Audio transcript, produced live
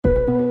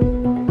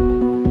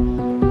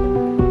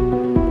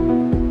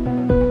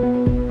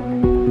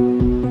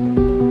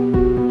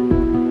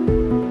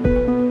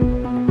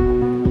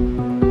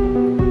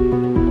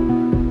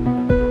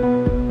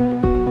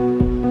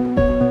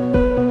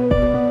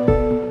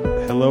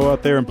Hello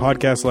out there in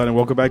podcast land, and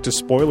welcome back to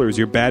Spoilers,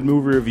 your bad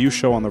movie review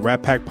show on the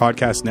Rat Pack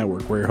Podcast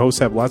Network, where your hosts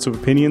have lots of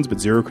opinions but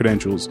zero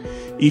credentials.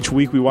 Each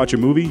week we watch a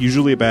movie,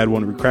 usually a bad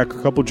one, we crack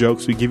a couple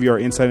jokes, we give you our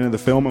insight into the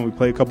film, and we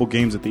play a couple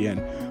games at the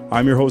end.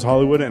 I'm your host,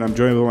 Hollywood, and I'm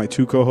joined by my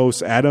two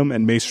co-hosts, Adam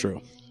and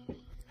Maestro.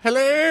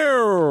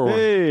 Hello!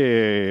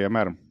 Hey, I'm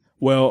Adam.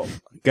 Well,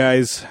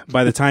 guys,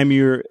 by the time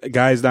you're...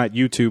 Guys, not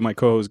you two, my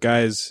co-hosts.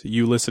 Guys,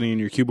 you listening in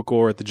your cubicle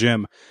or at the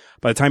gym.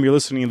 By the time you're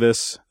listening to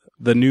this,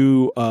 the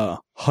new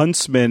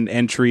Huntsman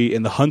entry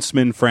in the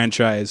Huntsman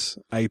franchise,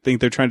 I think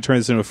they're trying to turn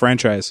this into a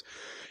franchise,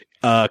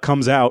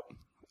 comes out.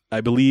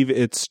 I believe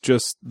it's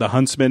just the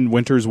Huntsman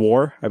Winter's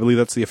War. I believe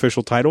that's the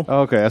official title. Oh,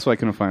 okay, that's why I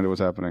couldn't find what's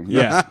happening.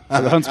 Yeah.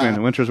 The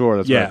Huntsman, Winter's War,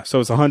 that's right.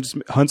 So it's a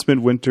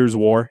Huntsman Winter's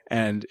War,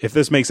 and if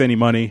this makes any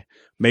money,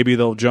 maybe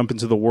they'll jump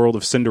into the world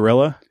of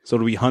Cinderella. So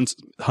it'll be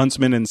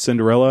Huntsman and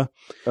Cinderella.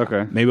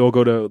 Okay. Maybe we'll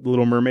go to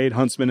Little Mermaid,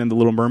 Huntsman and the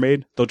Little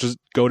Mermaid. They'll just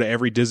go to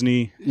every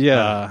Disney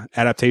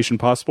adaptation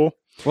possible.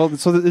 Well,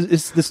 so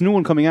this new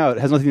one coming out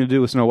has nothing to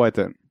do with Snow White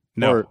then?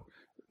 No.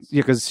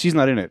 Yeah, because she's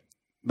not in it.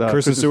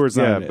 Kristen Stewart's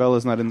not in it.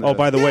 Bella's not in there. Oh,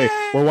 by the way,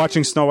 we're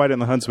watching Snow White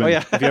and the Huntsman. Oh,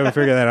 yeah. If you haven't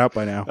figured that out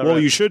by now. Well,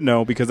 you should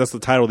know because that's the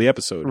title of the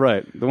episode.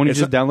 Right. The one you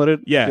just downloaded?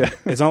 Yeah.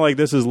 It's not like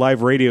this is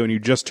live radio and you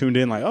just tuned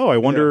in like, oh, I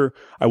wonder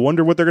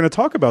what they're going to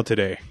talk about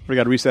today. We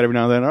got to reset every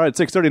now and then. All right,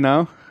 6:30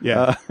 now.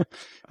 Yeah.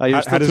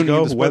 How does it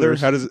go? Weather?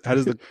 How does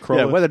the crawl?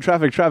 Yeah, weather,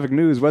 traffic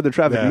news, weather,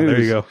 traffic news.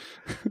 There you go.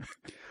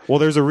 Well,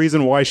 there's a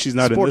reason why she's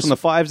not Sports in this.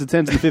 Sports on the 5s, the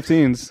 10s, and the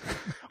 15s.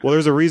 Well,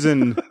 there's a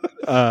reason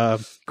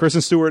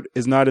Kristen Stewart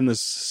is not in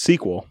this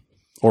sequel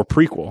or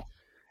prequel.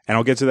 And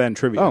I'll get to that in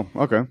trivia. Oh,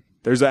 okay.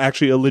 There's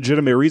actually a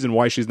legitimate reason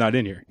why she's not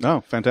in here.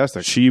 Oh,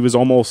 fantastic. She was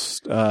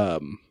almost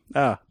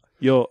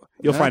you'll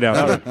find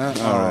out. All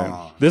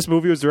right. This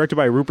movie was directed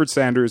by Rupert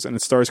Sanders and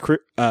it stars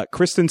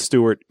Kristen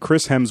Stewart,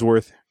 Chris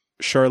Hemsworth,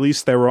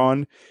 Charlize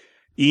Theron,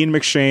 Ian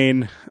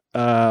McShane,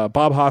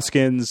 Bob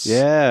Hoskins,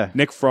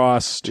 Nick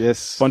Frost,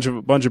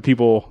 bunch of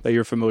people that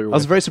you're familiar with. I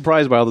was very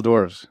surprised by all the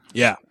dwarves.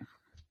 Yeah.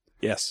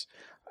 Yes.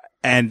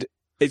 And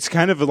it's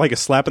kind of like a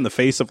slap in the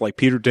face of like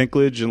Peter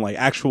Dinklage and like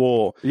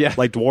actual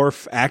like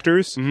dwarf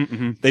actors.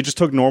 Mm-hmm. They just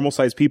took normal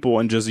sized people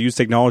and just used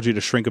technology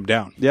to shrink them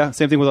down. Yeah,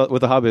 same thing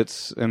with the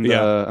hobbits and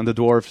the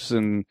dwarfs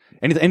and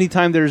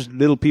anytime there's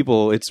little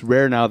people, it's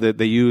rare now that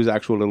they use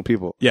actual little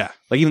people. Yeah,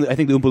 like even I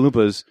think the Oompa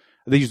Loompas,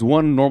 they used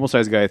one normal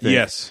sized guy. I think.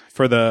 Yes,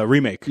 for the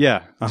remake.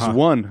 Yeah, just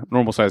one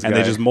normal sized guy, and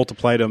they just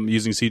multiplied them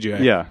using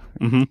CGI. Yeah,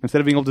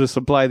 instead of being able to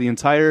supply the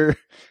entire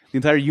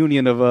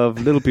union of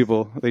little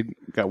people, they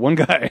got one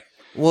guy.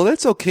 Well,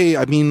 that's okay.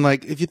 I mean,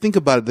 like, if you think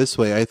about it this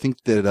way, I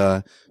think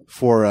that,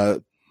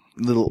 for,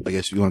 little, I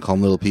guess you want to call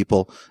them little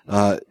people,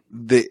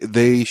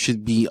 they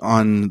should be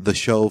on the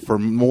show for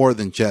more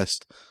than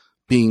just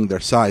being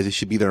their size. They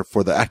should be there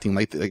for the acting,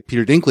 like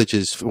Peter Dinklage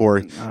is for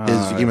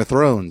his Game of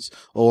Thrones,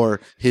 or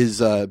his,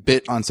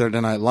 bit on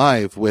Saturday Night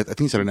Live with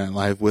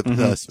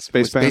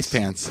Space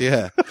Pants.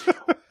 Yeah.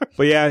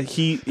 But yeah,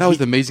 that was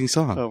an amazing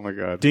song. Oh my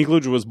God.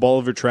 Dinklage was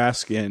Bolivar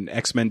Trask in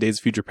X-Men Days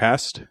of Future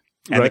Past.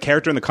 And the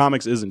character in the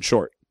comics isn't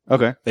short.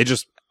 Okay. They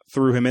just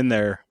threw him in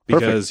there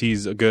because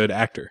he's a good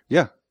actor.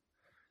 Yeah.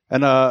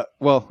 And,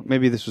 well,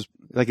 maybe this was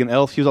like an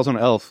elf. He was also an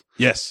elf.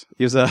 Yes.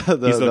 He was he's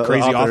the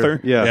crazy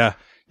author. Yeah.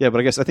 Yeah,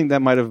 but I think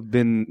that might have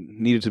been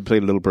needed to play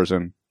the little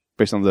person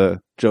based on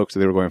the jokes that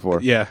they were going for.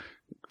 Yeah.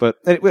 But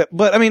anyway,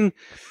 I mean,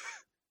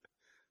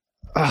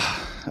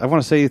 I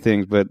want to say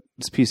things, but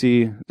it's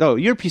PC. Oh,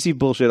 you're PC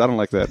bullshit. I don't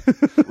like that.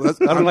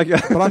 I don't like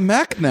that. But I'm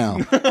Mac now.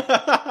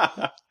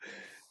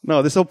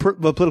 No, this whole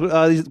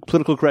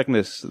political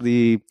correctness.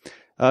 This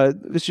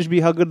should be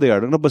how good they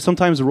are. No, but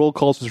sometimes the role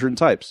calls for certain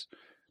types.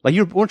 Like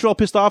weren't you all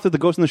pissed off that the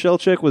Ghost in the Shell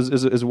chick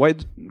is a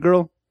white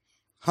girl?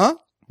 Huh?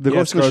 The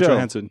Ghost in the Shell.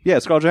 Johansson. Yeah,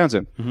 Scarlett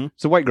Johansson. Mm-hmm.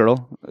 It's a white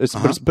girl.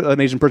 But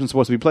an Asian person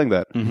supposed to be playing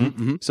that. Mm-hmm.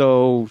 Mm-hmm.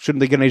 So shouldn't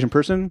they get an Asian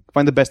person?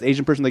 Find the best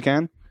Asian person they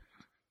can.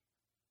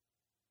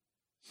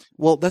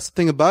 Well, that's the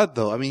thing about it,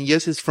 though. I mean,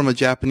 yes, it's from a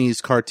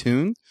Japanese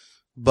cartoon,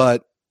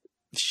 but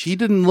she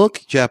didn't look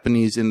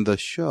Japanese in the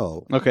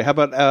show. Okay, how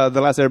about The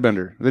Last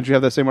Airbender? Didn't you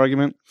have that same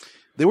argument?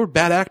 They were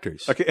bad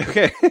actors.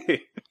 Okay.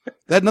 That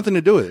had nothing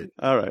to do with it.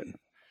 All right.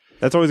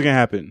 That's always going to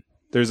happen.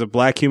 There's a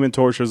black Human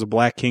Torch, there's a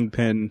black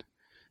Kingpin.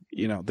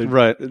 You know,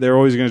 right. They're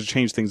always going to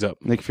change things up.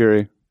 Nick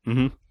Fury.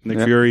 Mm-hmm.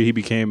 Nick Fury, he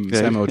became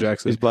Samuel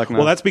Jackson. He's black now.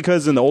 Well, that's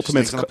because in the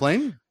Ultimates...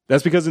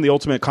 That's because in the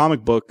Ultimate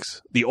comic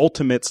books, the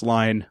Ultimates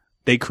line,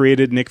 they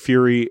created Nick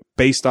Fury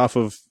based off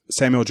of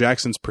Samuel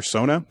Jackson's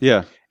persona.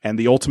 Yeah. And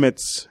the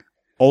Ultimates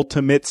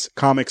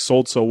comics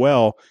sold so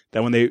well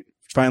that when they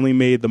finally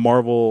made the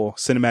Marvel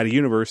Cinematic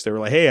Universe, they were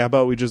like, hey, how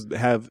about we just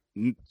have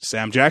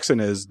Sam Jackson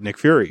as Nick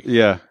Fury?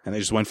 Yeah. And they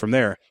just went from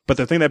there. But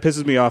the thing that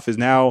pisses me off is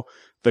now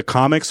the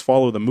comics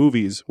follow the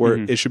movies, where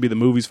it should be the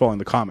movies following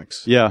the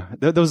comics. Yeah.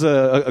 There was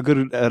a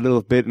good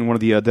little bit in one of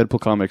the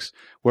Deadpool comics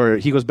where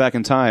he goes back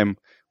in time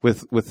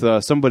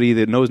with somebody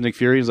that knows Nick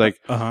Fury. He's like,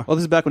 oh,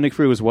 this is back when Nick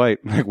Fury was white.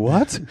 I'm like,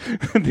 what?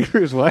 Nick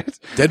Fury was white?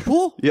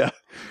 Deadpool? Yeah.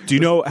 Do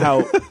you know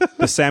how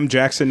the Sam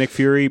Jackson Nick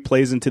Fury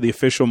plays into the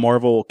official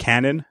Marvel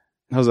canon?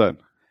 How's that?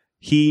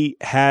 he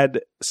had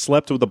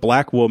slept with a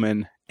black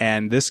woman,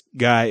 and this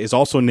guy is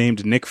also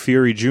named Nick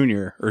Fury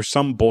Jr. or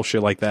some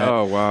bullshit like that.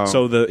 Oh wow!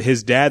 So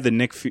his dad, the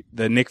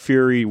Nick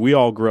Fury we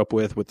all grew up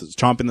with the,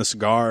 chomping the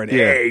cigar and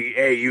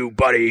hey you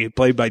buddy,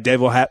 played by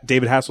David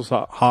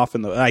Hasselhoff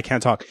in the I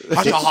can't talk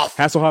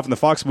Hasselhoff in the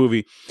Fox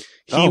movie.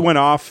 He went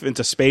off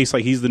into space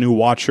like he's the new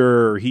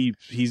Watcher, or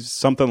he's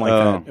something like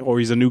that, or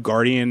he's a new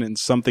Guardian and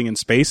something in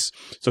space.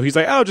 So he's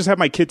like, "Oh, just have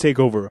my kid take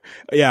over."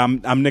 Yeah,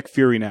 I'm Nick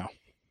Fury now.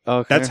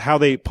 Okay. That's how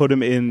they put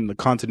him in the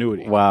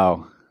continuity.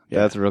 Wow, yeah,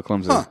 that's real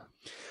clumsy. Huh.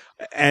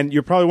 And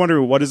you're probably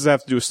wondering, what does this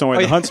have to do with Snow White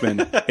and the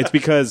Huntsman? It's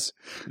because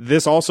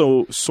this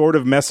also sort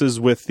of messes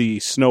with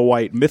the Snow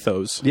White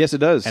mythos. Yes, it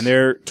does. And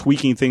they're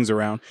tweaking things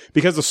around.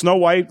 Because the Snow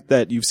White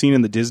that you've seen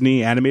in the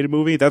Disney animated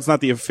movie, that's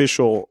not the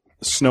official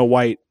Snow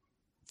White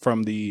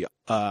from the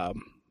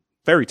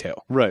fairy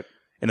tale. Right.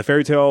 In the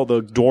fairy tale,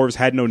 the dwarves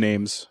had no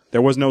names.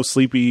 There was no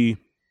Sleepy,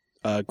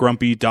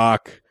 Grumpy,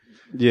 Doc,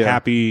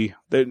 Happy.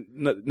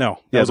 No,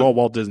 that was all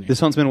Walt Disney. This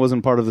Huntsman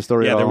wasn't part of the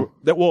story at all.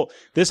 Well,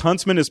 this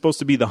Huntsman is supposed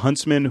to be the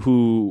huntsman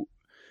who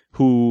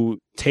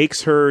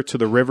takes her to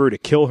the river to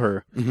kill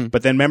her. Mm-hmm.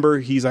 But then remember,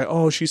 he's like,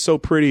 "Oh, she's so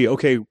pretty.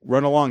 Okay,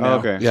 run along now."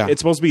 Okay. Yeah. It's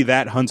supposed to be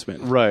that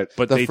huntsman. Right.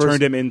 But they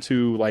turned him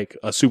into like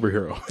a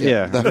superhero.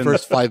 Yeah. The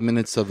first 5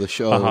 minutes of the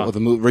show, of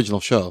the original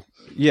show.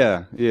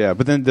 Yeah, yeah.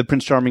 But then the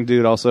Prince Charming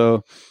dude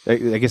also, I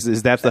guess,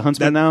 is that the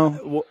Huntsman now?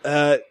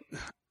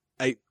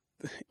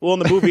 Well, in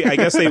the movie, I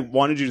guess they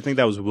wanted you to think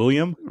that was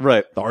William,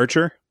 Right. the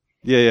archer.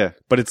 Yeah, yeah.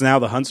 But it's now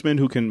the huntsman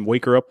who can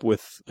wake her up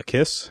with a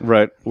kiss.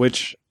 Right.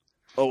 Which,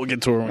 we'll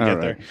get to it when we All get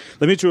right. there.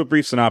 Let me do a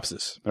brief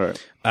synopsis. All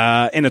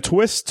right. In a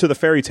twist to the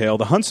fairy tale,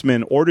 the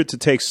huntsman, ordered to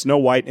take Snow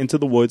White into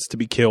the woods to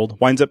be killed,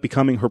 winds up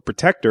becoming her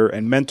protector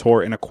and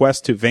mentor in a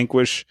quest to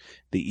vanquish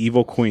the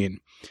evil queen.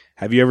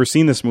 Have you ever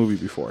seen this movie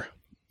before?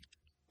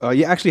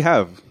 Yeah, I actually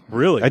have.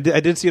 Really? I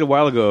did see it a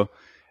while ago.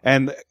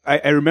 And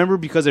I remember,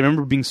 because I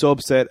remember being so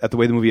upset at the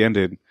way the movie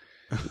ended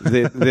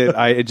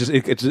that it just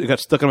got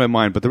stuck in my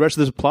mind. But the rest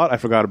of this plot I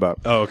forgot about.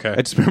 Oh, okay.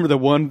 I just remember the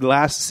one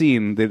last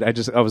scene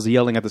that I was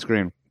yelling at the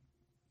screen.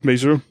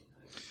 Major?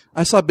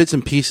 I saw bits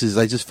and pieces.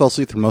 I just fell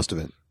asleep through most of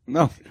it.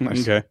 No.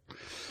 Nice. Okay.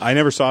 I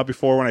never saw it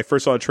before. When I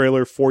first saw a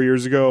trailer 4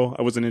 years ago,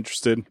 I wasn't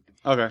interested.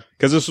 Okay.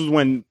 Because this was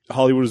when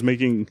Hollywood was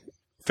making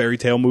fairy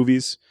tale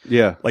movies.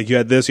 Yeah. Like you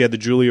had the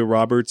Julia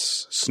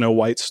Roberts Snow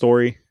White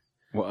story.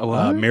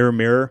 What? Mirror,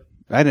 Mirror.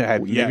 I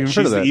didn't even heard she's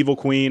of that. the evil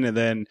queen, and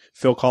then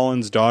Phil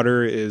Collins'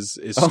 daughter is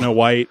Snow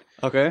White.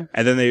 Okay.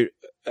 And then they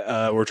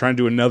were trying to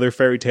do another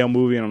fairy tale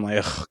movie, and I'm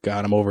like, oh,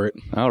 God, I'm over it.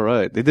 All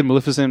right. They did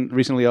Maleficent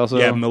recently also.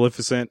 Yeah,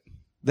 Maleficent.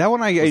 That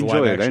one I live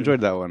enjoyed. action. I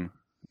enjoyed that one.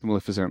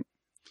 Maleficent.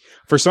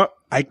 For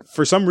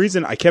some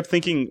reason, I kept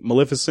thinking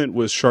Maleficent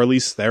was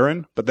Charlize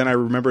Theron, but then I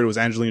remembered it was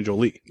Angelina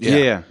Jolie.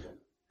 Yeah.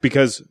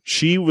 Because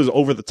she was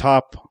over the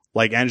top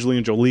like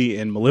Angelina Jolie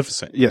in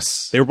Maleficent.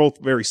 Yes. They were both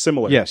very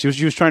similar. Yeah, she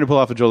was trying to pull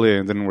off a Jolie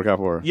and didn't work out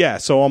for her. Yeah,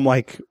 so I'm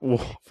like,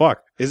 well,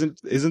 fuck. Isn't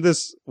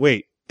this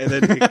wait. And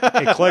then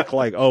it clicked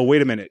like, oh,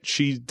 wait a minute.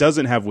 She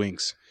doesn't have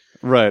wings.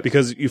 Right.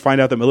 Because you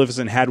find out that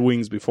Maleficent had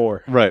wings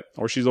before. Right.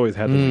 Or she's always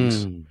had the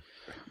wings.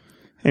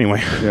 Anyway.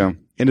 Yeah.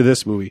 Into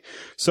this movie.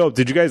 So,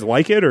 did you guys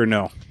like it or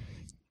no?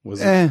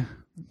 Was it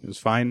was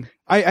fine?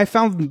 I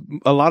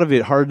found a lot of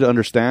it hard to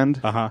understand.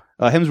 Uh-huh.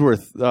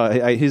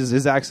 Hemsworth,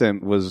 his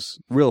accent was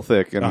real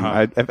thick, and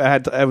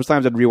I was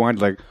times I'd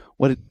rewind like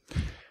what.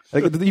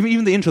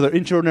 Even the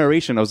intro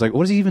narration, I was like,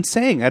 "What is he even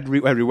saying?" I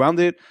rewound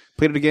it,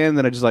 played it again,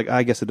 then I just like,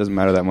 I guess it doesn't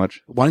matter that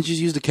much. Why don't you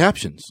just use the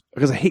captions?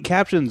 Because I hate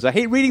captions. I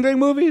hate reading during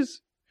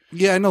movies.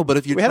 Yeah, I know, but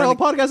if you We had a whole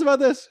podcast about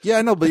this. Yeah,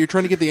 I know, but you're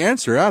trying to get the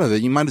answer out of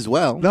it. You might as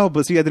well. No,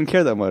 but see, I didn't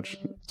care that much.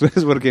 So this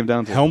is what it came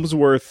down to.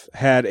 Helmsworth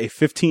had a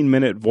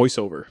 15-minute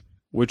voiceover,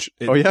 which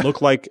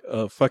looked like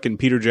a fucking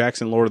Peter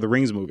Jackson Lord of the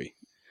Rings movie.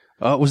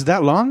 Was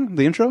that long,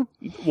 the intro?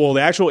 Well,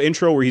 the actual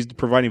intro where he's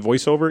providing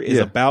voiceover is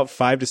about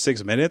 5 to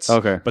 6 minutes.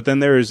 Okay. But then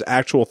there's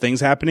actual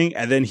things happening,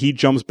 and then he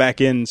jumps back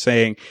in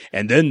saying,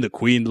 and then the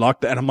queen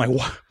locked that. And I'm like,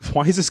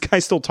 why is this guy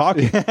still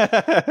talking?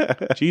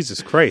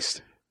 Jesus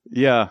Christ.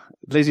 Yeah.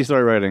 Lazy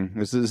story writing.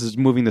 This is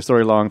moving the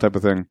story along type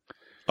of thing.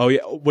 Oh,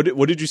 yeah. What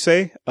did you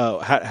say?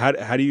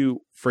 How do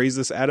you phrase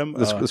this, Adam?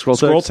 The scroll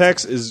scroll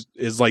text? text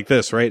is like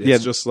this, right?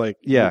 It's just like...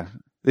 Yeah.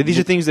 These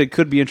are things that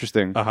could be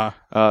interesting.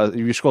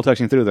 You're scroll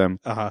texting through them.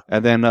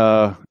 And then,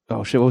 oh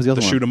shit, what was the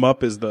other one? Shoot 'em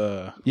up is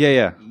the...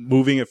 Yeah.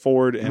 Moving it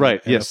forward in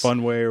a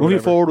fun way or Moving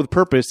whatever. forward with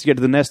purpose to get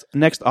to the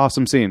next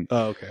awesome scene.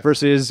 Oh, okay.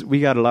 Versus, we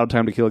got a lot of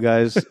time to kill,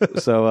 guys.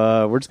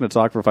 So, we're just going to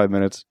talk for 5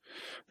 minutes.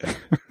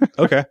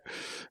 Okay.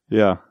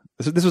 Yeah.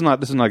 This is not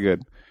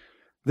good.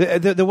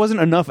 There wasn't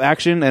enough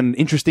action and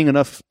interesting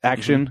enough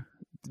action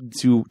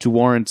to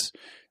warrant,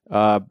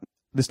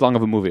 this long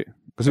of a movie.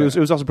 Because it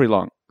was also pretty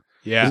long.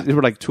 Yeah. It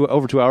were like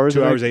over 2 hours.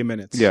 2 hours, 8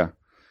 minutes. Yeah.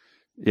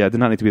 Yeah, it did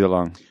not need to be that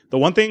long. The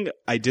one thing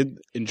I did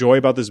enjoy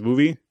about this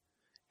movie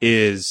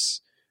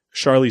is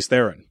Charlize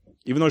Theron.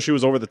 Even though she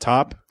was over the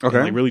top and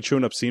like really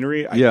chewing up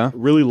scenery, I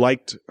really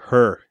liked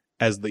her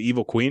as the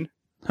evil queen.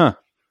 Huh.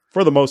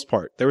 For the most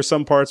part. There were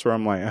some parts where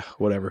I'm like,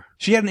 whatever.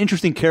 She had an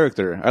interesting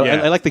character.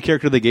 I like the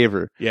character they gave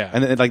her. Yeah.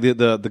 And then, like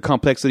the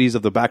complexities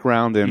of the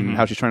background and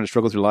how she's trying to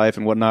struggle through life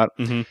and whatnot.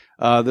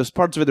 There's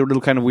parts of it that were a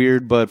little kind of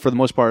weird, but for the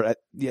most part,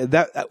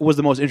 that was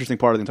the most interesting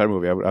part of the entire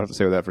movie. I would have to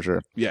say that for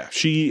sure. Yeah.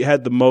 She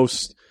had the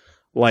most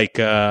like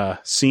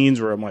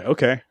scenes where I'm like,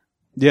 okay.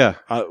 Yeah.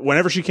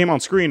 Whenever she came on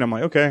screen, I'm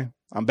like, okay,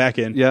 I'm back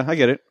in. Yeah, I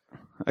get it.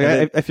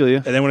 I feel you.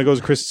 And then when it goes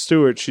to Kristen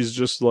Stewart, she's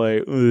just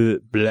like,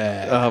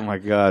 blah. Oh my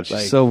god,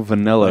 she's so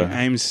vanilla. Like,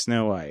 I'm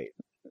Snow White.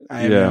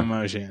 I have no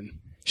emotion.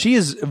 She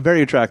is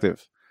very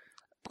attractive.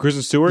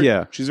 Kristen Stewart?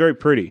 Yeah. She's very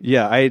pretty.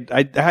 Yeah,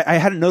 I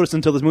hadn't noticed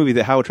until this movie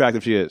how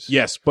attractive she is.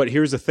 Yes, but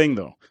here's the thing,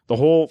 though. The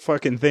whole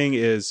fucking thing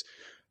is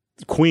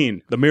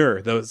Queen, the mirror,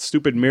 the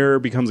stupid mirror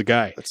becomes a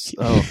guy.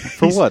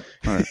 For what?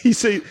 All right. He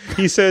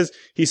says,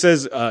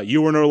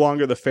 you were no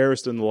longer the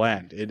fairest in the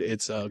land.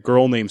 It's a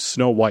girl named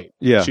Snow White.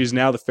 Yeah. She's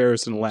now the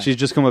fairest in the land. She's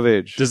just come of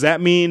age. Does that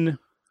mean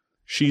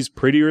she's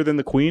prettier than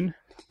the Queen?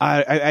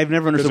 I've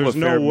never understood what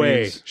fair no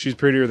way means. she's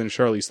prettier than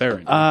Charlize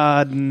Theron.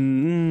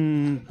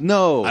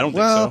 No. I don't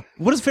think so.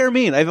 What does fair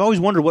mean? I've always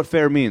wondered what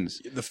fair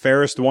means. The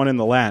fairest one in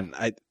the land.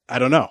 I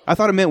don't know. I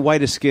thought it meant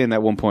white as skin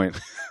at one point.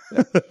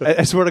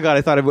 I swear to God,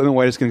 I thought it meant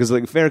white as skin because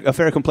like a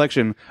fair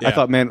complexion. Yeah. I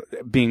thought meant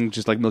being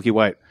just like milky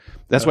white.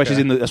 That's why she's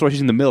in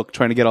the milk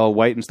trying to get all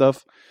white and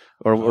stuff,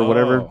 or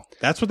whatever.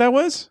 That's what that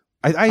was.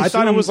 I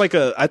thought it was like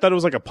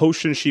a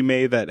potion she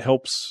made that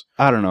helps.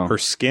 I don't know her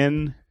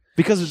skin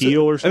because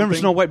heal or something. I remember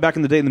Snow White back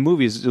in the day in the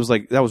movies. It was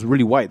like that was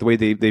really white the way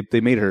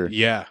they made her.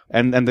 Yeah,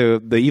 and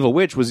the evil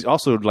witch was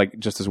also like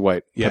just as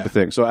white type of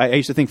thing. So I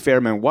used to think fair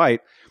meant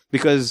white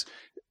because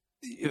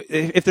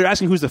if they're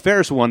asking who's the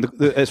fairest one,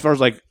 as far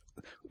as like.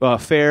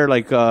 Fair,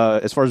 like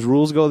as far as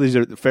rules go, these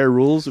are the fair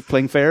rules of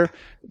playing fair.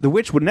 The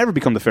witch would never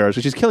become the fairest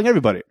because she's killing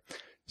everybody.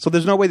 So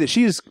there's no way that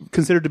she is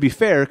considered to be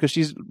fair because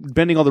she's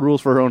bending all the rules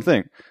for her own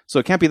thing. So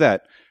it can't be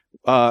that.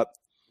 So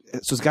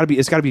it's got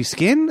to be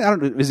skin. I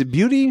don't know. Is it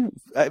beauty?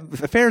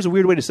 Fair is a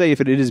weird way to say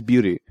if it is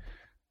beauty,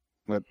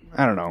 but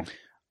I don't know.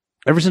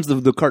 Ever since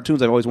the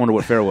cartoons, I've always wondered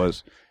what fair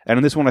was, and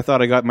in this one, I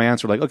thought I got my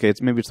answer. Like, okay,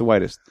 maybe it's the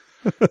whitest.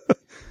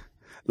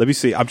 Let me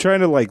see. I'm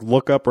trying to like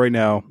look up right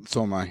now.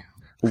 So am I.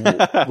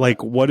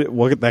 Like what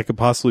that could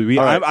possibly be.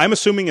 Right. I'm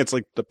assuming it's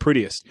like the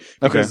prettiest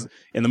because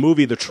in the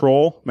movie the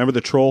troll, remember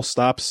the troll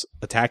stops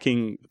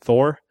attacking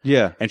Thor?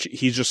 Yeah, and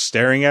he's just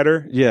staring at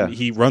her. Yeah, and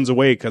he runs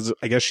away because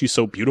I guess she's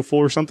so beautiful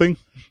or something.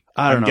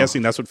 I'm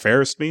guessing that's what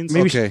fairest means.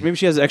 Maybe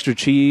she has extra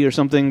chi or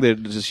something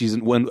that she's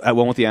at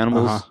one with the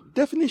animals.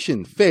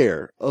 Definition: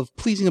 fair, of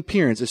pleasing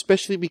appearance,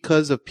 especially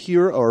because of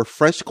pure or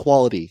fresh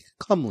quality,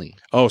 comely.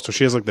 Oh, so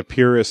she has like the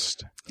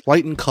purest.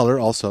 Light in color,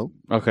 also.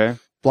 Okay.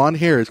 Blonde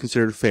hair is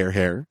considered fair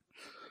hair.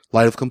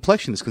 Light of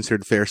complexion is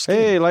considered fair skin.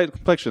 Hey, light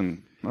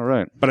complexion. All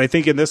right. But I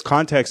think in this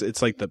context,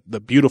 it's like the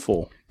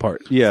beautiful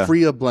part. Yeah.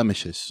 Free of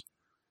blemishes.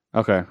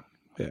 Okay.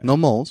 Yeah. No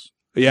moles.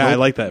 Yeah, Nope. I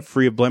like that.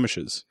 Free of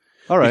blemishes.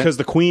 All right. Because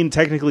the queen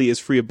technically is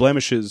free of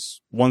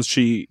blemishes once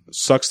she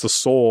sucks the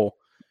soul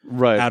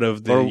out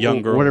of the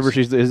young girls. Whatever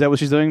is that what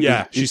she's doing?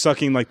 Yeah, she's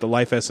sucking like the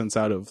life essence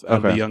out of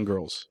the young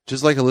girls.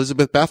 Just like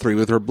Elizabeth Bathory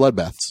with her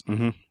bloodbaths.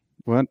 Mm-hmm.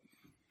 What?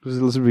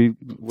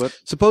 What?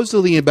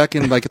 Supposedly back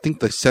in like I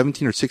think the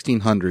 17 or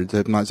 1600s,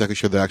 I'm not exactly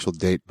sure the actual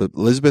date, but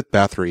Elizabeth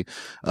Bathory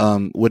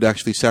would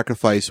actually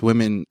sacrifice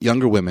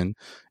younger women,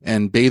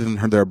 and bathe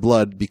in their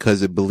blood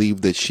because it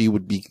believed that she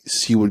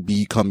would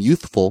become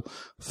youthful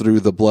through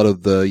the blood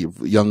of the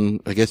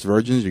young, I guess,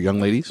 virgins or young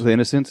ladies. The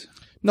innocent?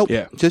 Nope.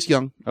 Yeah. Just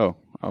young. Oh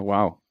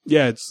wow.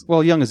 Yeah,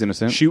 young is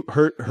innocent.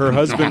 Her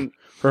husband.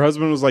 Her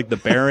husband was like the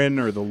baron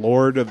or the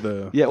lord of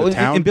the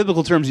town. In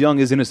biblical terms, young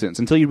is innocence.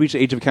 Until you reach the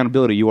age of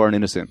accountability, you are an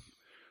innocent.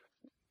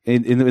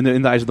 In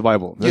the eyes of the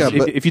Bible. Yeah,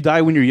 if you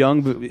die when you're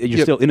young, but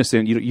you're still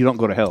innocent, you don't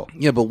go to hell.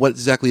 Yeah, but what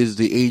exactly is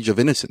the age of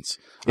innocence?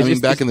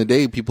 Back in the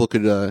day, people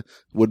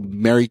would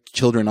marry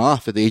children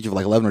off at the age of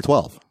like 11 or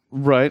 12.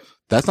 Right.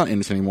 That's not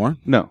innocent anymore.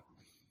 No.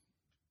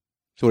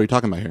 So what are you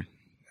talking about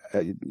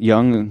here?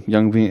 Young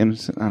being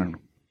innocent. I don't know.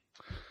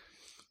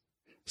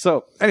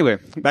 So anyway,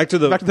 back to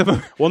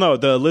the well, no,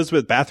 the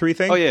Elizabeth Bathory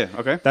thing. Oh yeah,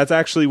 okay. That's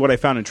actually what I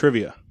found in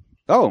trivia.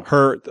 Oh,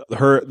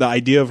 the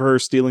idea of her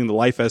stealing the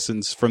life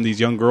essence from these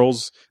young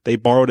girls, they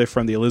borrowed it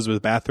from the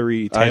Elizabeth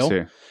Bathory tale. I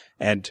see.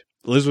 And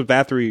Elizabeth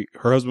Bathory,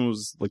 her husband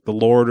was like the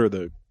lord or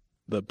the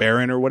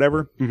baron or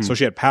whatever, so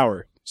she had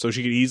power, so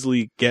she could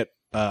easily get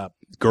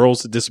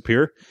girls to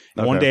disappear.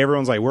 And one day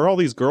everyone's like, where are all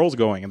these girls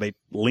going? And they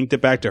linked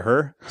it back to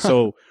her.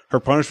 So her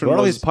punishment where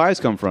was... all these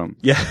pies come from?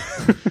 Yeah.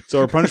 So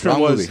her punishment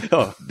was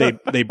movie.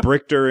 they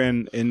bricked her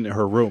in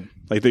her room.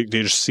 Like they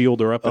just sealed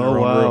her up in her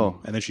own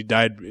room. And then she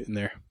died in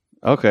there.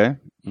 Okay.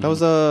 That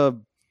was a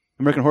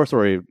American Horror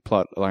Story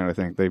plot line, I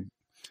think. They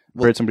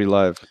buried somebody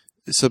alive.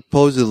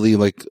 Supposedly,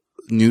 like,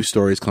 new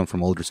stories come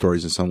from older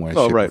stories in some way.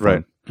 Oh, right.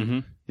 Mm-hmm.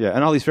 Yeah,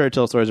 and all these fairy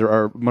tale stories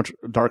are much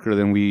darker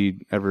than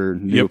we ever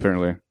knew,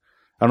 apparently.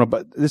 I don't know,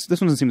 but this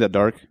one doesn't seem that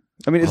dark.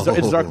 I mean, it's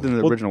darker than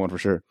the original one for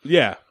sure.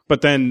 Yeah,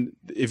 but then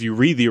if you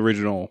read the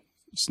original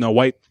Snow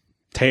White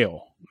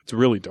tale, it's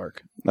really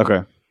dark.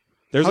 Okay.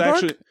 There's How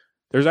actually dark?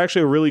 There's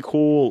actually a really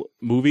cool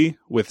movie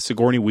with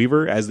Sigourney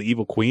Weaver as the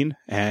evil queen,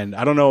 and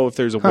I don't know if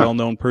there's a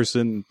well-known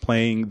person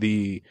playing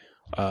the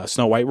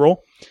Snow White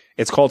role.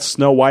 It's called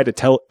Snow White: A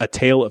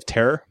Tale of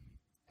Terror,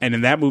 and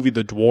in that movie,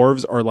 the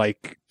dwarves are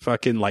like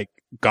fucking like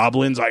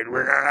goblins, like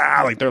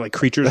they're like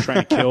creatures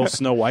trying to kill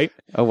Snow White.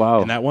 Oh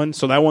wow! In that one,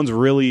 so that one's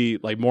really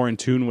like more in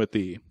tune with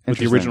the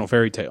original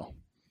fairy tale.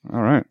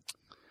 All right.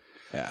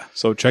 Yeah,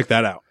 so check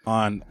that out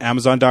on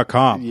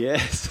Amazon.com.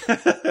 Yes.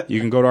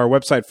 You can go to our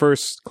website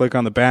first, click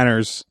on the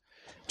banners,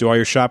 do all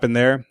your shopping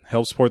there,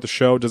 help support the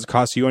show. Doesn't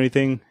cost you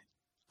anything.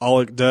 All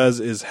it does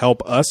is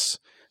help us,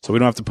 so we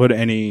don't have to put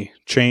any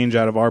change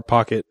out of our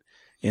pocket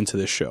into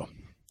this show.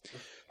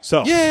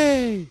 So,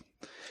 Yay!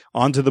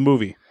 On to the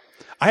movie.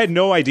 I had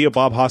no idea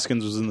Bob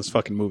Hoskins was in this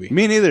fucking movie.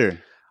 Me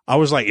neither. I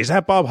was like, is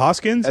that Bob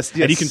Hoskins? Yes.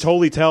 And you can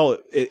totally tell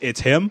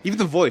it's him. Even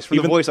the voice. From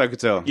the voice, I could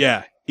tell.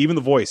 Yeah. Even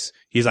the voice.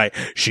 He's like,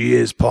 she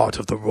is part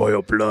of the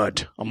royal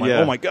blood. I'm like,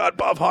 oh my God,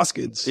 Bob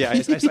Hoskins. Yeah,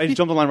 I jumped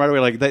on the line right away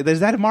like, is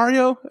that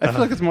Mario? I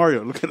feel like it's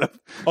Mario. Look it up.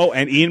 Oh,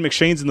 and Ian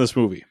McShane's in this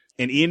movie.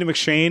 And Ian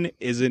McShane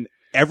is in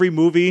every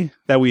movie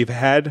that we've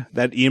had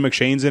that Ian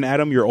McShane's in,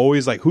 Adam. You're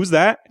always like, who's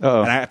that?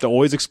 Uh-oh. And I have to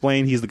always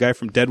explain he's the guy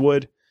from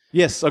Deadwood.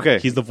 Yes, okay.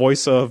 He's the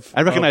voice of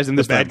I recognize him the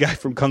this bad time. guy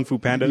from Kung Fu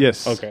Panda.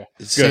 Yes. Okay.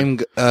 Same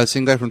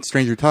guy from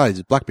Stranger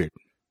Tides, Blackbeard.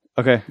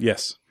 Okay.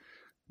 Yes.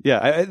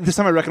 Yeah, this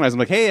time I recognize him.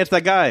 Like, hey, it's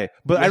that guy.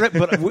 But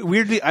but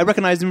weirdly, I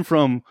recognize him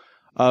from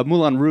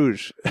Moulin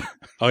Rouge.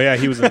 Oh yeah,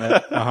 he was in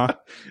that.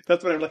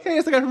 That's when I'm like, hey,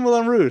 it's the guy from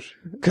Moulin Rouge.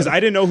 Because I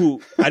didn't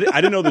know I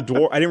didn't know the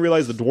dwarf. I didn't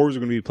realize the dwarves were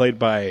going to be played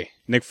by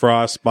Nick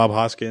Frost, Bob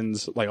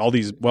Hoskins, like all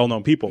these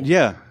well-known people.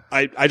 Yeah.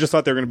 I just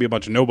thought they were going to be a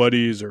bunch of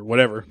nobodies or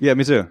whatever. Yeah,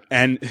 me too.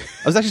 And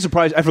I was actually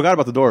surprised. I forgot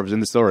about the dwarves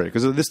in this story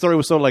because this story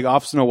was so like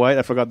off Snow White.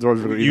 I forgot the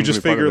dwarves were going to. you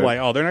just figure like,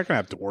 oh, they're not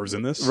going to have dwarves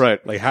in this, right?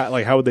 Like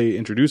how would they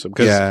introduce them?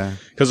 Because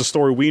the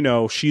story we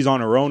know, she's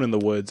on her own in the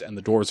woods, and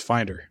the dwarves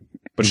find her,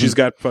 but she's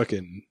got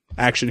fucking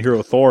action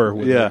hero Thor.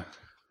 With her.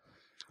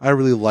 I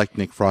really liked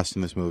Nick Frost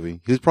in this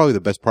movie. He was probably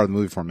the best part of the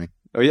movie for me.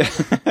 Oh yeah,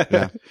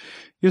 Yeah.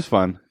 He was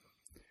fun.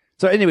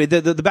 So anyway,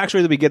 the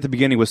backstory that we get at the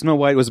beginning was Snow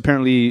White was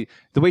apparently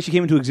the way she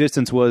came into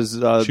existence was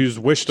she was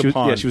wished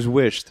upon. Yeah, she was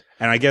wished,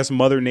 and I guess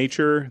Mother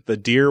Nature, the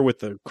deer with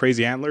the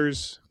crazy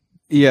antlers,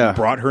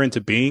 brought her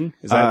into being.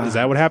 Is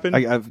that what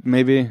happened?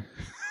 Maybe.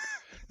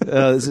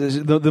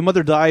 The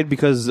mother died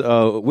because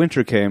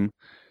winter came.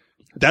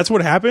 That's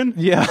what happened?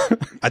 Yeah.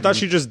 I thought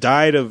she just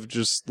died of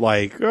just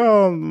like,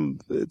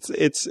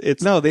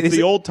 it's no,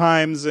 the old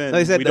times and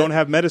we don't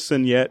have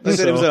medicine yet. They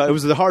said it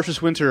was the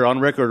harshest winter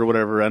on record or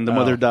whatever, and the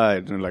mother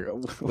died. And like,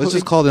 let's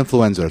just call it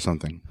influenza or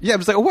something. Yeah, it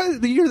was like,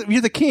 what? You're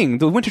the king.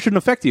 The winter shouldn't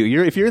affect you.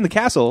 If you're in the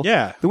castle,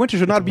 the winter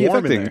should not be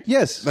affecting.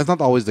 Yes. That's not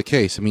always the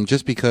case. I mean,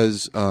 just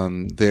because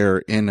they're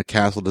in a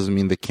castle doesn't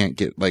mean they can't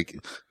get like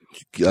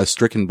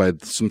stricken by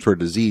some sort of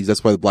disease.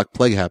 That's why the Black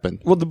Plague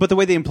happened. Well, but the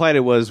way they implied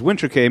it was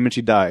winter came and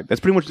she died.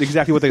 That's pretty much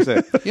exactly what they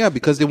said. Yeah,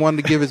 because they wanted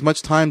to give as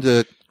much time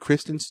to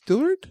Kristen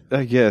Stewart.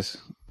 Yes.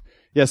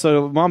 Yeah.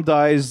 So mom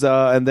dies,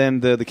 and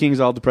then the king's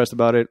all depressed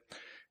about it.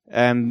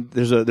 And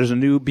there's a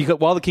new because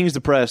while the king's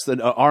depressed,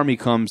 an army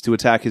comes to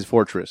attack his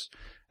fortress,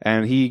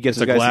 and he gets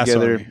the guys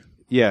together. Army.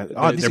 Yeah,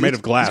 they're made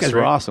of glass. These guys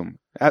were awesome.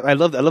 I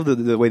love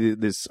the way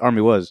this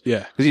army was. Yeah,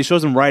 because he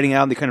shows them riding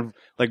out, and they kind of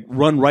like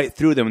run right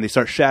through them, and they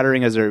start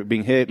shattering as they're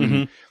being hit.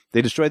 And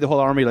they destroy the whole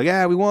army. Like,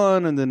 yeah, we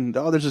won. And then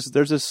there's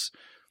this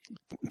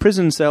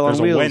prison cell on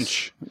wheels.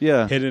 There's a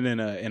wench, hidden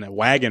in a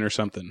wagon or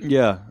something.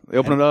 Yeah, they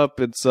open it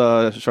up. It's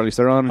Charlize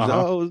Theron. He's like,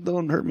 oh,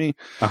 don't hurt me.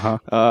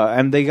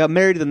 And they got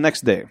married the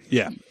next day.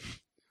 Yeah.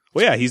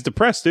 Well, yeah, he's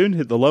depressed,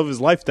 dude. The love of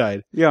his life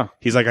died. Yeah.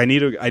 He's like, I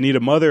need a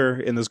mother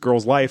in this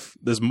girl's life.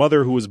 This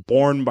mother who was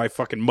born by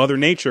fucking Mother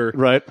Nature.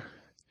 Right.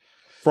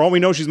 For all we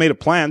know, she's made of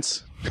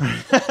plants.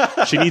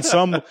 She needs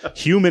some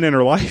human in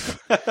her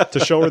life to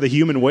show her the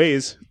human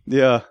ways.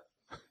 Yeah.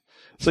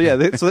 So yeah,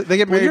 they get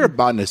married. Well, you're a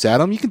botanist,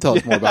 Adam. You can tell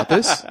us more about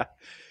this.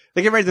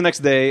 They get married the next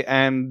day,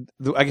 and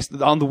I guess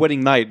on the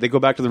wedding night, they go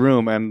back to the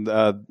room, and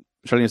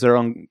Charlize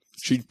Theron,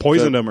 she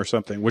poisoned him or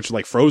something, which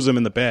like froze him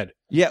in the bed.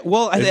 Yeah,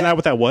 well, isn't that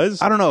what that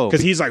was? I don't know,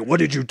 because he's like, "What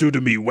did you do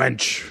to me,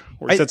 wench?"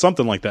 Or he said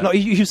something like that. No,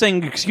 he was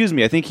saying, "Excuse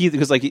me." I think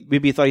because like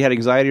maybe he thought he had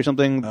anxiety or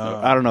something.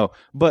 I don't know,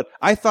 but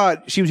I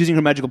thought she was using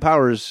her magical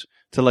powers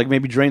to like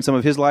maybe drain some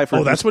of his life.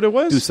 Or that's what it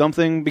was. Do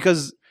something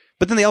because.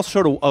 But then they also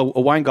showed a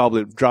wine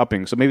goblet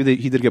dropping, so maybe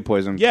he did get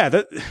poisoned. Yeah,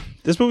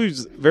 this movie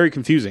is very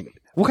confusing.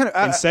 What kind of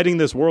and setting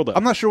this world up?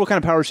 I'm not sure what kind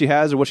of powers she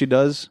has or what she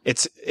does.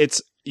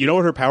 It's you know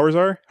what her powers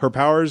are? Her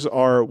powers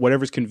are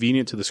whatever's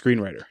convenient to the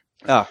screenwriter.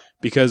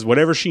 Because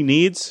whatever she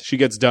needs, she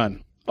gets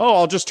done. Oh,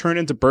 I'll just turn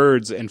into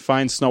birds and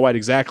find Snow White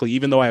exactly,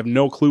 even though I have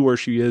no clue where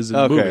she is in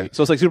the movie.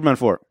 So it's like Superman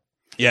 4.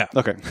 Yeah.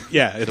 Okay.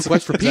 Yeah. It's the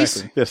quest for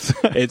peace. Yes.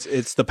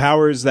 it's the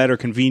powers that are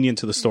convenient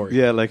to the story.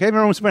 Yeah. Like, hey,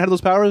 remember when Superman had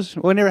those powers?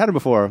 Well, he never had them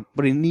before,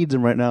 but he needs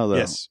them right now, though.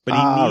 Yes. But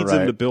he needs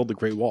them to build the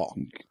Great Wall.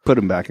 Put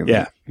him back in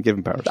there. Give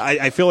him powers.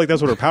 I feel like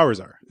that's what her powers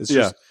are. It's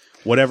just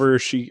whatever.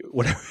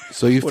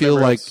 So you feel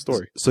like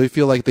story. So you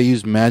feel like they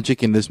use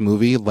magic in this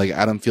movie, like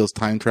Adam feels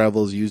time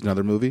travel is used in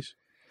other movies?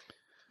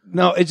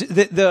 No, it's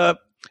the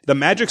The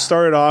magic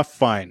started off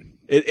fine.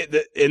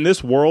 In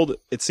this world,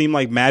 it seemed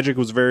like magic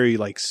was very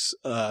like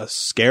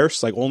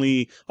scarce. Like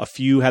only a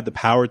few had the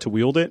power to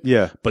wield it.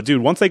 Yeah. But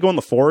dude, once they go in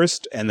the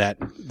forest and that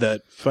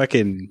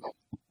fucking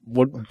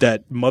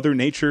that Mother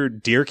Nature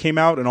deer came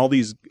out and all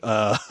these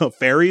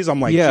fairies, I'm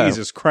like,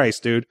 Jesus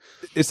Christ, dude.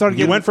 It started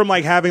You went from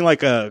like having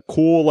like a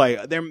cool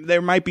like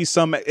there might be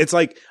some. It's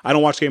like I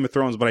don't watch Game of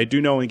Thrones, but I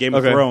do know in Game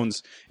of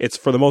Thrones, it's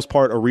for the most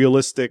part a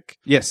realistic,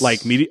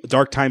 like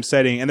dark time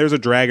setting, and there's a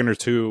dragon or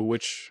two,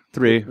 which.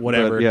 3,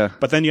 whatever.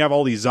 But then you have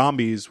all these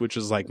zombies, which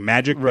is like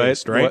magic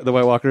based, right? The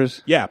White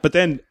Walkers. Yeah, but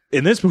then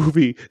in this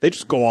movie, they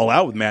just go all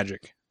out with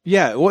magic.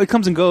 Yeah, well, it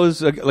comes and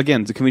goes.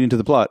 Again, it's a convenient to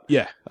the plot.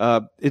 Yeah,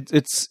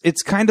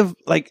 it's kind of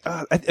like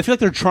I feel like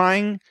they're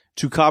trying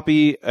to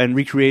copy and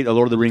recreate a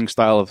Lord of the Rings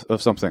style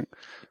of something,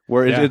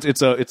 where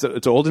it's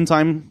an olden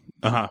time.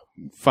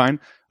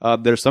 Fine.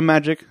 There's some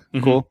magic.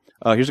 Cool.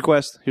 Here's a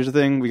quest. Here's the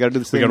thing. We got to do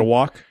this thing. We got to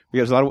walk. We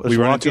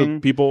run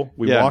into people.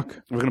 We walk.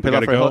 We're going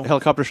to play a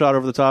helicopter shot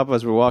over the top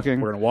as we're walking.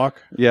 We're going to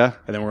walk. Yeah.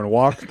 And then we're going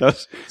to walk.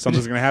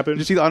 Something's going to happen. Did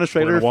you see the honest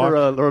trailer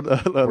for Lord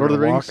of the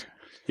Rings?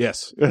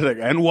 Yes.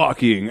 And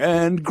walking,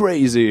 and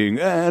grazing,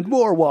 and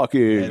more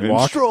walking,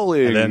 and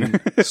strolling. And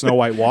then Snow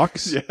White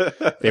walks.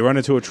 They run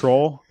into a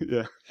troll.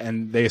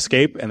 And they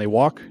escape, and they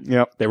walk.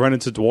 They run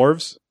into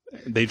dwarves.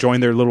 They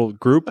join their little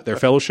group, their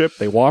fellowship.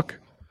 They walk.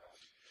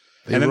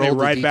 And then they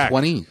ride back.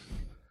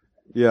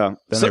 Yeah.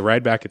 Then they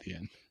ride back at the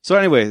end. So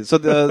anyway, so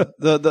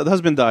the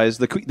husband dies,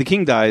 the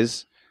king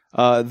dies,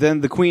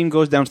 then the queen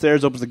goes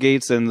downstairs, opens the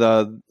gates, and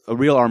a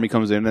real army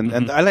comes in.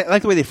 And I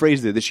like the way they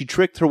phrased it, that she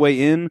tricked her way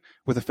in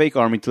with a fake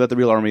army to let the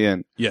real army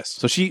in. Yes.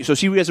 So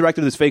she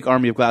resurrected this fake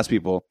army of glass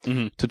people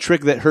to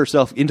trick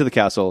herself into the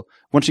castle.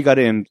 Once she got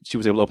in, she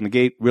was able to open the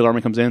gate, real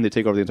army comes in, they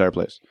take over the entire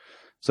place.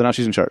 So now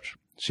she's in charge.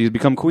 She's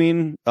become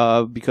queen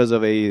because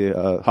of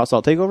a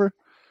hostile takeover,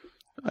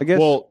 I guess.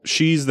 Well,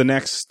 she's the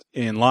next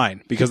in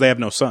line because they have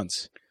no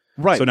sons.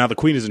 Right. So now the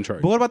queen is in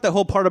charge. But what about that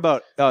whole part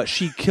about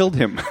she killed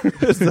him?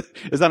 Is that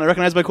not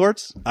recognized by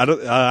courts? I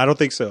don't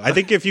think so. I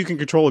think if you can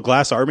control a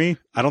glass army,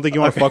 I don't think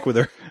you want to fuck with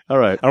her. All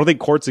right. I don't think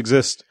courts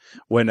exist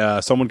when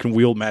someone can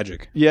wield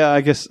magic. Yeah,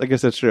 I guess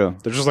that's true.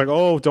 They're just like,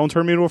 oh, don't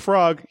turn me into a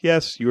frog.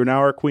 Yes, you are now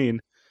our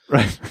queen.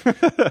 Right.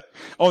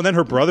 Oh, and then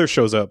her brother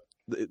shows up.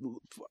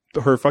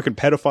 Her fucking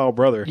pedophile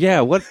brother.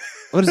 Yeah. What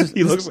is this?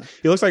 He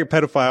looks like a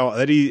pedophile.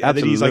 That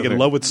he's like in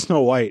love with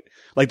Snow White.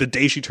 Like the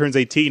day she turns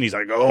 18, he's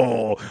like,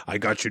 "Oh, I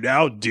got you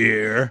now,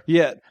 dear."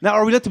 Yeah. Now,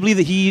 are we led to believe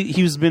that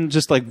he's been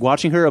just like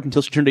watching her up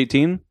until she turned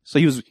 18? So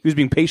he was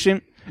being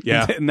patient.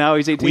 Yeah. Now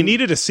he's 18. We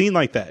needed a scene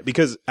like that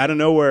because out of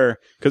nowhere,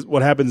 because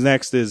what happens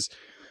next is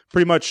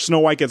pretty much Snow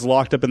White gets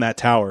locked up in that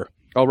tower.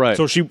 Oh, right.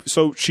 So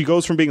she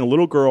goes from being a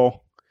little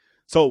girl.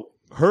 So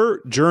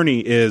her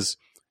journey is.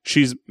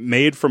 She's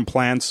made from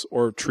plants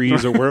or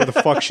trees or whatever the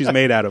fuck she's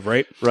made out of,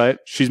 right? Right.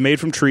 She's made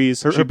from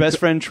trees. Her best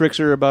friend tricks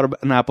her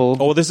about an apple.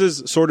 Oh, this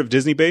is sort of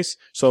Disney based.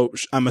 So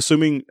I'm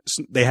assuming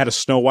they had a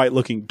Snow White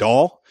looking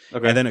doll.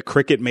 Okay. And then a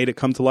cricket made it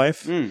come to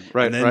life.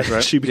 Right, and then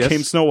right. she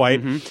became Snow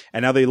White.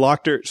 And now they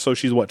locked her. So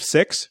she's what,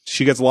 6?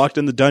 She gets locked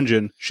in the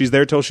dungeon. She's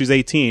there till she's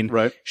 18.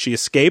 Right. She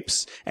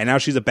escapes. And now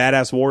she's a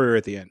badass warrior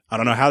at the end. I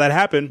don't know how that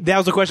happened. That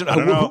was the question. I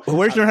don't know.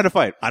 Where did she learn how to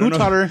fight? I don't know.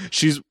 Who taught her?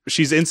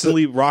 She's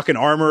instantly rocking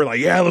armor. Like,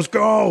 yeah, let's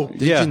go.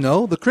 Did you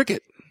know? The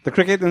cricket. The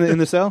cricket in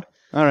the cell?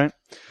 All right.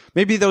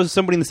 Maybe there was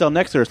somebody in the cell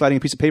next to her sliding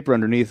a piece of paper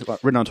underneath,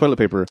 written on toilet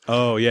paper.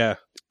 Oh, yeah.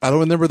 I don't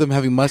remember them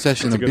having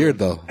mustache and a beard,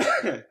 though.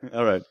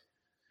 All right.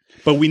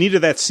 But we needed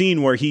that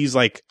scene where he's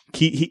like,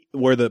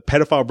 where the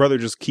pedophile brother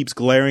just keeps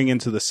glaring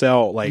into the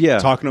cell, like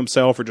talking to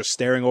himself or just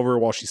staring over her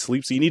while she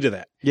sleeps. So you needed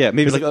that. Yeah,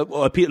 maybe like a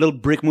little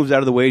brick moves out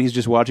of the way and he's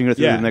just watching her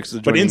through the next.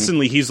 But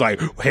instantly he's like,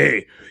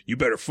 "Hey, you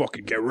better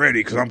fucking get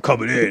ready because I'm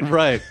coming in."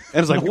 Right,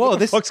 and it's like, "Whoa,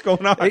 this what's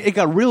going on?" It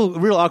got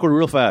real awkward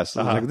real fast.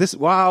 Like this,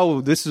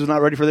 wow, this is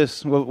not ready for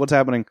this. What's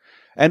happening?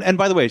 And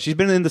by the way, she's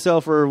been in the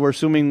cell for, we're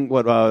assuming,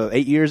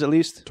 8 years at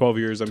least? 12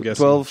 years, I'm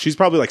guessing. 12? She's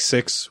probably like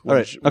 6. All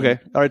right. Okay.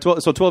 All right.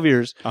 12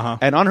 years.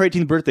 And on her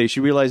 18th birthday, she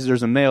realizes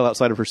there's a nail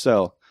outside of her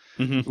cell,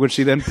 which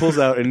she then pulls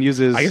out and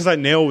uses. I guess that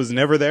nail was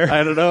never there.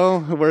 I don't know.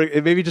 Where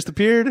it maybe just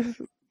appeared.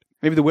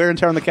 Maybe the wear and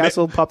tear on the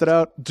castle popped it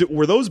out.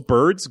 Were those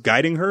birds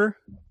guiding her?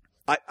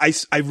 I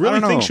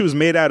really think she was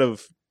made out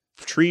of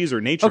trees or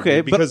nature.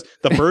 Okay. Because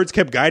the birds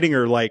kept guiding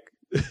her like.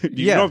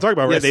 You know what I'm talking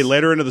about, right? Yes. They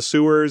led her into the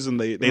sewers and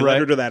they led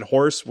her to that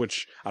horse,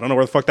 which I don't know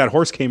where the fuck that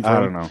horse came from. I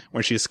don't know.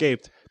 When she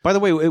escaped. By the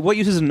way, what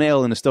uses a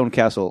nail in a stone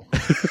castle?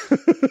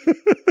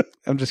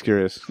 I'm just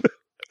curious.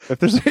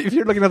 If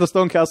you're looking at the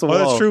stone castle wall.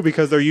 That's true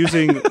because they're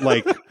using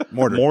like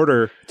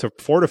mortar to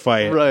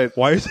fortify it. Right.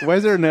 Why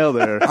is there a nail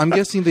there? I'm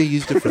guessing they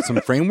used it for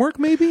some framework,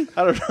 maybe?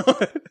 I don't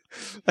know.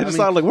 I just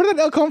thought, like, where did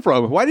that nail come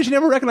from? Why did you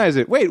never recognize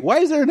it? Wait, why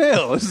is there a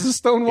nail? This is a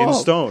stone wall. In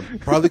stone.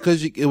 Probably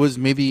because it was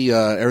maybe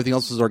everything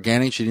else was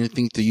organic. She didn't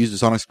think to use a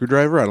sonic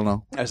screwdriver. I don't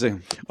know. I see.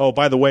 Oh,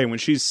 by the way, when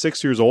she's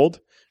 6 years old,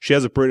 she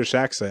has a British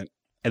accent.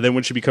 And then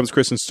when she becomes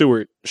Kristen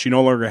Stewart, she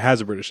no longer has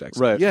a British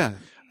accent. Right. Yeah.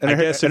 And her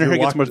hair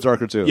gets much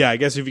darker, too. Yeah, I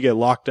guess if you get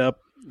locked up,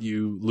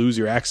 you lose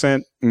your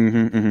accent.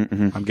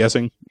 I'm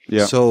guessing.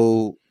 Yeah.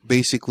 So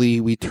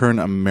basically we turn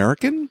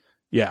American.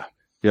 Yeah.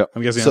 Yep.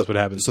 I'm guessing that's what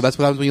happens. So that's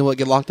what happens when you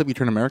get locked up. You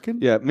turn American.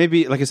 Yeah,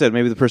 maybe, like I said,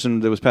 maybe the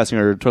person that was passing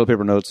her toilet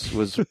paper notes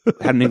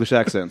had an English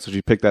accent, so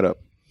she picked that up.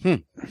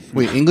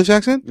 Wait, English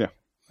accent? Yeah,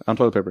 on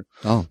toilet paper.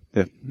 Oh,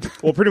 Yeah.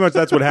 Well, pretty much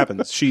that's what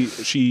happens.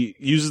 She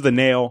uses the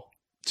nail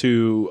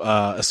to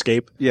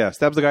escape. Yeah,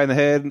 stabs the guy in the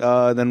head,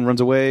 then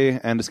runs away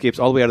and escapes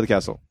all the way out of the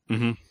castle.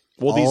 Well,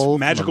 All these from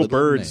magical a little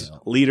birds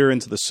nail. lead her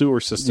into the sewer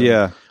system.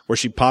 Yeah. Where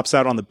she pops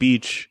out on the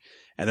beach,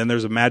 and then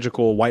there's a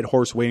magical white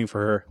horse waiting for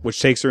her,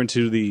 which takes her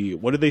into the,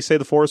 what did they say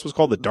the forest was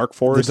called? The dark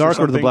forest? The dark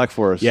or the something? black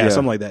forest. Yeah,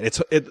 something like that.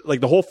 It's like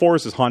the whole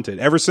forest is haunted.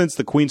 Ever since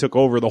the queen took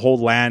over, the whole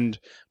land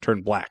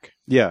turned black.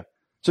 Yeah.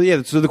 So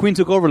the queen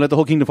took over and let the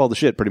whole kingdom fall to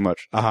shit, pretty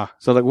much. Uh-huh.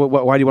 So like,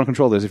 why do you want to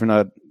control this if you're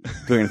not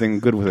doing anything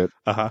good with it?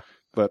 Uh-huh.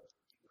 But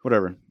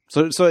whatever.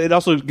 So it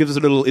also gives us a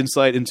little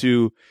insight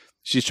into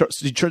she's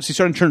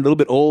starting to turn a little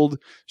bit old.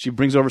 She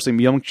brings over some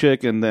young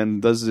chick and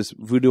then does this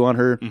voodoo on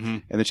her,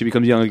 and then she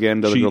becomes young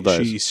again. The other girl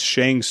dies. She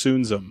Shang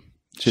Tsun's them.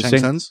 Shang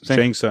Tsung's?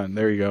 Shang Tsung.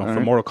 There you go. From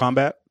right. Mortal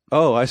Kombat.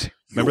 Oh, I see.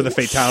 Remember the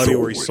fatality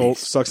where he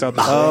sucks out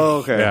the soul? Oh,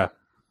 okay. Yeah.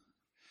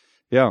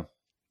 Yeah.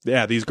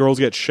 Yeah, these girls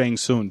get Shang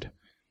Tsun'd.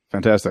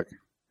 Fantastic.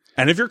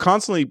 And if you're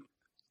constantly...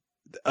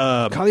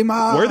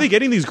 Kalima! where are they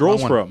getting these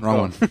girls from?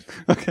 Wrong one.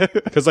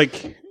 Because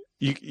like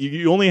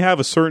you only have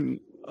a certain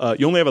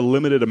you only have a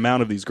limited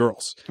amount of these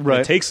girls. Right.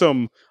 It takes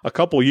them a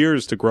couple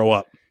years to grow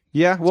up.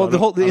 Yeah, well, So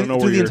I don't know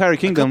where through the you're- entire A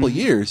kingdom. couple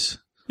years.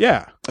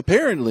 Yeah.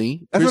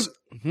 Apparently, That's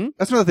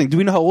another thing. Do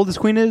we know how old this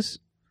queen is?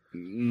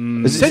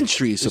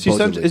 centuries.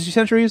 Supposedly, Is she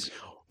centuries?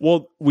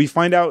 Well, we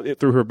find out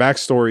through her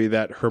backstory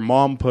that her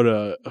mom put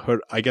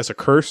a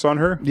curse on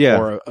her, Yeah.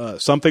 or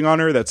something on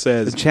her that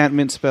says,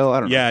 Enchantment spell? I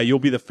don't know. "Yeah, you'll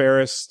be the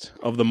fairest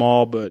of them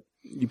all, but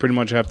you pretty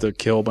much have to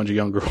kill a bunch of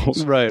young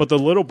girls." Right. But the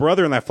little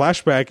brother in that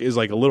flashback is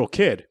like a little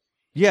kid,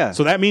 Yeah.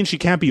 so that means she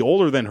can't be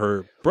older than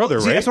her brother,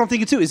 See, right? that's what I'm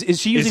thinking too. Is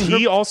she Does using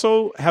he her?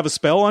 also have a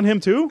spell on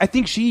him too? I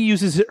think she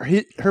uses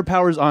her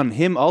powers on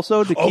him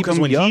also to keep Because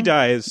him when young. he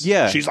dies,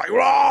 Yeah. she's like,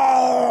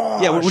 "Whoa!"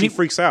 Yeah, when she he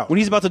freaks out. When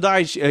he's about to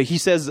die, he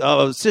says,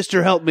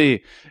 "Sister, help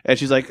me!" And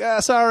she's like,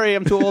 "Sorry,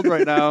 I'm too old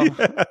right now.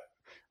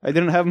 I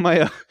didn't have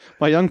my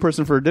young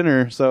person for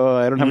dinner, so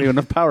I don't have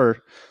enough power."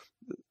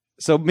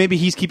 So maybe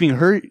he's keeping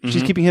her.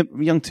 She's keeping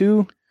him young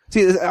too.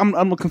 See,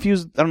 I'm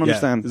confused. I don't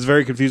understand. It's a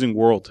very confusing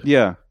world.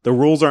 Yeah. The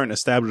rules aren't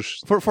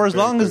established. For as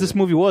long as this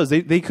movie was,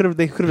 they could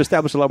have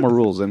established a lot more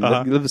rules and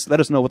let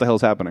us know what the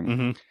hell's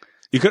happening.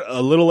 You could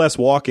a little less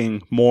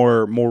walking,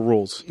 more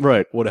rules.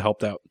 Right. Would have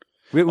helped out.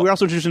 We're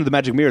also introduced into the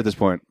magic mirror at this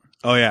point,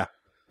 Oh yeah,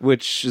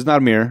 which is not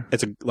a mirror.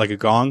 it's like a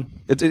gong.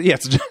 It's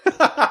It's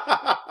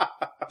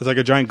like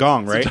a giant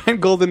gong, right? a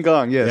giant golden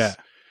gong. Yes. Yeah,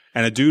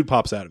 and a dude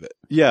pops out of it.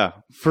 Yeah,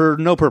 for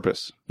no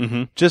purpose,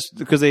 just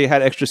because they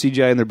had extra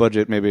CGI in their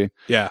budget, maybe.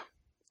 Yeah,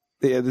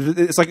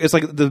 It's like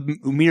the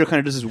mirror kind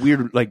of does this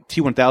weird like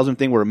T-1000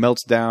 thing where it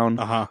melts down,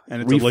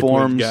 and it's a liquid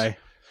reforms, guy.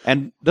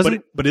 and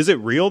doesn't. But is it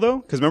real though?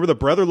 Because remember, the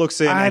brother looks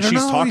in I and don't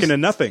she's know. talking to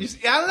nothing.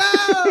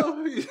 I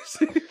don't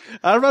know.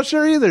 I'm not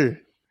sure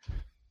either.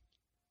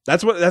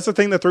 That's the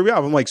thing that threw me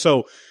off. I'm like,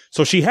 so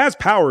she has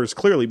powers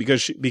clearly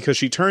because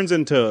she turns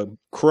into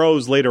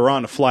crows later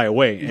on to fly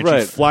away, and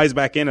Right. she flies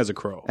back in as a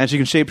crow. And she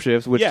can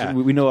shapeshift, which Yeah.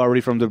 we know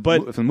already from the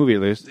movie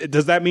at least.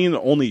 Does that mean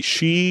only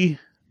she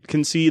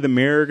can see the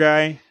mirror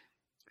guy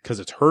because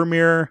it's her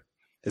mirror?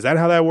 Is that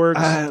how that works?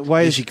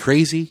 Why is she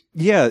crazy?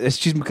 Yeah,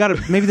 she's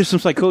got maybe there's some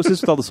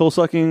psychosis with all the soul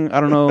sucking. I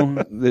don't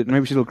know.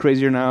 Maybe she's a little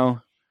crazier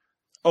now.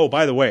 Oh,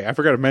 by the way, I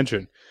forgot to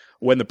mention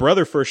when the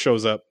brother first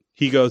shows up,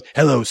 he goes,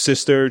 "Hello,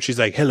 sister." She's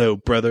like, "Hello,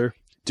 brother."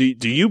 Do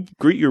you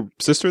greet your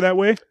sister that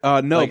way?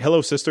 No, Like,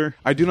 "Hello, sister."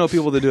 I do know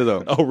people that do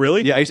though. Oh,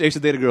 really? Yeah, I used to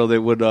date a girl that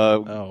would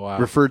wow.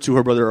 refer to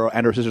her brother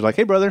and her sister like,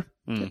 "Hey, brother,"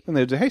 and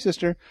they'd say, "Hey,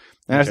 sister."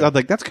 And I was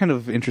like, "That's kind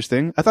of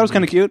interesting." I thought it was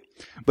kind of cute,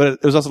 but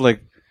it was also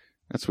like,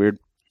 "That's weird."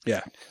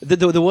 Yeah.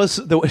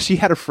 She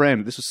had a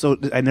friend. This was so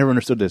I never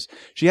understood this.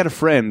 She had a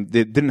friend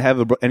that didn't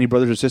have any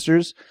brothers or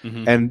sisters,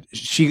 and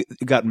she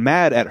got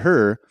mad at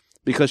her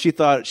because she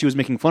thought she was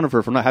making fun of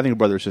her for not having a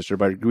brother or sister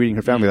by greeting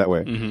her family that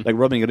way, like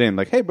rubbing it in,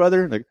 like, "Hey,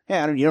 brother," like,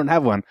 "Hey, you don't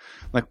have one."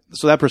 Like,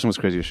 so that person was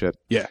crazy as shit.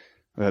 Yeah.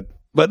 But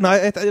no,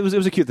 it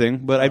was a cute thing.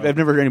 But I've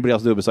never heard anybody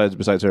else do it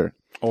besides her.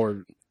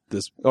 Or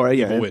this. Or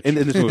yeah, witch. in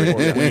this movie.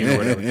 Or queen or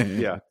whatever.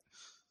 Yeah.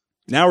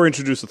 Now we're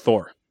introduced to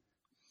Thor.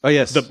 Oh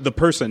yes. The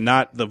person,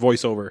 not the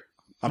voiceover.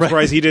 I'm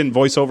surprised he didn't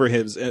voice over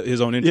his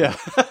own intro. Yeah.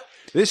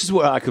 This is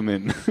where I come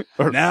in.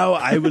 Now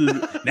I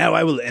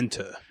will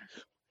enter.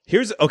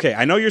 Okay,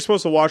 I know you're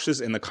supposed to watch this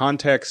in the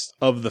context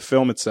of the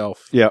film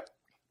itself. Yeah.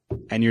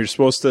 And you're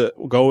supposed to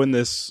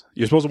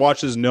you're supposed to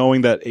watch this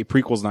knowing that a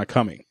prequel's not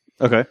coming.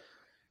 Okay.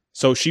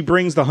 So she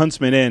brings the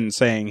Huntsman in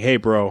saying, "Hey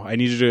bro, I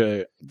need you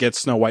to get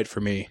Snow White for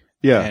me."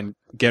 Yeah. And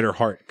get her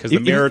heart. Because the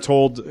mirror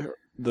told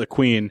the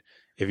queen,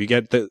 if you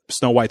get the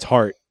Snow White's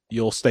heart,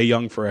 you'll stay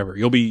young forever.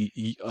 You'll be,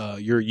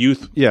 your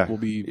youth will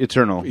be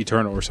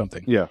eternal or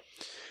something. Yeah.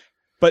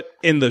 But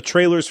in the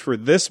trailers for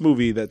this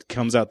movie that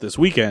comes out this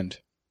weekend,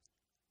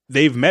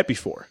 they've met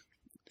before.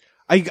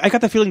 I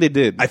got the feeling they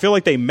did. I feel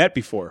like they met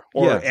before.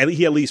 Or Yeah.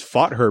 he at least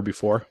fought her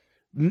before.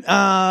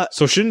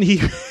 So shouldn't he?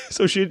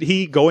 So should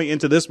he going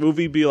into this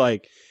movie be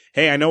like,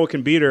 "Hey, I know what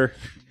can beat her,"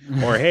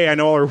 or "Hey, I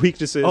know all her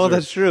weaknesses." Oh,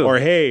 that's true. Or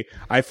 "Hey,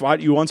 I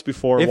fought you once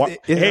before.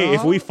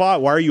 If we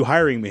fought, why are you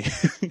hiring me?"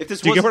 Do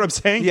you get what I'm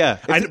saying? Yeah.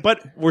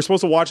 But we're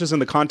supposed to watch this in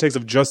the context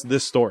of just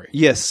this story.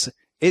 Yes.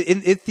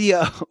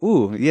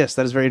 Yes,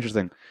 that is very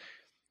interesting.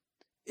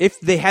 If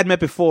they had met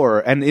before,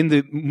 and in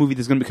the movie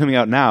that's going to be coming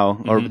out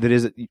now, or that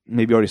is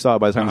maybe already saw it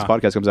by the time this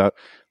podcast comes out,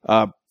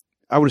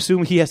 I would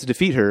assume he has to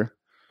defeat her.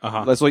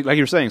 That's like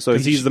you were saying. So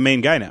because he's the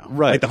main guy now,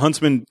 right? Like the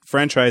Huntsman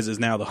franchise is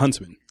now the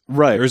Huntsman,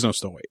 right? There is no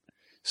Snow White.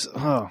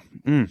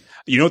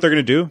 You know what they're going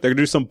to do? They're going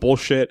to do some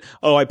bullshit.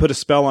 Oh, I put a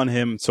spell on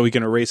him so he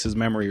can erase his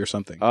memory or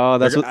something. Oh,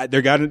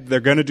 they're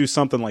going to do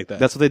something like that.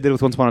 That's what they did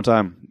with Once Upon a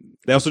Time.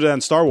 They also did that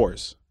in Star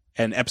Wars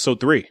and Episode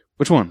 3.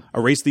 Which one?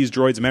 Erase these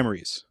droids'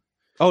 memories.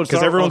 Oh,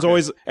 because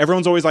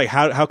everyone's always like,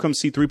 how come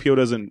C-3PO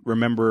doesn't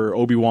remember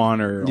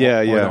Obi-Wan or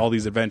all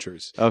these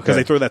adventures? Because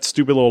they throw that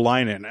stupid little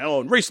line in.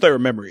 Oh, erase their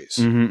memories.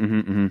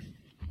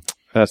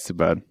 That's too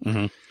bad.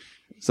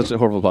 Such a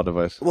horrible plot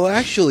device. Well,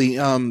 actually,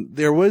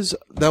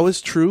 that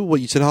was true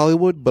what you said,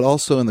 Hollywood, but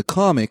also in the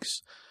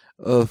comics,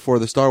 for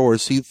the Star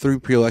Wars,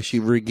 C-3PO actually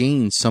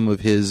regains some of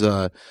his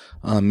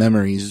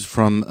memories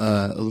from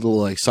a little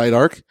like side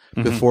arc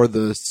before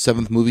the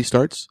 7th movie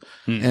starts,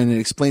 and it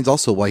explains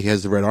also why he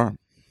has the red arm.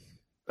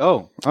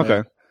 Oh,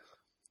 okay.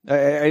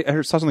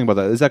 I saw something about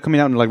that. Is that coming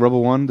out in like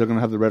Rebel 1? They're going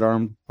to have the red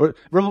arm. Or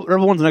Rebel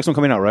 1's the next one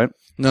coming out, right?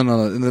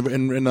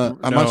 No.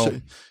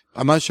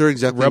 I'm not sure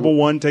exactly. Rebel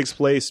 1 takes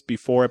place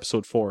before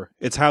Episode 4.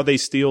 It's how they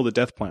steal the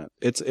Death Planet.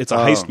 It's a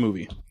heist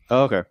movie.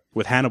 Oh, okay.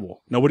 With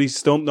Hannibal.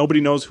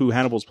 Nobody knows who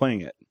Hannibal's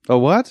playing it. Oh,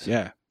 what?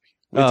 Yeah.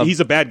 He's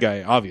a bad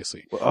guy,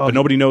 obviously, but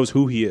nobody knows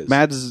who he is.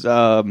 Mads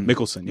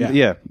Mikkelsen. Yeah.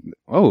 Yeah.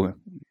 Oh.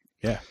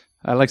 Yeah.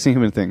 I like seeing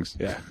him in things.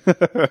 Yeah.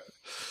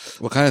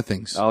 What kind of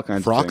things? All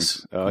kinds Frocks?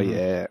 of things. Oh,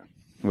 yeah.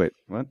 Wait,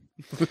 what?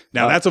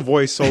 Now that's a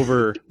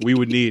voiceover we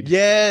would need.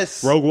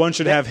 Yes. Rogue One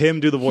should have him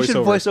do the voiceover. He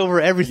should voice over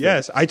everything.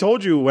 Yes. I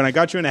told you when I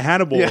got you into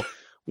Hannibal,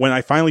 when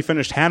I finally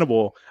finished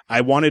Hannibal,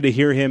 I wanted to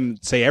hear him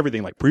say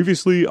everything, like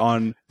previously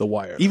on The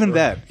Wire. Even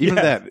that.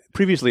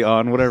 Previously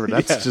on whatever.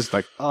 That's just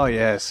like, oh,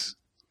 yes.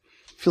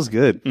 Feels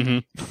good.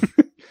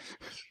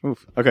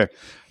 Oof. Okay.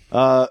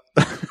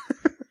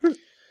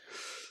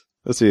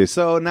 Let's see.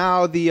 So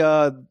now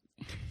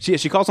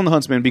she calls on the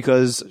Huntsman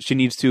because she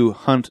needs to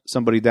hunt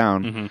somebody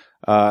down.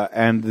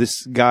 And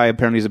this guy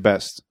apparently is the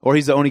best. Or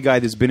he's the only guy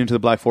that's been into the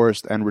Black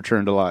Forest and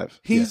returned alive.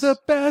 He's the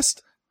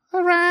best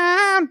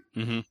around.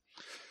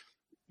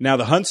 Now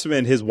the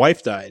Huntsman, his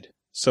wife died.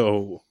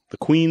 So the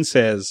Queen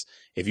says,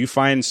 if you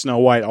find Snow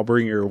White, I'll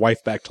bring your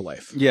wife back to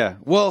life. Yeah.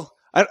 Well,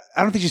 I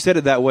don't think she said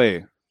it that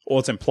way. Well,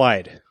 it's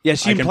implied. Yeah,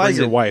 she implies can bring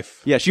your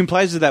wife. Yeah, she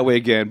implies it that way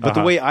again. But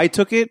the way I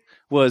took it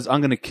was,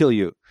 I'm going to kill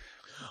you.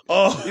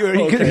 Oh,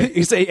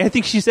 okay. I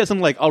think she said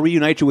something like, I'll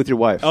reunite you with your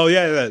wife. Oh,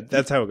 yeah,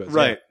 that's how it goes.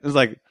 Right. Yeah. It's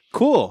like,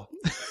 cool.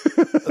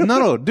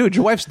 No, dude,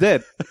 your wife's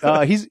dead.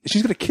 She's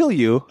going to kill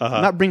you,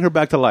 not bring her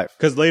back to life.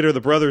 Because later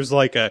the brother's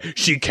like,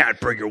 she can't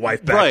bring your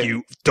wife back,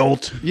 you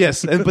dolt.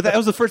 Yes, but that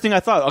was the first thing I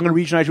thought. I'm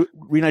going to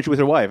reunite you with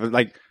her wife.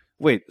 Like,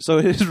 wait, so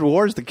his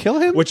reward is to kill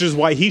him? Which is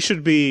why he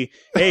should be,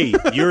 hey,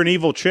 you're an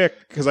evil chick.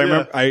 Because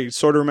I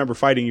sort of remember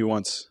fighting you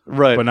once.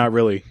 Right. But not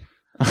really.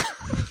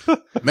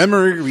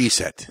 Memory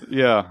reset.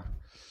 Yeah.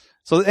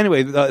 So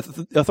anyway,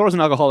 Thor's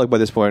an alcoholic by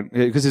this point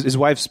because his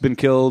wife's been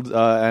killed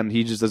and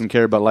he just doesn't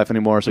care about life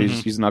anymore. So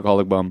he's an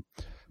alcoholic bum.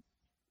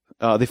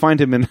 They find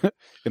him in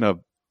a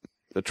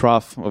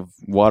trough of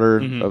water,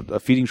 a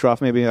feeding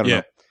trough maybe. I don't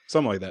know.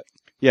 Something like that.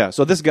 Yeah.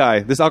 So this guy,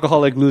 this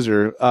alcoholic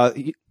loser,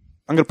 I'm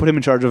going to put him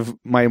in charge of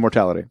my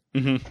immortality.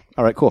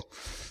 All right, cool.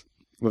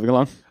 Moving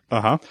along.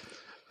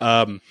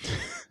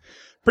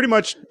 Pretty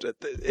much,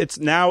 it's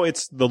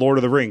the Lord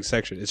of the Rings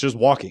section. It's just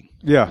walking.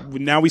 Yeah.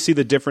 Now we see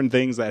the different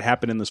things that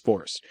happen in this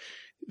forest.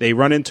 They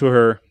run into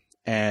her,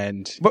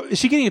 and but is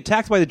she getting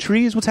attacked by the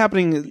trees? What's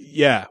happening?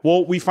 Yeah.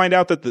 Well, we find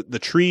out that the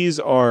trees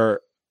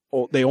are.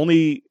 They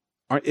only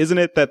aren't. Isn't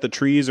it that the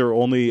trees are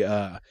only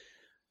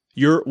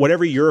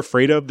whatever you're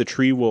afraid of, the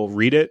tree will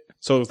read it.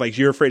 So it's like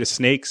you're afraid of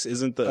snakes,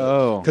 isn't the?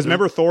 Oh. Because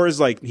remember, Thor is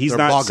like he's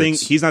not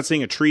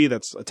seeing a tree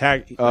that's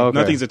attack.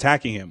 Nothing's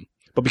attacking him.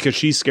 But because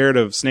she's scared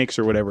of snakes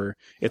or whatever,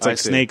 it's like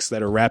snakes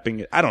that are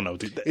wrapping it. I don't know,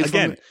 dude. It's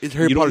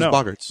Harry Potter's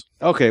boggarts.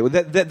 Okay, well,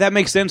 that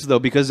makes sense though,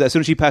 because as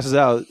soon as she passes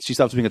out, she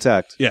stops being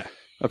attacked. Yeah.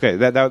 Okay,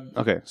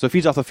 okay. So it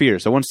feeds off the fear.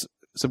 So once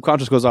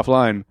subconscious goes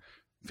offline,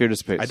 fear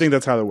dissipates. I think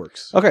that's how that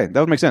works. Okay, that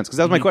would make sense because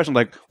that was my question.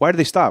 Like, why did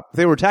they stop? If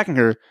they were attacking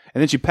her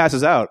and then she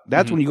passes out,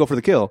 that's when you go for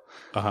the kill.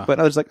 But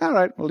I was like, all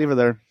right, we'll leave her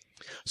there.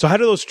 So how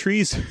do those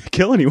trees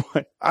kill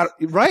anyone?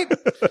 Right?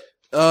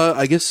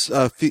 I guess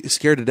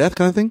scared to death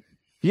kind of thing.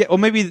 Yeah, well,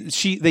 maybe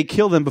they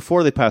kill them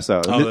before they pass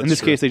out. In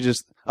this case, they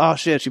just, oh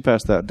shit, she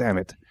passed out. Damn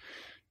it,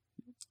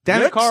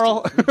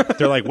 Carl.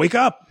 They're like, wake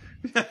up,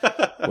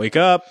 wake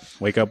up,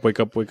 wake up,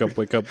 wake up, wake up,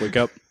 wake up, wake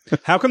up.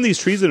 How come these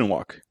trees didn't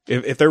walk?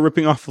 If they're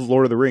ripping off of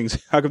Lord of the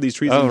Rings, how come these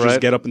trees didn't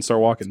just get up and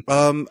start walking?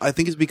 I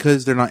think it's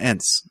because they're not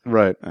Ents.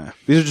 Right.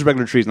 These are just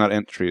regular trees, not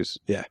Ent trees.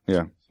 Yeah.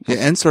 Yeah. Yeah,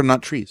 Ents are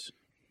not trees.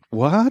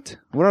 What?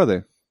 What are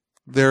they?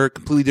 They're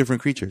completely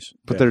different creatures.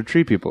 But they're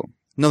tree people.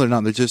 No, they're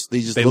not. They just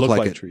look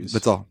like it. trees.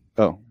 That's all.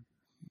 Oh.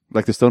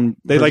 Like the stone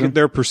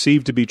They're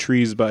perceived to be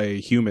trees by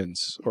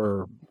humans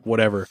or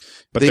whatever,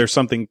 but they're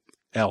something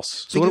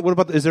else. So what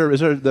about, is there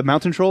the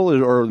mountain troll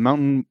or the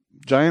mountain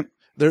giant?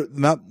 They're the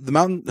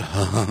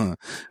mountain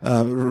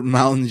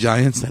mountain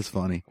giants. That's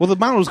funny. Well, the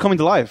mountain was coming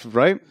to life,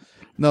 right?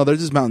 No, they're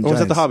just mountain Or was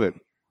giants. that the Hobbit?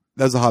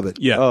 That was the Hobbit.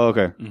 Yeah. Oh,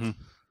 okay. Mm-hmm.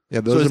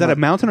 Yeah. So is that a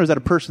mountain or is that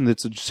a person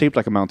that's shaped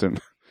like a mountain?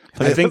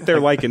 I think they're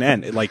like an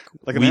ant. Like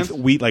an ant?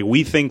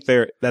 we think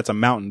that's a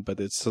mountain, but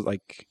it's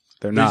like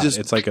they're not. just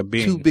It's like a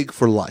being. too big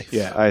for life.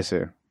 Yeah. I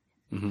see.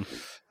 Mm-hmm.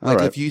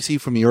 Like if you see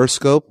from your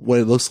scope what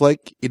it looks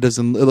like, it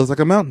looks like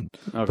a mountain.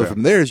 Okay. But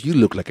from theirs, you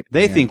look like an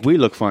They ant. think we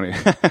look funny.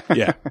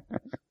 Yeah.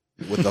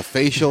 With the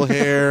facial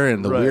hair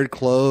and the Right. weird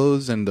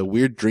clothes and the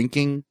weird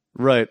drinking.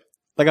 Right.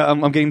 Like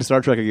I'm getting to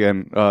Star Trek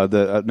again.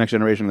 The Next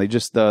Generation. They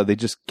just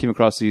came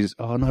across these.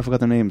 Oh no, I forgot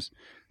their names.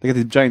 They got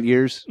these giant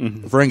ears.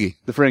 Mm-hmm. Ferengi.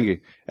 The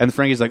Ferengi, and the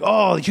Ferengi's like,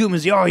 "Oh, the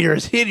humans,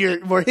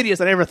 you're more hideous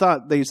than I ever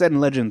thought." They said in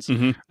Legends.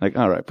 Mm-hmm. Like,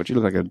 all right, but you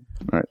look like a.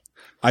 All right.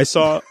 I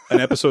saw an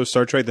episode of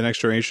Star Trek: The Next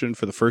Generation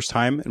for the first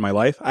time in my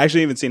life. I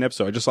actually haven't seen an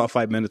episode. I just saw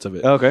 5 minutes of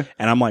it. Okay.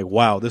 And I'm like,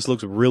 wow, this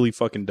looks really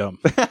fucking dumb.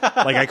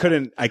 Like I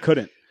couldn't.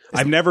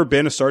 I've never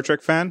been a Star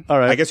Trek fan. All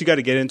right. I guess you got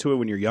to get into it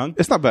when you're young.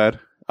 It's not bad.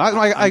 I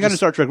got into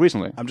Star Trek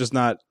recently. I'm just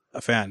not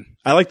a fan.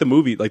 I like the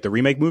movie, like the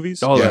remake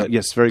movies. Oh, Yeah.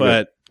 yes, very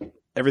good. but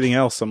everything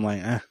else, I'm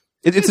like, eh.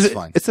 It's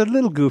fine. It's a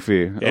little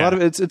goofy. A Yeah. lot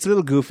of it's a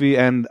little goofy,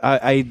 and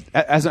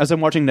as I'm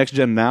watching Next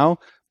Gen now,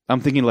 I'm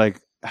thinking like,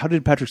 how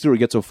did Patrick Stewart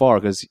get so far?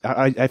 Because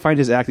I find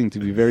his acting to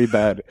be very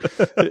bad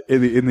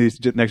in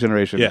the Next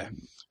Generation. Yeah.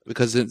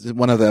 Because in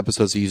one of the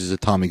episodes, he uses a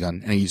Tommy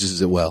gun, and he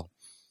uses it well.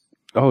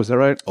 Oh, is that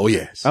right? Oh,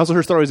 yes. I also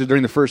heard stories that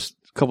during the first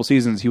couple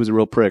seasons he was a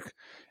real prick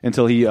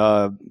until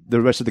the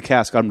rest of the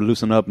cast got him to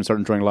loosen up and start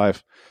enjoying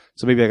life.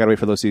 So maybe I gotta wait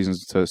for those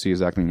seasons to see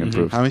his acting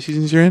improve. How many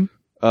seasons you're in?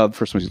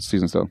 First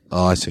season still.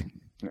 Oh, I see.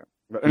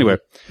 But anyway,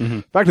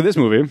 back to this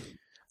movie.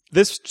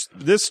 This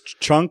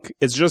chunk,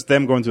 it's just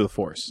them going through the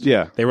forest.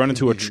 Yeah. They run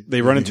into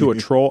a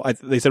troll.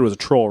 They said it was a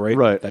troll, right?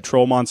 Right. That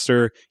troll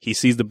monster. He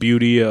sees the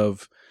beauty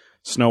of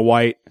Snow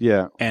White.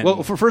 Yeah. And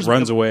well, first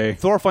runs away.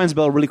 Thor finds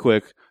Belle really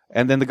quick,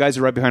 and then the guys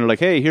are right behind her, like,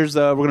 "Hey, here's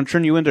we're gonna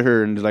turn you into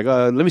her," and they're like,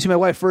 "Let me see my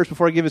wife first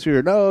before I give it to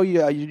her." No,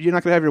 you're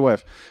not gonna have your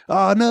wife.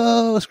 Oh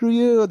no, screw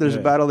you! There's a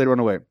battle. They run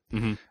away.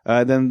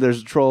 Mm-hmm. Then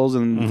there's trolls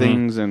and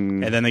things,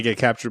 and And then they get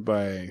captured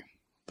by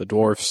the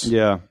dwarfs.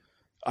 yeah,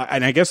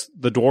 And I guess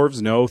the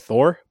dwarves know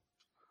Thor.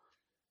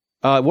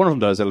 one of them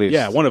does at least.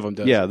 Yeah, one of them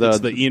does. Yeah,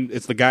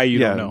 it's the guy you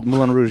don't know.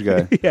 Moulin Rouge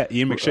guy. Yeah,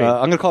 Ian McShane.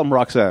 I'm gonna call him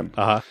Roxanne.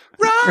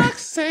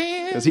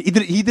 Roxanne! 'Cause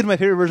he did my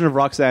favorite version of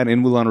Roxanne in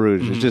Moulin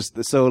Rouge. It's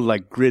just so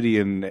like gritty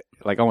and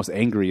like almost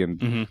angry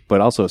and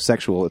but also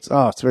sexual. It's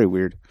very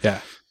weird.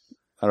 Yeah.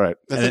 All right.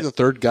 That's like the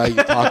third guy you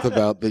talked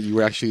about that you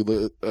were actually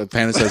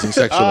fantasizing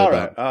sexually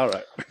about. All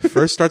right.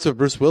 First starts with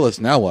Bruce Willis.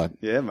 Now what?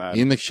 Yeah, man.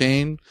 Ian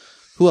McShane.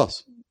 Who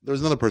else? There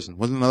was another person.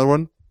 Wasn't another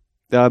one?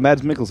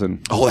 Mads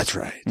Mikkelsen. Oh, that's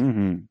right.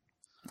 Mm-hmm.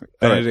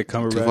 Benedict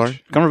Too far?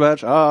 Cumberbatch.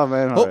 Cumberbatch. Oh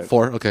man. All right.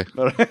 4. Okay.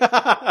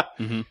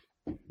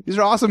 These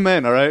are awesome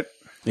men. All right.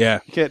 Yeah.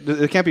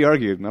 It can't be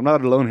argued. I'm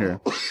not alone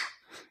here.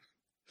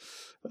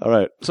 All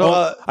right.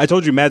 So I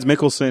told you Mads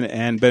Mikkelsen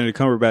and Benedict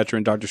Cumberbatch are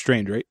in Doctor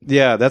Strange, right?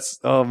 yeah, that's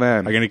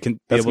man. Are you going to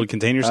be able to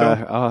contain yourself?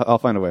 I'll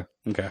find a way.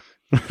 Okay.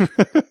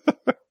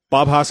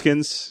 Bob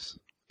Hoskins,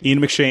 Ian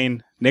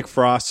McShane, Nick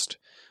Frost,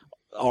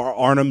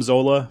 Arnim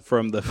Zola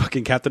from the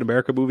fucking Captain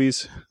America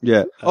movies.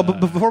 Yeah. But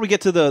before we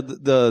get to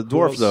the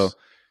dwarfs, though,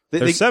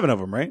 There's 7 of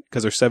them, right?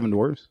 Because there's 7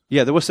 dwarves.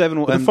 yeah, there was 7.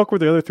 What the fuck were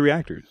the other 3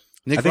 actors?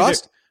 Nick I think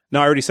Frost? No,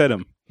 I already said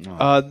them.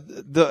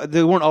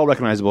 They weren't all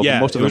recognizable. Yeah,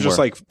 but most of it was them just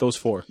were. like those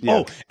 4. Yeah.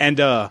 Oh,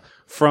 and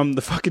from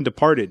the fucking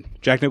Departed,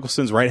 Jack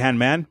Nicholson's right-hand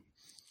man.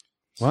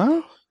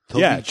 what?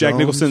 Toby Yeah, Jack Jones?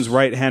 Nicholson's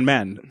right-hand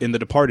man in The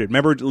Departed.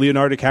 Remember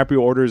Leonardo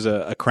DiCaprio orders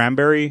a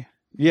cranberry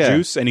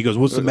juice, and he goes,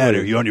 "What's the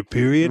matter? You on your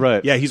period?"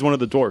 Right. Yeah, he's one of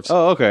the dwarves.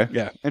 Oh, okay.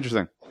 Yeah.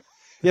 Interesting.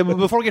 Yeah, but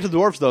before we get to the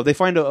dwarfs, though, they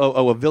find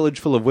a village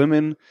full of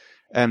women,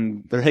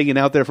 and they're hanging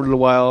out there for a little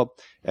while,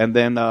 and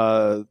then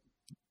the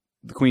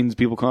queen's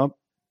people come.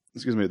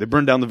 Excuse me. They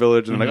burn down the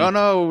village, and they're like, "Oh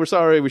no, we're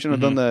sorry. We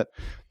shouldn't have done that."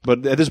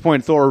 But at this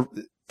point, Thor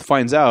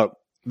finds out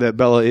that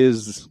Bella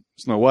is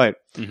Snow White.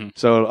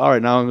 So, all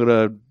right, now I'm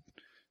gonna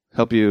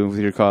help you with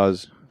your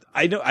cause.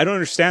 I don't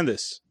understand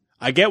this.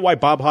 I get why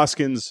Bob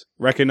Hoskins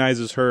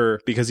recognizes her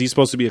because he's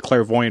supposed to be a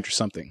clairvoyant or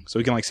something, so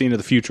he can like see into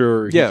the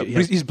future. Or Yeah,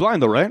 but he's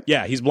blind though, right?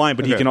 yeah, he's blind,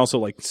 but he Okay. can also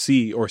like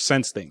see or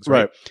sense things.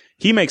 Right? Right.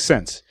 He makes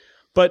sense.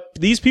 But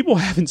these people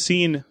haven't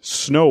seen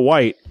Snow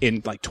White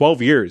in like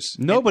 12 years.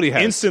 Nobody And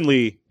has.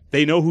 instantly,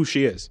 they know who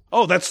she is.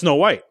 Oh, that's Snow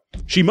White.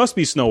 She must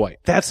be Snow White.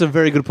 That's a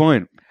very good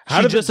point.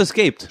 She just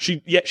escaped.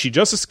 She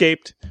just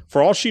escaped.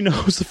 For all she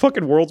knows, the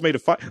fucking world's made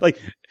of fire. Like,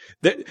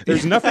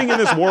 there's nothing in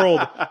this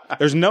world.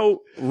 There's no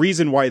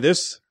reason why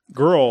this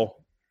girl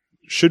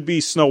should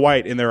be Snow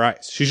White in their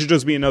eyes. She should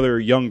just be another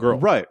young girl.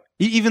 Right.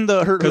 Even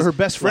her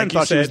best friend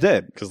thought she was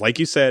dead. Because like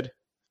you said,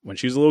 when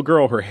she was a little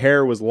girl, her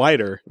hair was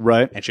lighter,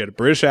 Right. and she had a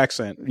British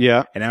accent.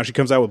 Yeah. And now she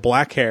comes out with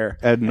black hair,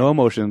 Had no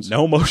emotions.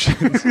 no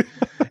emotions,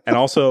 and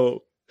also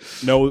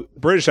no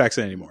British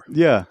accent anymore.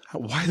 Yeah.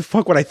 Why the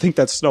fuck would I think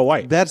that's Snow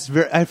White? That's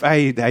very.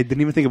 I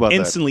didn't even think about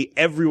Instantly,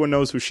 everyone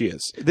knows who she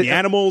is. The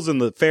animals and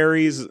the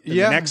fairies.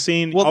 Yeah. The next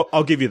scene, Well,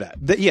 I'll give you that.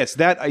 Yes.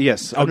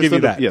 I'll give you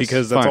Understood. that Yes,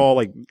 because that's fine.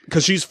 all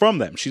because she's from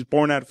them. She's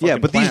born out of fucking Yeah,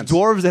 but plants. these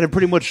dwarves that have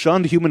pretty much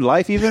shunned human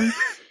life, even.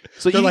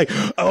 So They're like,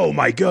 oh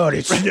my god,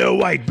 it's Snow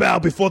White, bow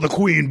before the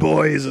queen,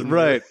 boys. And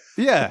right.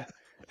 Yeah.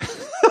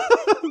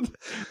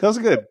 That was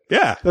good.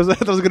 Yeah.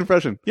 That was a good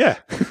impression. Yeah.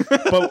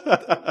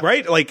 But,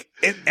 right? Like,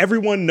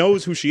 everyone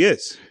knows who she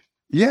is.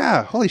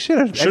 Yeah. Holy shit.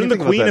 I Shouldn't didn't the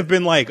think about queen that. have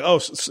been like,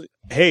 oh,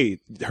 hey,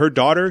 her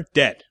daughter,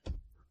 dead.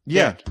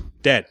 Yeah.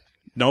 Dead.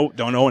 No,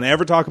 don't no one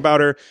ever talk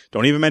about her.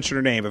 Don't even mention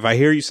her name. If I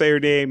hear you say her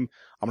name,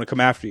 I'm going to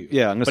come after you.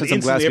 Yeah, I'm gonna But send some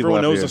glass instantly people everyone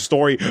after knows you. the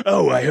story.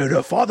 Oh, I heard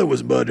her father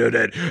was murdered,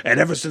 and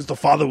ever since the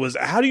father was...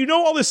 How do you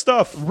know all this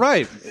stuff?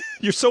 Right.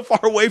 You're so far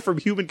away from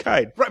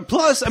humankind. Right.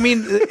 Plus, I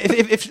mean,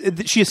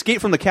 if she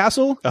escaped from the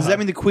castle, does that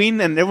mean the queen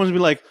and everyone's gonna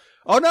be like,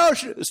 "Oh no,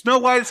 Snow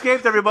White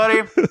escaped,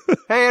 everybody!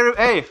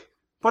 hey,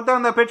 put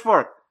down that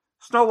pitchfork.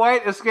 Snow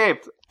White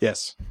escaped.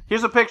 Yes.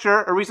 Here's a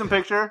picture, a recent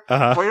picture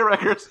for your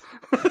records.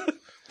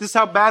 This is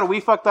how bad we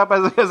fucked up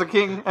as a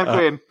king and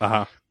queen."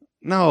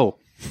 No.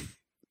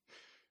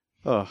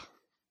 Oh.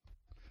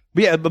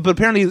 But yeah, but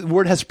apparently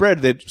word has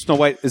spread that Snow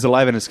White is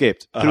alive and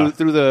escaped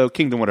through the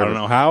kingdom, I whatever.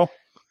 don't know how.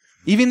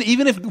 Even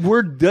if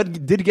word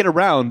did get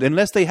around,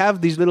 unless they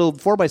have these little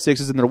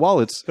 4x6s in their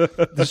wallets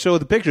to show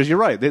the pictures, you're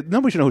right.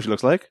 Nobody should know who she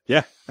looks like.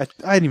 Yeah. I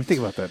didn't even think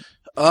about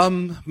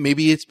that.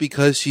 Maybe it's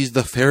because she's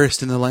the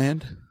fairest in the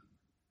land.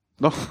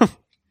 No,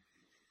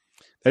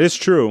 That is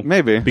true.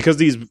 maybe. Because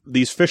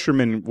these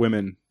fishermen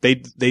women, they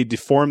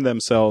deform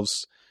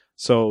themselves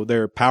so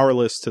they're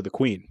powerless to the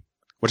queen,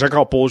 which I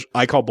call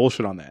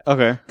bullshit on that.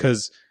 Okay.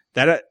 Because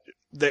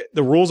the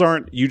rules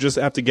aren't you just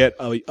have to get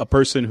a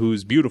person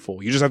who's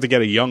beautiful. You just have to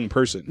get a young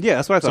person. Yeah,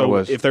 that's what I thought So it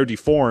was. if they're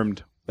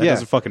deformed, that Yeah.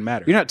 doesn't fucking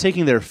matter. You're not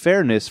taking their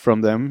fairness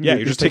from them.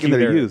 you're just taking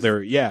their youth.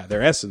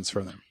 their essence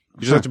from them.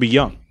 You just have to be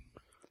young.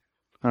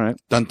 All right.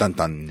 Dun dun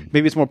dun.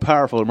 Maybe it's more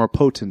powerful or more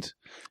potent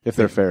if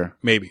they're fair.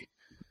 Maybe.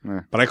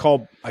 Yeah. But I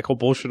call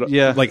bullshit.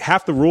 Yeah. Like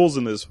half the rules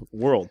in this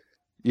world.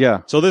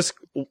 Yeah. So this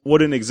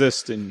wouldn't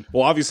exist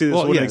obviously this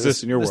wouldn't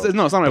exist in your world.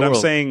 No, it's not my But world.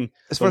 I'm saying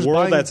As far the as world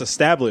buying- that's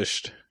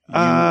established,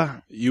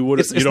 you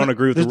It's don't not-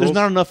 agree with the there's rules?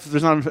 not enough.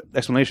 There's not enough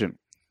explanation.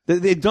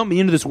 They dump me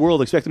into this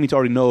world expecting me to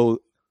already know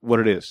what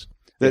it is.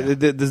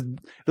 The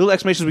little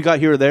explanations we got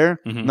here or there,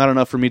 not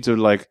enough for me to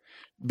like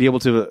be able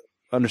to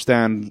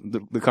understand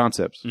the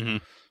concepts. Mm-hmm.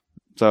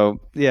 So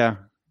yeah,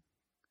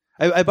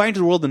 I buy into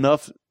the world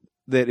enough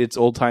that it's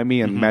old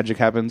timey and magic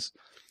happens,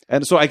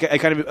 and so I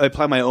kind of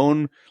apply my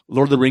own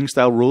Lord of the Rings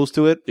style rules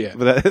to it. Yeah.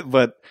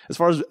 But as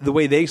far as the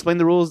way they explain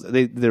the rules,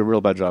 they did a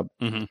real bad job.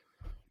 Mm-hmm.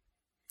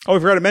 Oh, I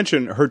forgot to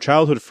mention her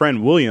childhood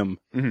friend William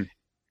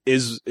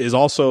is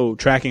also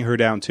tracking her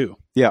down too.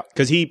 Yeah,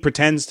 because he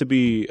pretends to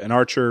be an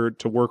archer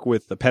to work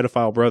with the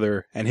pedophile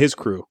brother and his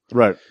crew.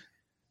 right.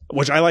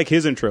 Which I like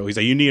his intro. He's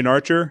like, "You need an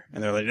archer?"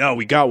 And they're like, "No,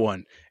 we got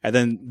one." And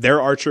then their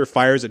archer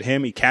fires at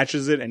him. He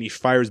catches it and he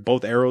fires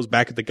both arrows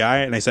back at the guy.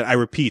 And I said, "I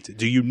repeat,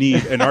 do you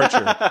need an archer?"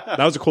 That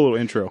was a cool little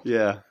intro.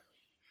 Yeah,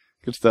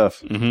 good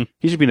stuff. Mm-hmm.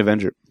 He should be an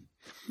Avenger.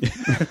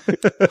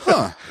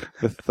 Huh.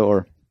 With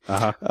Thor.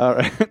 Uh-huh. All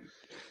right.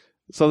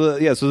 So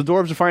the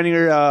dwarves are finding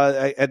her.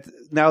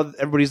 Now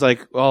everybody's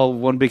like, "Oh,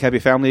 one big happy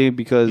family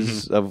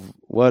because of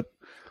what?"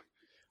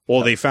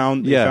 Well, they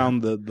found Yeah.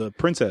 the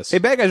princess. Hey,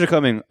 bad guys are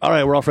coming. All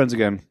right, we're all friends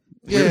again.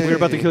 We're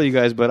about to kill you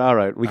guys, but all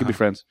right, we can be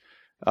friends.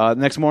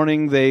 Next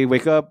morning, they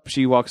wake up.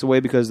 She walks away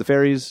because the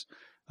fairies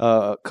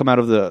come out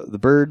of the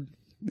bird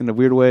in a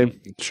weird way.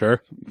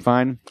 Sure.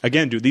 Fine.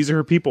 Again, dude, these are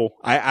her people.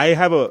 I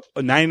have a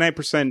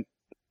 99%.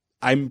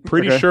 I'm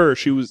pretty sure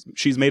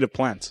she's made of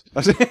plants.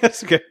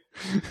 That's okay.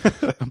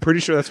 I'm pretty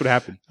sure that's what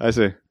happened. I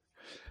see.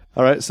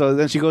 All right, so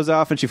then she goes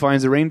off and she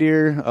finds the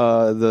reindeer,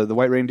 the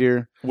white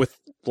reindeer. With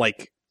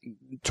like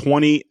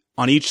 20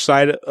 on each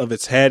side of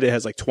its head. It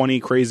has like 20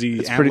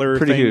 crazy antler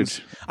pretty things.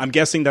 huge. I'm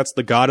guessing that's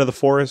the god of the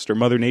forest or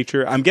Mother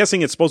Nature. I'm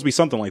guessing it's supposed to be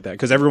something like that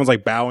because everyone's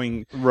like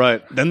bowing.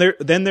 Right. Then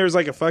there's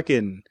like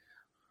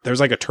there's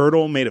like a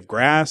turtle made of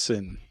grass.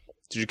 And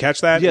did you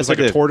catch that? Yes, There's like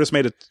I a did. tortoise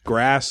made of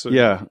grass.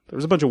 Yeah. There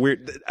was a bunch of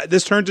weird.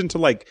 This turned into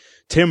like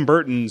Tim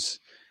Burton's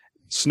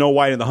Snow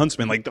White and the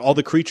Huntsman. Like all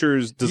the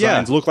creatures'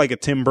 designs look like a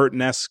Tim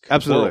Burton-esque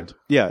Absolutely. world.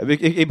 Yeah, it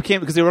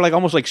became because they were like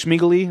almost like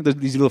Schmiggly,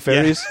 these little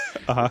fairies.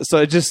 So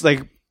it just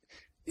like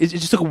it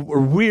just took a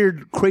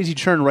weird, crazy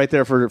turn right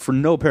there for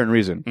no apparent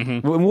reason.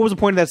 What was the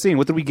point of that scene?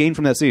 What did we gain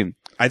from that scene?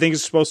 I think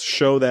it's supposed to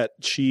show that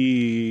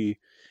she's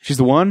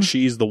the one.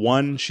 She's the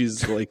one.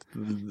 She's like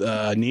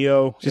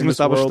Neo. She's gonna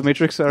stop us the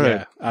Matrix. All right.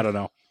 Yeah, I don't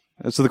know.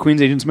 So the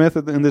Queen's Agent Smith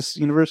in this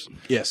universe.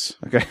 Yes.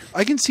 Okay.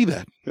 I can see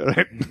that. All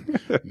right.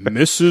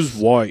 Mrs.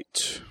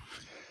 White.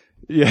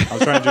 Yeah. I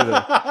was trying to do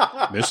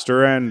the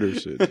Mr.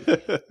 Anderson.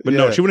 But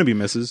no, she wouldn't be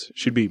Mrs.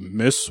 She'd be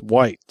Miss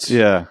White.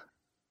 Yeah.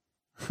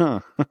 Huh.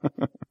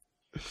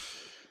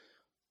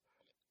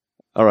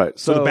 All All right.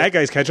 So the bad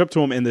guys catch up to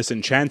him in this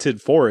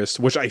enchanted forest,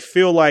 which I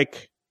feel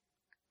like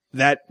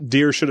that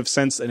deer should have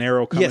sensed an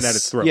arrow coming at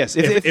its throat. Yes.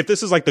 If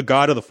this is like the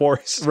god of the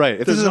forest. Right.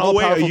 If there's this is an no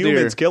way a all-powerful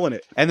human's deer, killing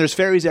it. and there's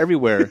fairies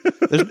everywhere.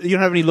 You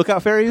don't have any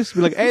lookout fairies?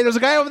 Be like, hey, there's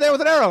a guy over there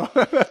with an arrow.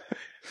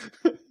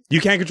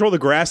 You can't control the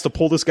grass to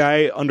pull this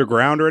guy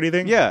underground or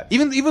anything? Yeah.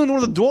 Even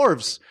one of the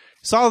dwarves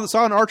saw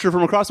an archer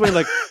from across the way,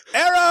 like,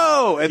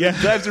 arrow! And then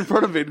dives in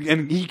front of it,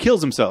 and he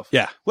kills himself.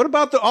 Yeah. What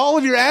about all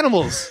of your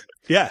animals?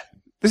 Yeah.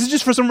 This is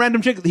just for some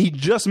random chick that he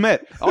just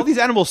met. All these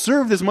animals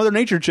serve this Mother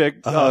Nature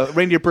chick,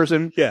 reindeer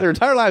person, their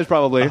entire lives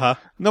probably.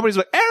 Nobody's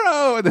like,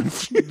 arrow! And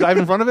then dive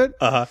in front of it?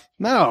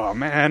 No,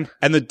 man.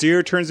 And the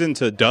deer turns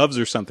into doves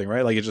or something,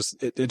 right? Like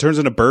it turns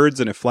into birds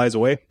and it flies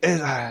away?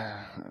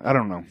 I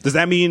don't know. Does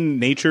that mean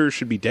nature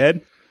should be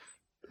dead?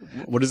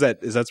 What is that?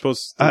 Is that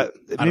supposed to...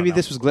 maybe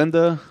this was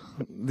Glenda,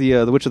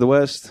 the Witch of the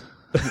West.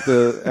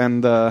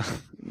 And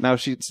now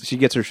she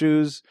gets her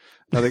shoes.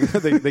 Now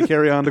they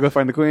carry on to go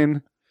find the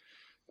queen.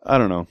 I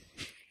don't know.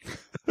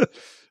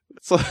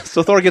 So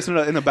Thor gets in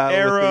a battle.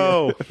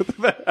 Arrow.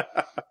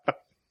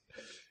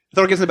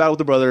 Thor gets in a battle with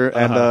the brother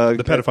and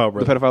the pedophile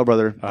brother. The pedophile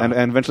brother, and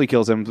eventually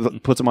kills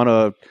him. Puts him on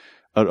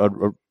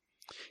a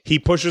he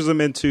pushes him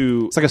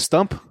into... It's like a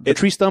stump, a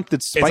tree stump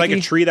that's spiky. It's like a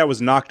tree that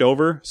was knocked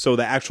over, so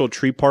the actual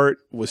tree part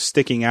was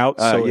sticking out,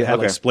 so it had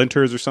like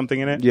splinters or something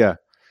in it. Yeah.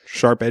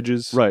 Sharp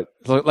edges. Right.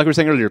 Like we were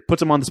saying earlier,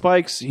 puts him on the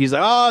spikes. He's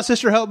like, oh,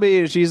 sister, help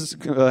me. And she's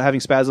having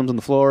spasms on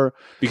the floor.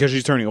 Because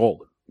she's turning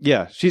old.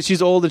 Yeah,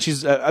 she's old and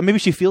she's maybe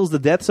she feels the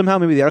death somehow.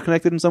 Maybe they are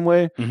connected in some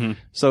way. Mm-hmm.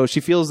 So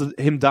she feels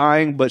him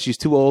dying, but she's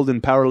too old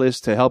and powerless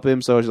to help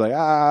him. So she's like,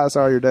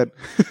 sorry, you're dead.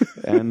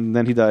 And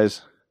then he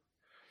dies.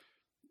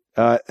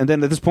 And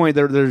then at this point,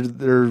 they're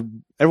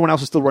everyone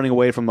else is still running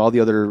away from all the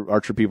other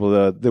archer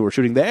people that were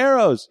shooting the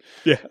arrows.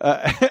 Yeah,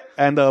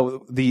 and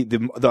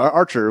the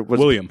archer was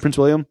William. Prince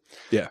William.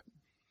 Yeah,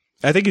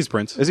 I think he's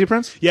Prince. Is he a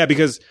prince? Yeah,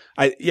 because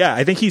I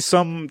think he's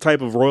some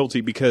type of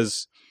royalty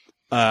because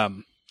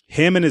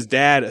him and his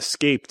dad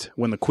escaped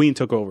when the queen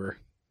took over,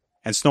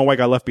 and Snow White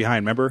got left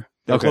behind. Remember,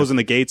 they're closing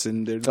the gates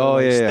and they're Snow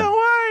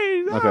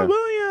White,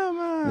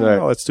 William,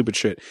 all that stupid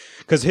shit.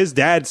 Because his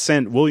dad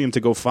sent William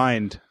to go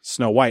find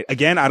Snow White.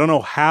 Again, I don't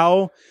know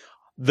how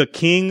the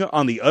king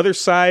on the other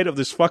side of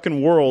this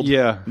fucking world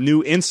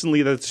knew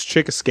instantly that this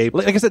chick escaped.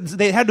 Like I said,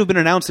 they had to have been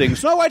announcing,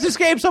 Snow White's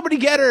escaped, somebody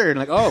get her! And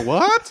like, oh,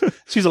 what?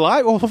 She's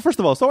alive? Well, first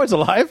of all, Snow White's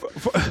alive?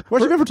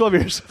 Where's she been for 12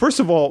 years?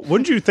 First of all,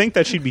 wouldn't you think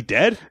that she'd be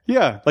dead?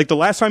 Yeah. Like the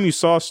last time you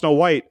saw Snow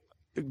White,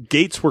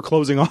 gates were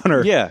closing on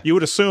her. Yeah. You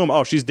would assume,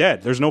 oh, she's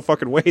dead. There's no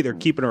fucking way they're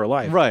keeping her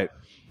alive. Right.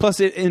 Plus,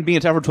 in being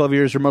a tower for 12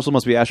 years, her muscle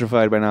must be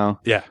atrophied by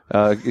now. Yeah.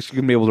 She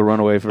couldn't be able to run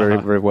away very,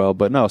 very well.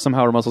 But no,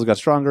 somehow her muscles got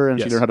stronger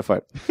and she learned how to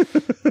fight.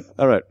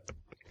 All right.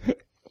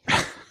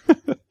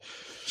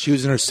 She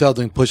was in her cell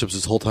doing push-ups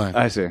this whole time.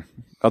 I see.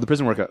 Oh, the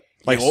prison workout.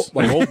 Like Old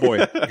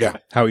Boy. Yeah.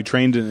 How he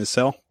trained in his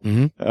cell.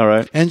 Mm-hmm. All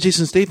right. And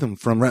Jason Statham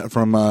from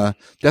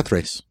Death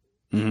Race.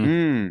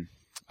 Mm-hmm.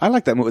 I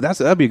like that movie.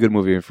 That'd be a good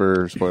movie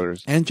for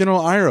spoilers. And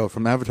General Iroh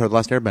from Avatar: The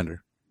Last Airbender.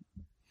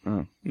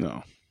 Oh.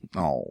 No.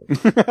 Oh.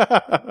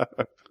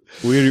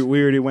 we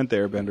already went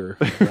there, Bender.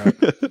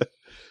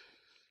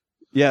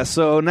 Yeah,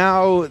 so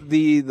now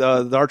the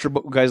archer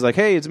guy's like,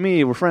 hey, it's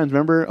me. We're friends,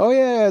 remember? Oh,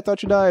 yeah, I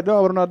thought you died.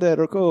 No, we're not dead.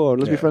 Oh, cool.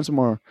 Let's be friends some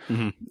more.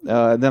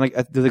 Mm-hmm. Then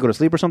do they go to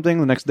sleep or something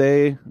the next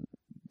day?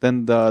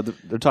 Then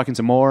they're talking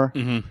some more.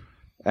 Mm-hmm.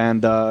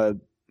 And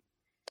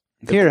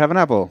here, have an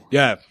apple.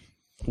 Yeah.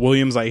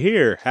 William's like,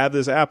 here, have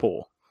this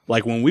apple.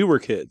 Like when we were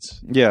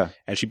kids. Yeah.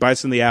 And she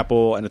bites in the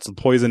apple, and it's a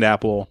poisoned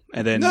apple.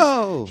 And then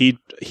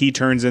he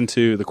turns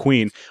into the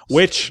queen,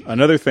 which,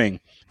 another thing,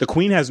 the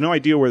queen has no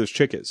idea where this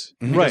chick is.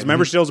 Mm-hmm. Right.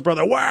 Remember, she tells her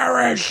brother,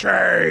 where is she?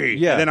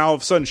 Yeah. And then all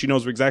of a sudden, she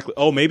knows exactly,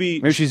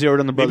 maybe she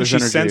zeroed on the brother's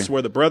energy. Maybe she sensed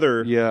where the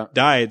brother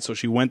died, so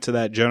she went to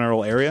that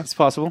general area. It's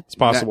possible. It's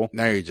possible.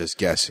 Now you're just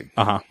guessing.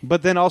 Uh-huh.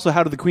 But then also,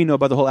 how did the queen know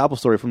about the whole apple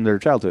story from their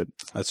childhood?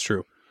 That's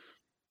true.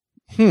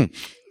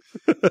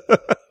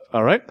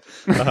 All right.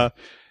 Uh-huh.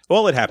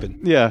 Well, it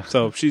happened. Yeah.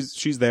 So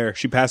she's there.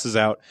 She passes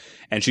out,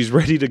 and she's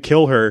ready to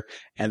kill her.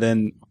 And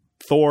then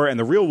Thor and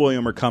the real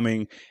William are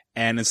coming,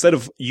 and instead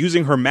of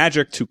using her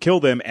magic to kill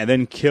them and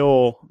then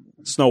kill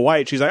Snow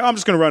White, she's like, I'm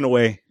just going to run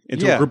away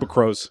into a group of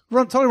crows.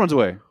 Totally runs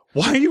away.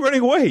 Why are you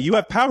running away? You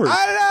have powers.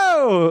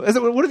 I don't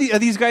know. Are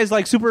these guys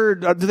like super?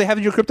 Do they have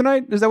your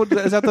kryptonite? Is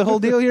that the whole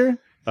deal here?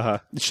 Uh-huh.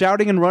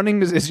 Shouting and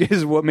running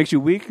is what makes you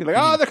weak.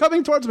 Like, they're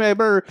coming towards me. I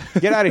better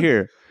get out of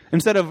here.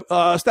 Instead of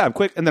stab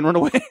quick and then run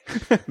away.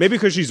 Maybe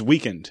because she's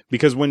weakened.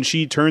 Because when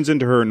she turns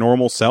into her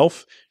normal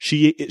self,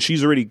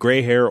 she's already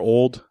gray hair,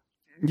 old.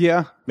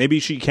 Yeah.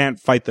 Maybe she can't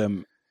fight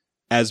them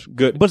as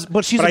good. But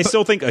I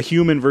still think a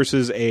human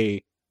versus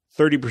a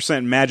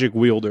 30% magic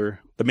wielder,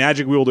 the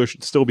magic wielder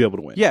should still be able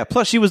to win. Yeah.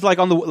 Plus, she was like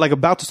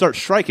about to start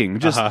striking.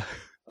 Just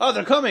oh,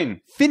 they're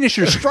coming! Finish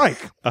your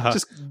strike.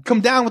 Just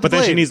come down with the blade.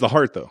 But then she needs the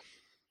heart, though.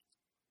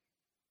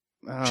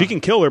 She can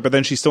kill her, but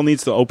then she still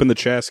needs to open the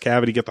chest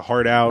cavity, get the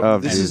heart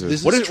out. This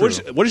is what true. Is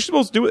she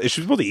supposed to do? Is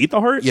she supposed to eat the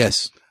heart?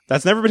 Yes.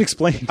 That's never been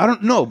explained. I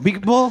don't know.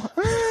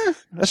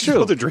 That's She's true.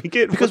 supposed to drink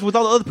it Because with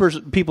all the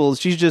other people,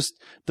 she just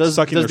does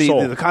Sucking the their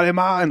soul.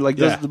 kalema and like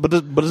Yeah. but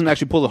doesn't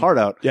actually pull the heart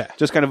out. Yeah.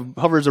 Just kind of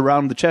hovers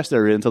around the chest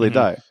area until they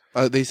die.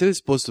 They said it's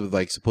supposed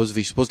to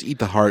supposedly she's supposed to eat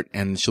the heart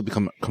and she'll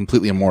become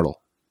completely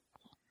immortal.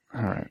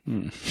 All right.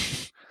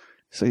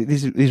 So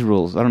these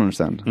rules, I don't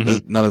understand.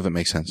 None of it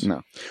makes sense.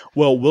 No.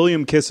 Well,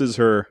 William kisses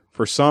her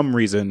for some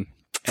reason,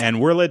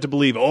 and we're led to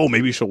believe, oh,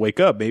 maybe she'll wake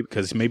up,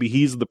 because maybe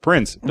he's the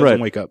prince. Doesn't Right.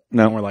 wake up.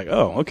 No. And we're like,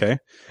 oh, okay.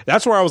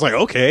 That's where I was like,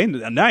 okay,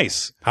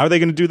 nice. How are they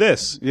going to do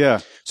this? Yeah.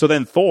 So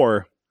then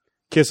Thor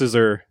kisses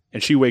her,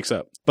 and she wakes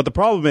up. But the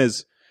problem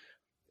is,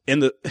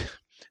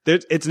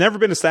 it's never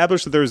been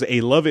established that there's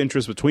a love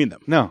interest between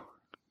them. No.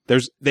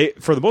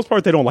 For the most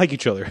part, they don't like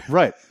each other.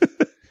 Right.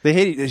 They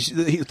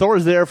hate Thor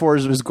is there for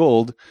his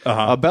gold.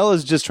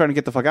 Bella's just trying to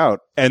get the fuck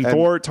out. And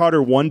Thor taught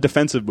her one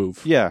defensive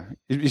move. Yeah.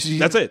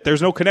 That's it.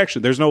 There's no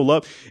connection. There's no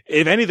love.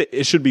 If anything,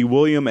 it should be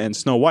William and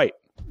Snow White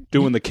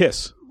doing the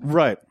kiss.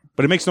 Right.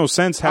 But it makes no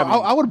sense having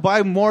I would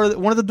buy one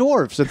of the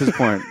dwarves at this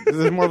point.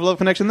 There's more of a love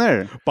connection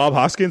there. Bob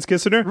Hoskins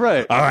kissing her.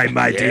 Right. All right,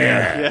 my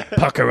dear.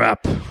 Pucker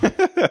up.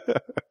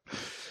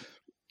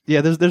 Yeah,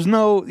 there's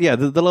no... Yeah,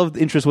 the love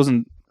interest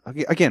wasn't...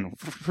 Again,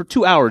 for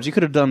 2 hours, you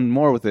could have done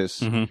more with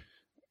this.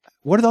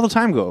 Where did all the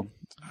time go?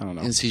 I don't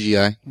know. In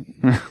CGI.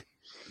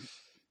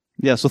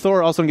 Yeah, so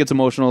Thor also gets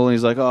emotional, and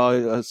he's like,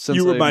 oh...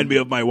 You remind me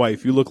of my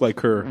wife. You look like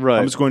her. Right.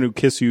 I'm just going to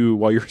kiss you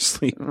while you're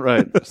asleep.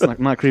 Right. It's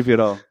not creepy at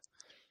all.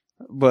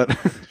 But...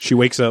 She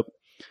wakes up.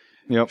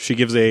 Yep. She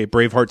gives a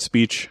Braveheart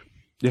speech.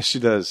 Yes, she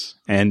does.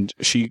 And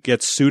she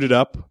gets suited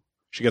up.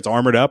 She gets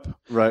armored up.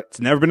 Right. It's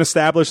never been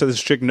established that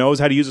this chick knows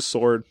how to use a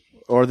sword.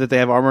 Or that they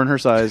have armor in her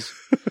size.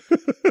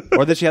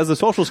 Or that she has the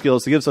social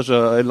skills to give such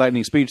a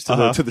enlightening speech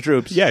to the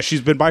troops. Yeah,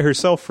 she's been by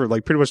herself for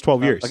like pretty much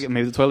 12 years. Okay,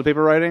 maybe the toilet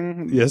paper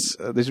writing? Yes.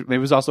 Maybe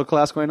there's also a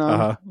class going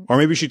on? Or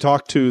maybe she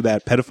talked to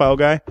that pedophile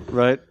guy.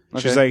 Right.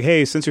 Okay. She's like,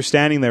 hey, since you're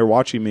standing there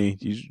watching me,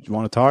 you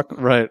want to talk?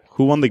 Right.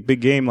 Who won the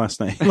big game last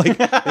night? Like,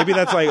 maybe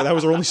that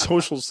was her only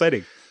social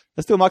setting.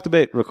 Let's do a mock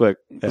debate real quick.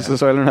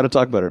 So I learn how to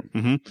talk better.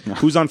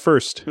 Who's on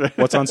first?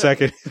 What's on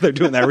second? They're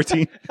doing that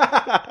routine.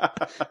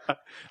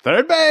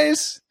 Third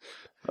base!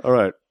 All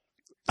right.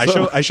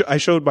 I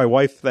showed my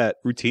wife that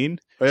routine.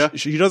 Oh, yeah?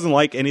 She doesn't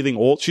like anything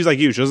old. She's like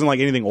you. She doesn't like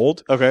anything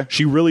old. Okay.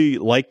 She really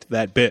liked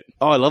that bit.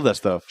 Oh, I love that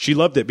stuff. She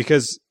loved it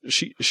because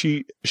she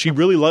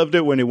really loved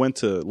it when it went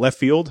to left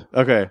field.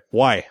 Okay.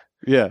 Why?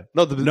 Yeah.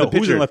 No, the Who's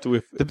pitcher. in left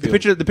field? The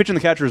pitcher and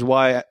the catcher is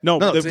why. No,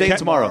 today and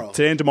tomorrow.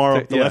 Today and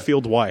tomorrow. The Yeah. left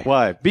field. Why?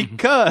 Why?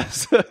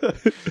 Because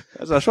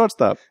that's a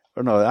shortstop.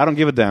 Or no, I don't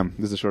give a damn.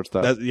 This is a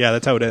shortstop.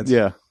 That's how it ends.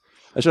 Yeah.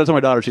 I should have told my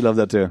daughter she loved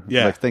that too.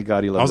 Yeah. Like, thank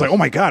God you loved I was that. like, oh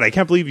my God, I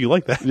can't believe you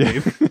like that,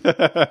 Dave.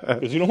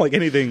 Because you don't like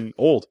anything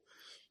old.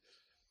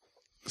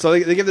 So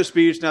they give their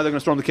speech. Now they're going to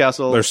storm the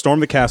castle. They're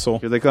storm the castle.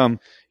 Here they come.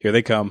 Here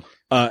they come.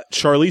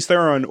 Charlize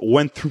Theron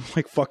went through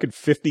like fucking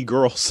 50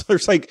 girls.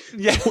 There's like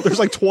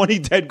 20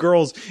 dead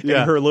girls in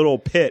her little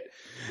pit.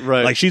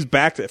 Right. Like she's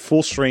back at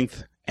full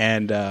strength,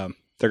 and they're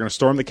going to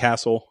storm the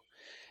castle.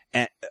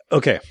 And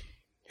okay,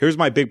 here's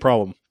my big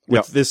problem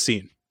with this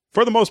scene.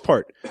 For the most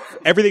part,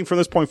 everything from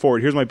this point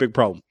forward, here's my big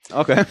problem.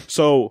 Okay.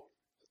 So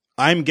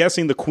I'm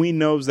guessing the queen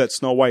knows that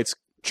Snow White's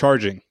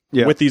charging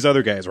with these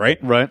other guys, right?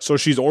 Right. So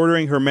she's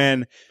ordering her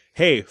men,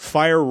 hey,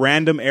 fire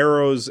random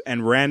arrows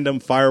and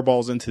random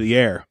fireballs into the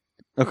air.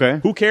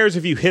 Okay. Who cares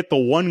if you hit the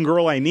one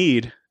girl I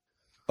need?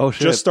 Oh,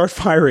 shit. Just start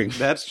firing.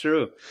 That's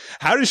true.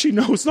 How does she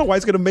know Snow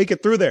White's going to make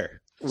it through there?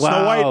 Wow.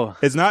 Snow White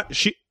is not...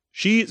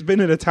 She's been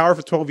in a tower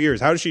for 12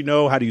 years. How does she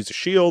know how to use a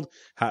shield?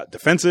 How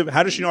defensive?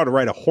 How does she know how to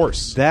ride a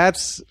horse?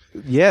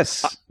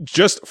 Yes.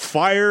 Just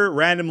fire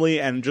randomly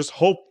and just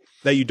hope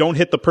that you don't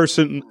hit the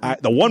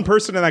one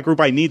person in that group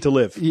I need to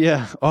live.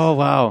 Yeah. Oh,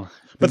 wow.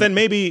 But then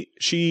maybe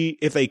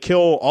if they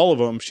kill all of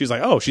them, she's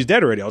like, oh, she's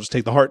dead already. I'll just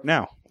take the heart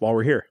now while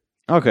we're here.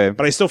 Okay.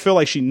 But I still feel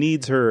like she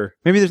needs her.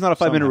 Maybe there's not a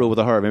 5-minute rule with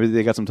the heart. Maybe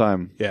they got some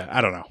time. Yeah, I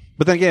don't know.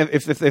 But then again,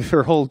 if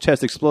her whole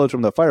chest explodes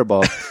from the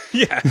fireball.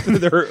 Yeah,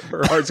 her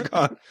heart's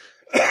gone.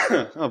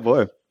 Oh,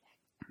 boy.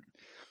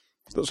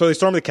 So they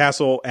storm the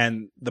castle,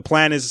 and the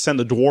plan is to send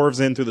the dwarves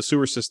in through the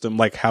sewer system,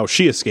 like how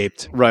she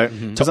escaped, Right.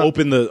 to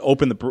open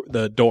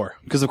the door.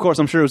 Because, of course,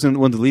 I'm sure it was in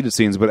one of the deleted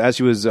scenes, but as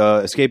she was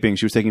escaping,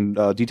 she was taking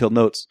detailed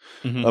notes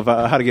of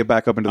how to get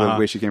back up into the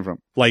way she came from.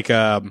 Like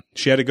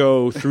she had to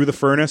go through the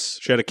furnace.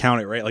 She had to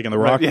count it, right? Like in The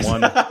Rock, Right, yes.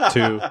 1,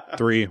 2,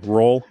 3,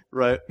 roll.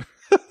 Right.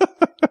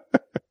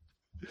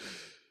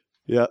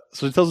 Yeah.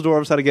 So she tells the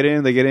dwarves how to get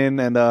in. They get in,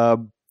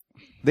 and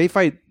they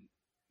fight.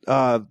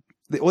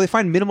 They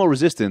find minimal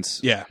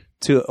resistance. Yeah.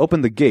 To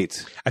open the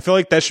gate. I feel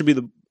like that should be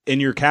in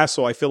your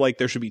castle. I feel like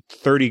there should be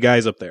 30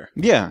 guys up there.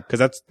 Yeah. Because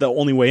that's the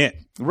only way in.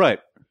 Right.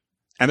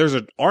 And there's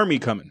an army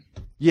coming.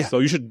 Yeah. So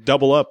you should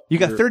double up. You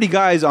got 30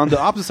 guys on the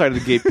opposite side of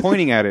the gate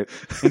pointing at it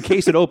in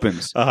case it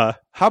opens. Uh-huh.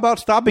 How about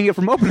stopping it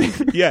from opening?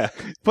 Yeah.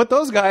 Put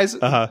those guys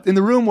in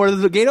the room where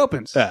the gate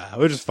opens. Yeah,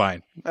 which is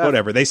fine.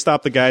 Whatever. They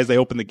stop the guys. They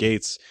open the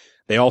gates.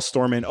 They all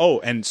storm in. Oh,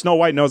 and Snow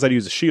White knows how to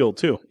use a shield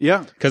too.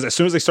 Yeah. Because as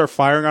soon as they start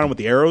firing on him with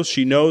the arrows,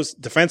 she knows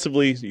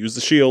defensively, use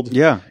the shield.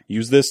 Yeah.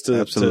 Use this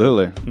to...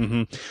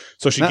 Absolutely.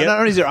 So she Not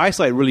only is their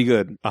eyesight really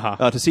good,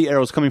 to see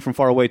arrows coming from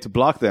far away to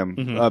block them,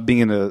 being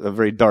in a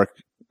very dark,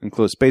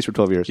 enclosed space for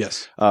 12 years.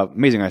 Yes.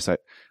 Amazing eyesight.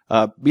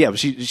 But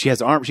she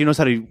has arm. She knows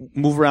how to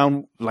move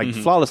around like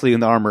flawlessly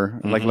in the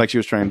armor, like she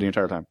was trying the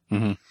entire time.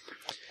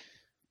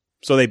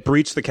 So they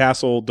breach the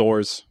castle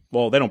doors.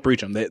 Well, they don't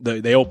breach them.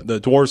 They open,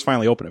 the dwarves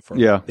finally open it for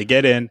them. Yeah. They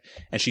get in,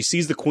 and she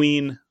sees the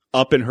queen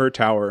up in her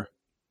tower.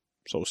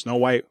 So Snow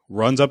White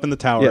runs up in the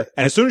tower,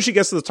 and as soon as she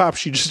gets to the top,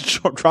 she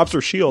just drops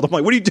her shield. I'm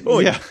like, what are you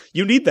doing? Yeah.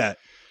 You need that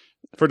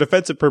for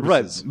defensive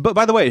purposes. Right. But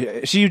by the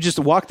way, she just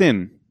walked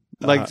in.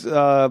 Like,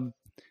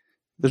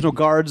 there's no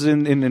guards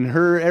in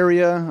her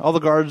area. All the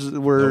guards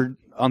were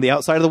on the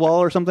outside of the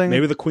wall or something.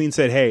 Maybe the queen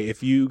said, hey,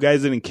 if you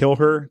guys didn't kill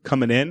her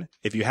coming in,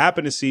 if you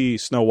happen to see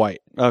Snow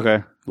White,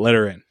 okay, let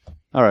her in.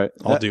 All right.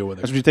 I'll deal with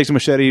it. So she takes a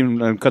machete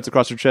and cuts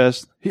across her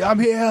chest. Yeah, I'm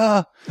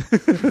here.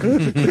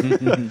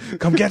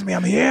 Come get me.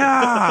 I'm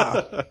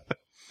here.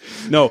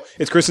 No,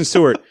 it's Kristen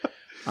Stewart.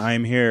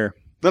 I'm here.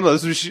 No,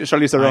 this is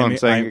Charlize Theron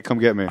saying, come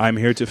get me. I'm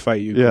here to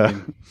fight you,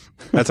 Queen.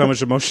 That's how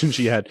much emotion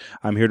she had.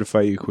 I'm here to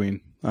fight you,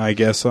 Queen. I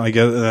guess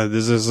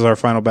this is our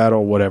final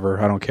battle.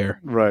 Whatever. I don't care.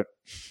 Right.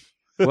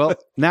 Well,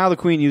 now the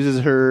Queen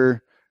uses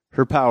her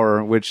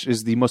power, which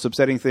is the most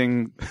upsetting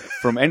thing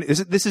from any.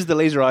 This is the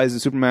laser eyes, the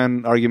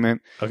Superman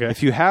argument. Okay.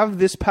 If you have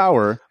this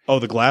power. Oh,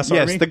 the glass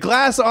army? Yes, the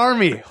glass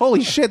army.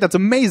 Holy shit, that's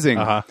amazing.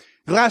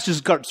 Glass just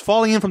starts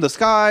falling in from the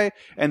sky,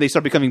 and they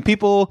start becoming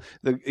people.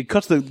 It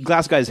cuts the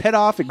glass guy's head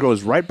off. It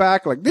grows right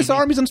back. Like, this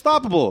army's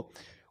unstoppable.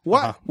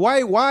 Why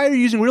are you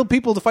using real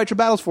people to fight your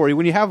battles for you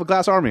when you have a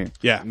glass army?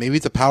 Yeah. Maybe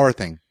it's a power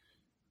thing.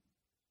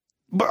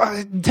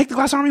 But take the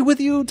glass army with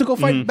you to go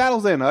fight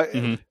battles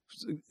then.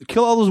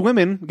 Kill all those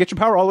women, get your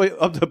power all the way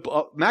up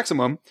to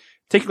maximum,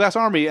 take your glass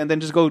army, and then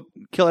just go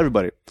kill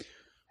everybody.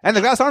 And the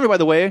glass army, by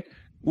the way,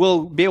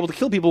 will be able to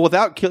kill people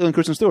without killing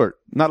Kristen Stewart.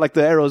 Not like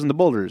the arrows and the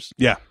boulders.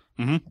 Yeah.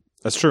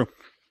 That's true.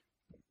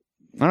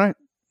 All right.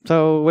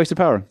 So, wasted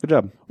power. Good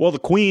job. Well, the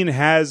queen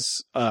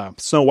has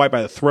Snow White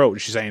by the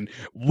throat. She's saying,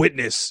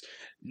 witness,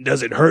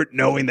 does it hurt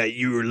knowing that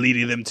you are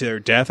leading them to their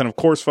death? And of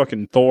course,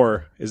 fucking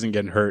Thor isn't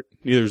getting hurt.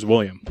 Neither is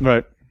William.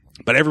 Right.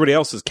 But everybody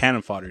else is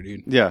cannon fodder,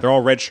 dude. Yeah. They're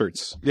all red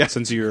shirts. Yeah.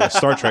 Since you're a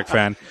Star Trek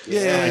fan.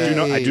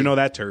 Yeah. I do know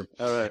that term.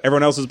 All right.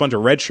 Everyone else is a bunch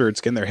of red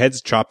shirts getting their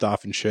heads chopped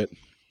off and shit.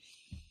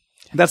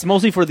 That's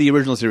mostly for the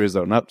original series,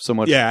 though. Not so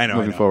much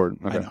moving forward.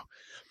 Okay. I know.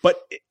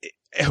 But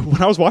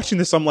when I was watching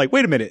this, I'm like,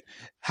 wait a minute.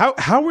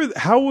 How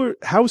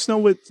is Snow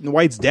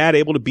White's dad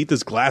able to beat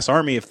this glass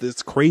army if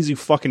this crazy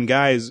fucking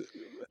guys...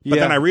 But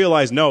then I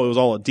realized, no, it was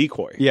all a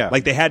decoy. Yeah.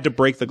 Like, they had to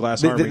break the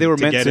glass army. They were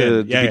meant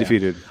to be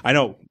defeated. I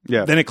know.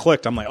 Yeah. Then it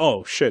clicked. I'm like,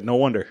 oh, shit, no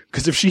wonder.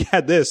 Because if she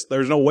had this,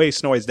 there's no way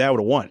Snow White's dad would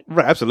have won.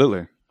 Right,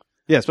 absolutely.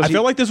 Yeah, I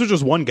felt like this was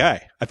just one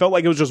guy. I felt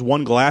like it was just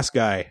one glass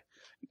guy.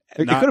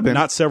 It could have been.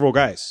 Not several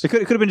guys. It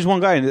could have been just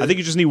one guy. I think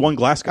you just need one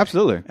glass guy.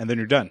 Absolutely. And then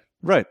you're done.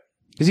 Right.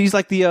 Because he's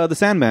like the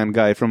Sandman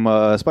guy from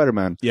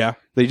Spider-Man. Yeah.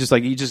 He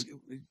just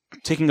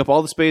taking up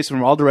all the space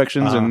from all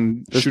directions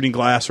and shooting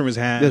glass from his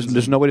hands.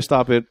 There's no way to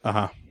stop it.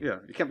 Yeah.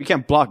 You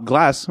can't block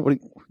glass. You're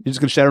just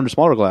going to shatter into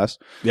smaller glass.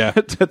 Yeah.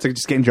 That's like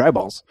just getting your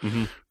eyeballs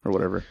or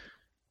whatever.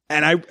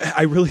 And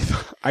I really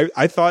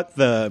I thought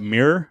the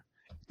mirror.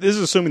 This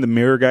is assuming the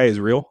mirror guy is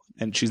real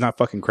and she's not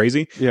fucking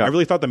crazy. Yeah. I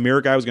really thought the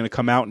mirror guy was going to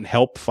come out and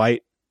help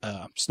fight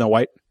Snow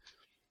White.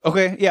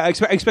 Okay, yeah, I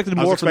expected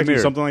more from the mirror.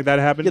 Something like that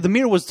to happen. Yeah, the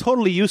mirror was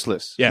totally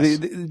useless. Yes.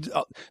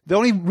 The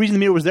only reason the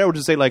mirror was there was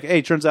to say, like,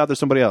 hey, turns out there's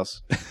somebody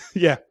else.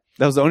 Yeah.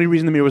 That was the only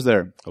reason the mirror was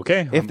there.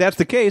 Okay. If that's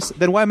the case,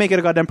 then why make it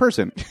a goddamn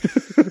person?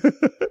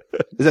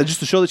 Is that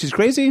just to show that she's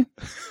crazy?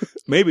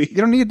 Maybe. You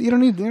don't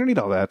need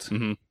all that.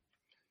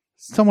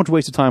 So much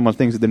wasted time on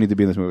things that didn't need to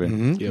be in this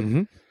movie.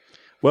 Yep.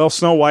 Well,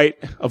 Snow White,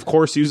 of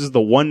course, uses the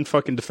one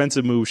fucking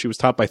defensive move she was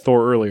taught by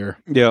Thor earlier.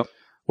 Yeah.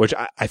 Which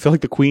I feel like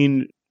the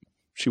queen...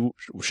 She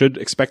should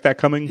expect that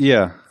coming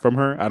from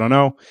her. I don't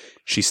know.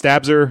 She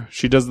stabs her.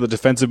 She does the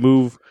defensive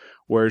move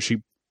where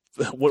she...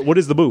 What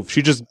is the move?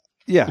 She just...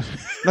 Yeah.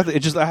 Nothing.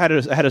 It just... I had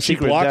a she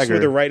secret blocks dagger.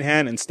 with her right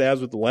hand and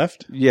stabs with the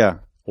left? Yeah.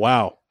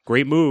 Wow.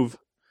 Great move.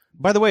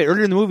 By the way,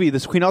 earlier in the movie,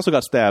 this queen also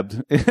got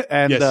stabbed.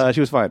 And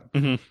she was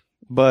fine.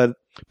 But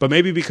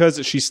maybe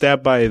because she's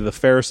stabbed by the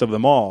fairest of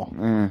them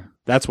all,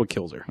 that's what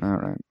kills her. All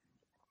right.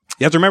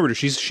 You have to remember,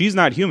 she's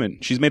not human.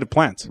 She's made of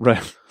plants.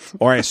 Right.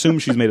 Or I assume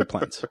she's made of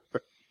plants.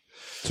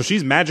 So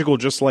she's magical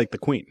just like the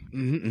queen.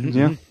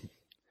 Yeah.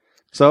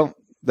 So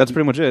that's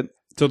pretty much it.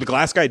 So the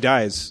glass guy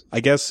dies.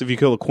 I guess if you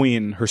kill a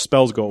queen, her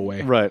spells go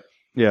away. Right.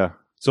 Yeah.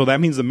 So that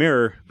means the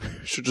mirror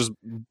should just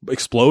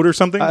explode or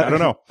something? I don't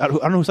know. I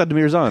don't know whose side the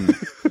mirror's on.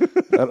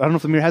 I don't know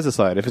if the mirror has a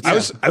side. If it's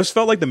I just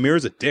felt like the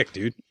mirror's a dick,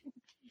 dude.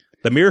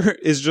 The mirror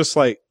is just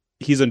like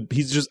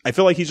I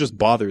feel like he's just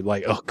bothered,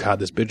 like, oh god,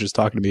 this bitch is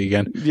talking to me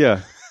again.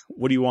 Yeah.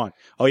 What do you want?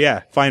 Oh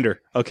yeah, find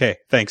her. Okay,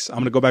 thanks. I'm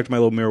gonna go back to my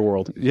little mirror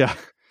world. Yeah.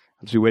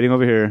 I'll just be waiting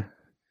over here.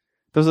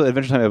 There was an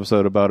Adventure Time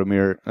episode about a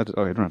mirror. Okay,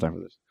 I don't have time for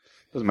this.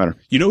 Doesn't matter.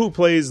 You know who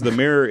plays the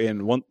mirror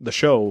in the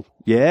show?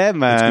 Yeah,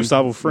 man. It's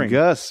Gustavo Fring.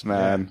 Gus,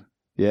 man.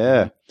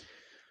 Yeah.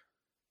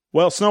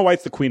 Well, Snow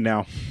White's the queen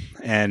now,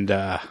 and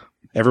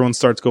everyone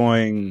starts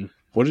going.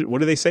 What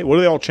do they say? What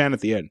do they all chant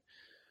at the end?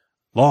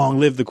 Long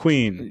live the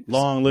queen!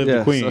 Long live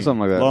the queen! Something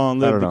like that. Long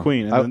live the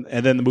queen!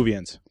 And then the movie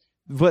ends.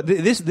 But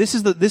this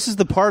is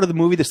the part of the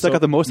movie that stuck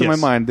out the most in my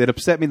mind, that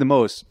upset me the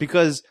most,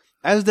 because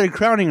as they're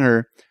crowning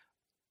her,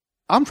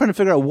 I'm trying to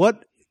figure out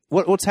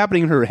what's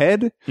happening in her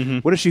head. Mm-hmm.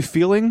 What is she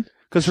feeling?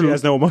 Because she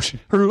has no emotion.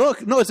 Her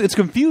look, no, it's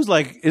confused.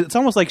 Like it's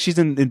almost like she's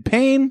in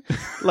pain.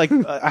 Like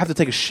I have to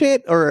take a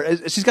shit, or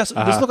she's got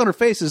this look on her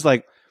face is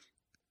like,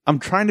 I'm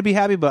trying to be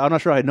happy, but I'm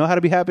not sure I know how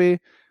to be happy.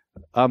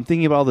 I'm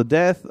thinking about all the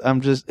death.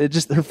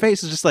 Her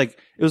face is just like,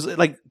 it was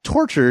like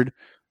tortured,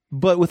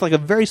 but with like a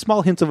very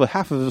small hint of a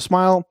half of a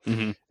smile,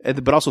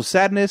 but also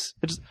sadness.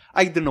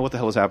 I didn't know what the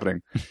hell was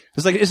happening.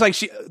 It's like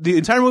the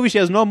entire movie, she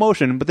has no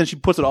emotion, but then she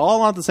puts it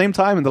all on at the same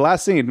time in the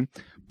last scene.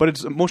 But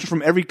it's emotion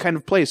from every kind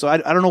of place. So I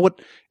don't know what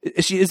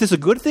is this a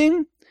good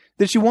thing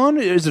that she won?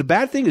 Is it a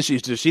bad thing? Does she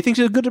think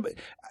she's a good?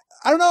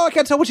 I don't know. I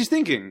can't tell what she's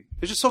thinking.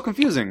 It's just so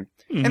confusing.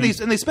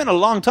 Mm-hmm. And they spent a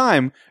long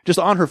time just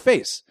on her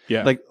face.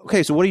 Yeah. Like,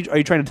 okay, so what are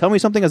you trying to tell me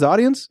something as the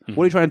audience? Mm-hmm.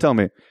 What are you trying to tell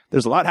me?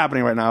 There's a lot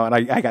happening right now, and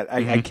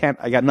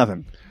I got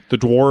nothing. The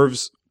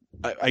dwarves,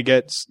 I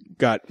guess,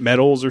 got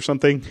medals or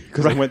something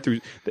because they went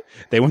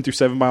through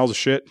 7 miles of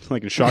shit,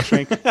 like in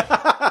Shawshank.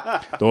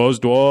 Those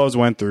dwarves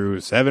went through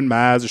 7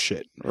 miles of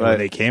shit. Right. When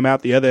they came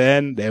out the other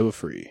end, they were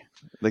free.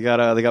 They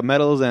got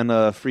medals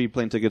and free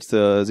plane tickets to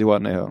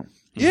Zihuatanejo.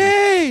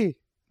 Yay!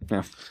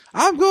 Yeah.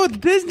 I'm going to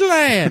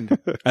Disneyland.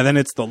 And then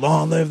it's the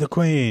long live the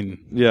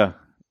queen. Yeah.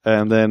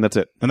 And then that's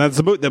it. And that's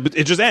the boot.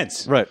 It just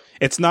ends. Right.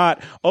 It's not,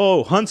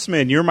 oh,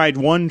 Huntsman, you're my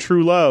one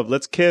true love.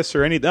 Let's kiss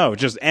or anything. No, it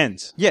just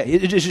ends. Yeah.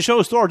 It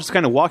shows Thor just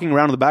kind of walking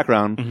around in the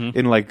background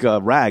in like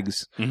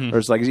rags. Mm-hmm. Or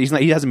it's like,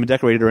 he hasn't been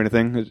decorated or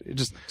anything.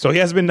 So he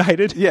hasn't been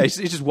knighted? Yeah. He's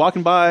just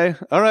walking by.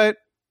 All right.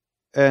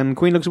 And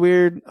Queen looks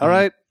weird. All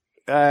right.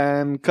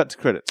 And cut to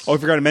credits. Oh, I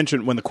forgot to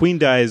mention, when the queen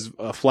dies,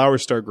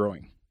 flowers start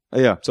growing.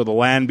 Yeah. So the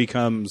land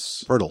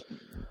becomes fertile.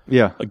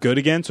 Yeah. Good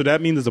again. So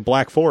that means there's a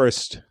black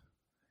forest.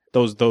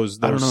 Those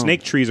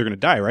snake trees are going to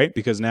die, right?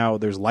 Because now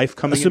there's life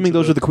coming. Assuming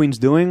those are the queen's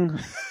doing.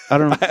 I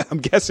don't know. I'm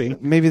guessing.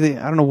 Maybe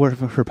I don't know where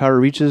her power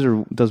reaches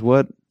or does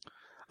what.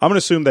 I'm going to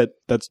assume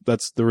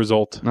that's the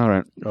result. All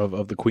right.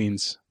 Of the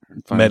queen's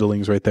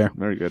meddlings right there.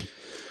 Very good.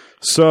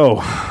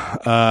 So,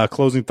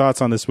 closing thoughts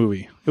on this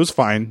movie. It was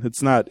fine.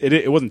 It's not.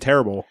 It wasn't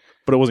terrible,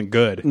 but it wasn't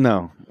good.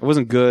 No, it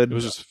wasn't good. It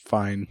was just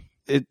fine.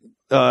 We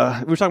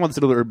were talking about this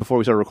a little bit before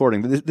we started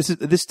recording.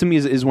 This to me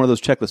is one of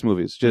those checklist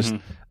movies. Just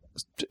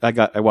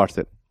I watched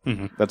it.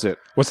 Mm-hmm. That's it.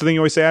 What's the thing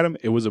you always say, Adam?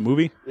 It was a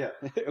movie? Yeah.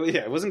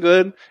 It wasn't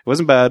good. It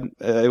wasn't bad.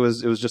 It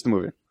was just a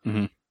movie.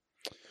 Mm-hmm.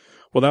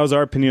 Well, that was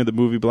our opinion of the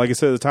movie. But like I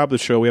said at the top of the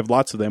show, we have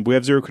lots of them. We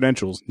have 0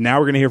 credentials. Now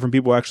we're going to hear from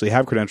people who actually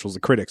have credentials,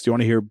 the critics. Do you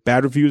want to hear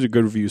bad reviews or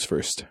good reviews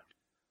first?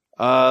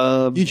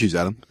 You choose,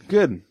 Adam.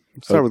 Good.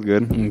 Start with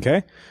good.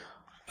 Okay.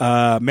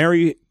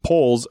 Mary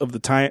Poles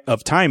of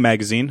Time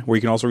magazine, where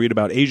you can also read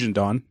about Asian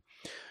Dawn.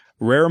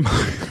 Rare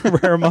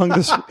among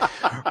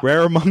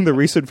the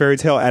recent fairy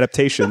tale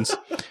adaptations,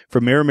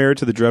 from Mirror Mirror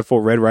to the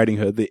dreadful Red Riding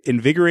Hood, the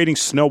invigorating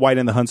Snow White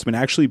and the Huntsman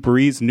actually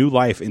breathes new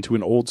life into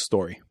an old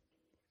story.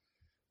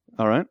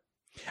 All right.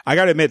 I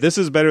got to admit, this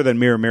is better than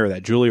Mirror Mirror,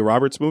 that Julia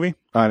Roberts movie.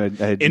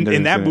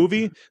 In that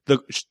movie,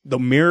 the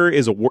mirror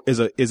is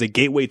a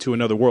gateway to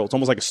another world. It's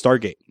almost like a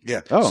Stargate.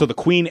 Yeah. Oh. So the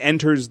queen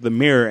enters the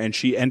mirror, and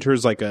she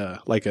enters like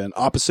an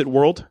opposite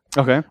world.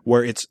 Okay.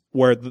 Where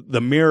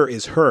the mirror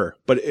is her,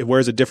 but it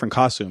wears a different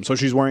costume. So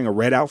she's wearing a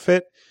red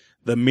outfit.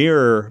 The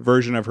mirror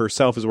version of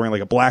herself is wearing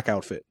like a black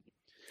outfit.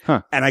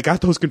 Huh. And I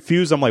got those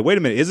confused. I'm like, wait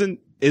a minute, isn't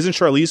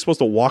Charlize supposed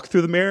to walk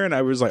through the mirror? And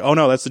I was like, oh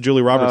no, that's the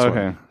Julia Roberts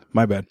one.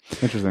 My bad.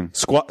 Interesting.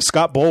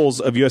 Scott Bowles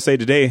of USA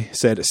Today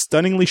said,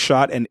 stunningly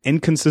shot and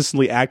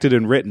inconsistently acted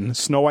and written,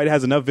 Snow White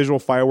has enough visual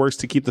fireworks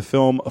to keep the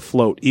film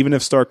afloat, even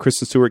if star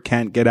Kristen Stewart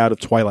can't get out of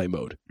Twilight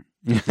mode.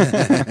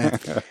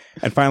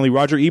 And finally,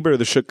 Roger Ebert of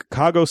the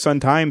Chicago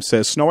Sun-Times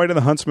says, Snow White and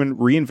the Huntsman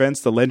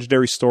reinvents the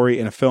legendary story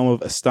in a film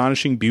of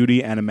astonishing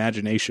beauty and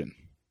imagination.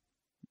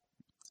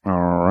 All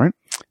right.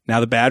 Now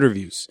the bad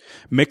reviews.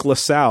 Mick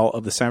LaSalle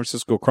of the San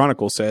Francisco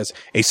Chronicle says,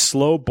 a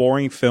slow,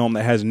 boring film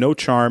that has no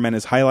charm and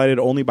is highlighted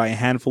only by a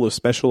handful of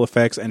special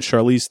effects and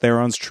Charlize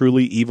Theron's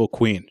truly evil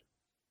queen.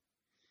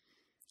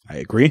 I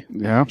agree.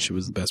 Yeah. She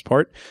was the best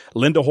part.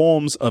 Linda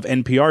Holmes of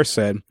NPR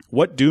said,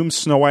 what dooms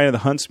Snow White and the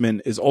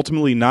Huntsman is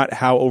ultimately not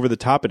how over the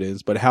top it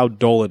is, but how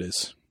dull it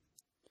is.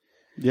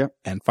 Yeah.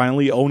 And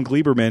finally, Owen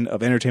Gleiberman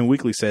of Entertainment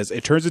Weekly says,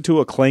 it turns into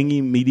a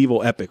clanging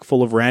medieval epic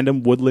full of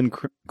random woodland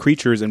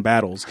creatures and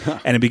battles,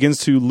 and it begins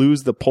to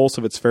lose the pulse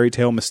of its fairy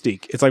tale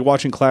mystique. It's like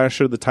watching Clash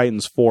of the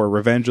Titans 4,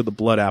 Revenge of the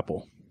Blood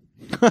Apple.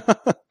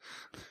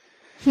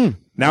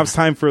 Now it's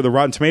time for the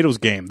Rotten Tomatoes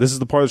game. This is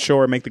the part of the show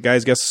where I make the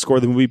guys guess the score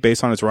of the movie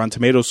based on its Rotten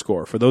Tomatoes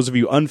score. For those of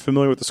you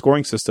unfamiliar with the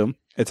scoring system,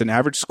 it's an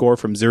average score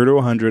from 0 to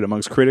 100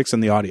 amongst critics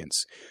and the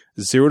audience.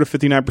 0 to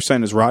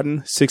 59% is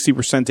rotten,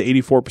 60% to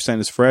 84%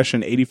 is fresh,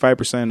 and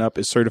 85% and up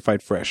is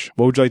certified fresh.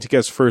 What would you like to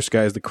guess first,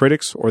 guys, the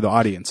critics or the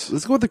audience?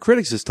 Let's go with the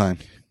critics this time.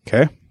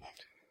 Okay.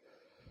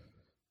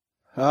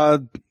 I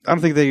don't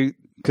think they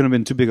could have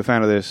been too big a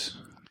fan of this.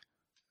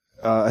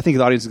 I think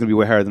the audience is going to be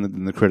way higher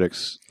than the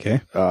critics. Okay.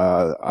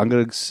 I'm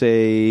going to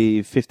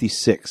say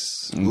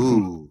 56.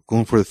 Ooh,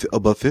 going for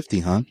above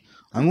 50, huh?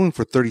 I'm going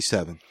for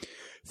 37.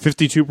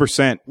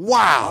 52%.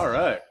 Wow. All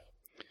right.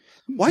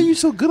 Why are you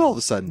so good all of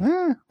a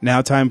sudden?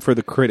 Now time for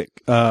the critic.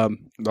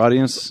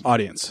 Audience.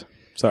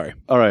 Sorry.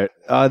 All right.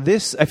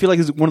 This I feel like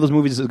is one of those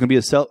movies that's going to be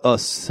a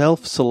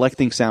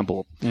self-selecting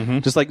sample.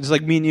 Just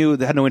like me and you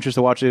that had no interest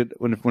to watch it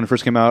when it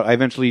first came out. I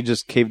eventually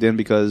just caved in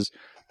because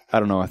I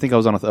don't know. I think I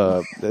was on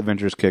a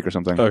adventurous kick or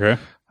something. Okay.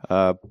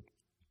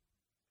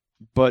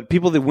 But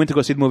people that went to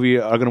go see the movie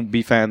are going to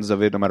be fans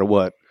of it no matter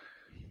what.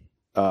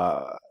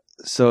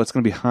 So it's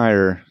going to be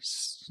higher.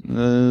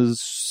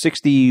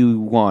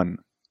 61.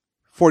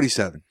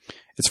 47.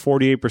 It's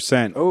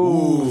 48%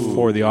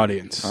 for the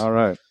audience. All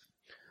right.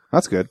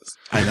 That's good.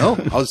 I know.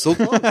 I was so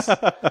close.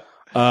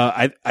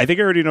 I think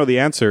I already know the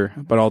answer,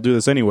 but I'll do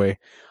this anyway.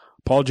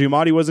 Paul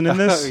Giamatti wasn't in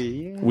this.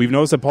 Yeah. We've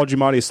noticed that Paul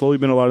Giamatti has slowly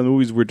been in a lot of the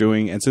movies we're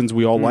doing, and since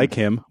we all like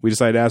him, we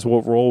decided to ask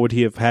what role would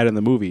he have had in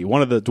the movie.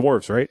 One of the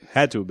dwarves, right?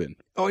 Had to have been.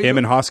 Him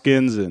and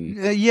Hoskins and...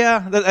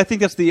 Yeah, I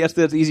think that's the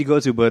easy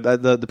go-to, but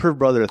the perv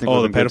brother, I think.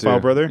 Oh, the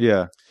pedophile brother?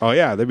 Yeah. Oh,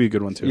 yeah, that'd be a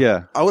good one, too.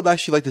 Yeah. I would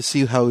actually like to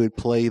see how he would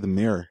play the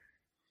mirror.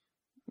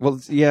 Well,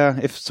 yeah,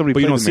 if somebody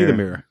But you played don't see the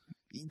mirror.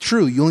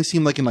 True. You only see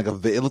him like in like a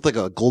veil. It looked like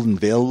a golden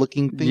veil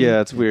looking thing.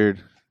 Yeah, it's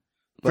weird.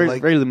 But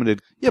like, very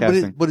limited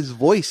casting. but his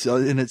voice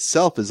in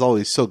itself is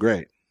always so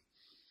great.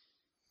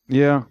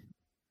 Yeah.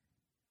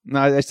 No,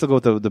 I still go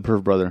with the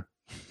perv brother.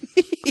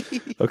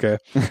 Okay.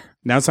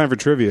 Now it's time for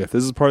trivia.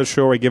 This is part of the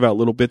show where I give out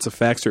little bits of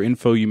facts or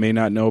info you may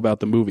not know about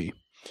the movie.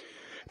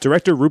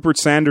 Director Rupert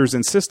Sanders'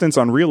 insistence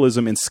on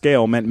realism in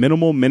scale meant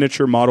minimal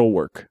miniature model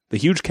work. The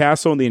huge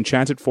castle in the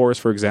Enchanted Forest,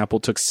 for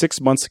example, took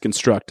 6 months to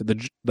construct.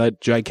 The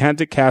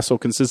gigantic castle,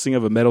 consisting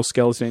of a metal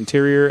skeleton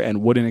interior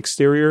and wooden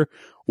exterior,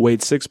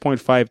 weighed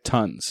 6.5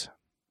 tons.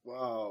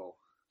 Wow.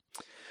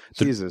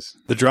 The- Jesus.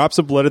 The drops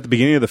of blood at the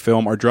beginning of the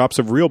film are drops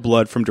of real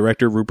blood from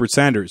director Rupert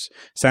Sanders.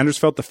 Sanders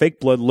felt the fake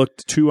blood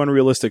looked too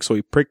unrealistic, so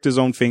he pricked his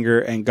own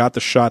finger and got the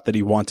shot that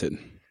he wanted.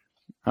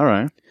 All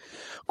right.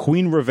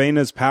 Queen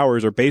Ravena's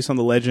powers are based on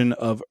the legend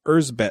of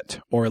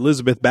Erzsébet, or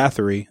Elizabeth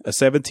Bathory, a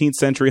 17th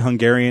century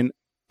Hungarian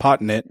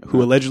potentate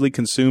who allegedly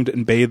consumed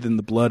and bathed in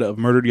the blood of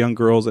murdered young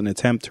girls in an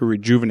attempt to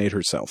rejuvenate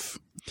herself.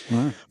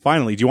 Wow.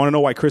 Finally, do you want to know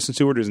why Kristen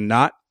Stewart is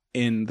not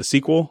in the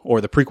sequel or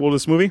the prequel to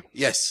this movie?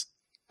 Yes.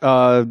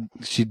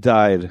 She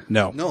died.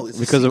 No. No, it's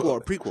Because a of- sequel or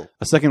a prequel.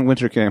 A second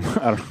winter came.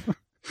 I don't know.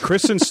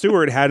 Kristen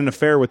Stewart had an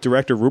affair with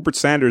director Rupert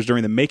Sanders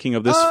during the making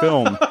of this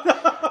film.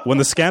 When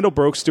the scandal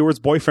broke, Stewart's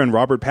boyfriend,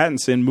 Robert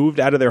Pattinson,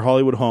 moved out of their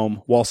Hollywood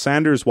home, while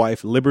Sanders'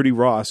 wife, Liberty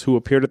Ross, who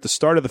appeared at the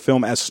start of the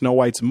film as Snow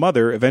White's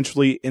mother,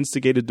 eventually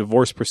instigated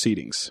divorce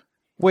proceedings.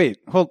 Wait,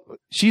 hold.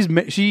 She's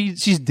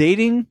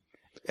dating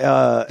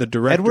The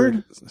director...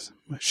 Edward?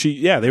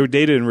 They were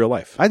dated in real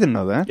life. I didn't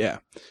know that. Yeah.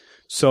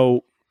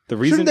 So, the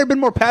reason... Shouldn't there have been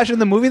more passion in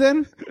the movie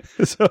then?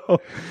 So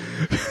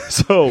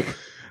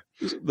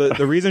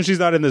the reason she's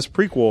not in this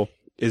prequel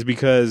is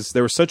because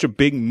there was such a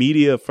big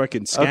media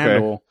fucking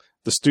scandal. Okay.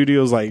 The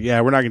studio's like, yeah,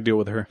 we're not going to deal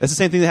with her. That's the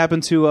same thing that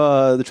happened to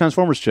the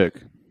Transformers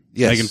chick.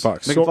 Yes. Megan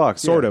Fox. Megan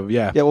Fox. Sort yeah. of,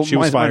 yeah. Yeah, well, she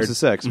was mine's fired. the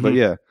sex, but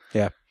yeah.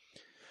 Yeah.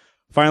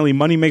 Finally,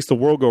 money makes the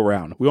world go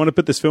round. We want to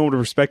put this film into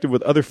perspective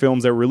with other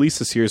films that were released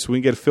this year so we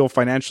can get a feel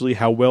financially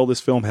how well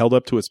this film held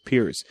up to its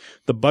peers.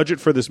 The budget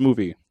for this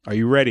movie, are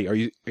you ready? Are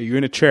you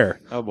in a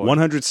chair? Oh, boy.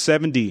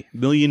 $170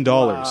 million.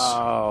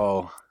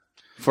 Wow.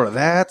 For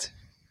that?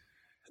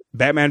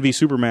 Batman v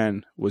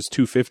Superman was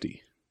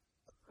 $250.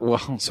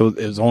 Wow. So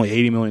it was only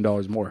 $80 million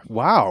more.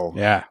 Wow.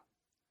 Yeah.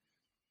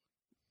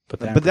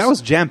 But that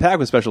was jam-packed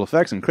with special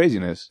effects and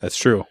craziness. That's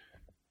true.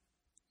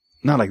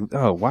 Not like,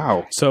 oh,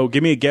 wow. So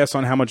give me a guess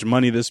on how much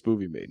money this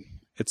movie made.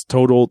 Its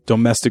total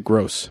domestic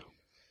gross.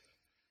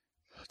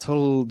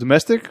 Total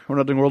domestic? We're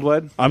not doing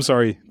worldwide? I'm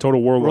sorry,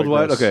 total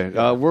worldwide gross.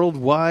 Okay.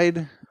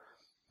 Worldwide,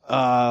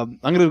 I'm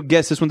going to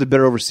guess this one did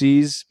better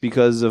overseas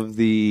because of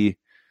the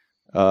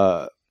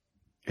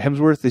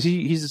Hemsworth.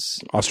 He's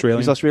Australian?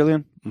 He's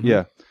Australian? Mhm.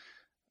 Yeah.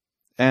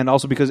 And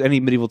also because any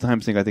medieval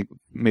times thing, I feel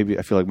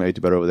like maybe do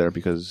better over there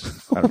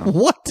because, I don't know.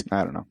 What?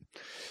 I don't know.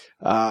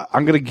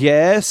 I'm going to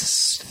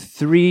guess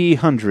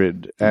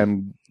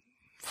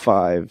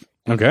 305.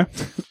 Okay.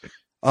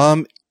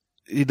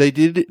 They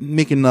did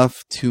make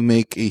enough to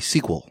make a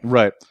sequel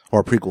Right.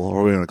 or a prequel,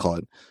 or whatever you want to call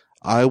it.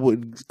 I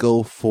would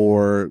go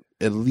for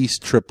at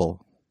least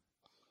triple.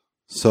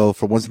 So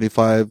for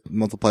 175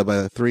 multiplied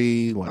by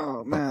 3, what?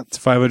 Oh, man. It's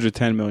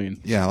 $510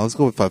 million. Yeah, let's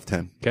go with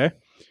 510. Okay.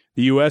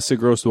 The U.S. it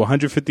grossed to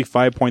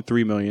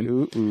 $155.3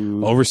 million.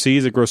 Ooh.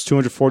 Overseas it grossed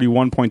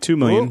 $241.2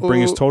 million,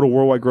 bringing its total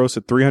worldwide gross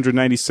at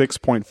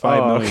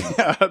 $396.5 million.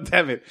 Okay.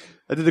 Damn it!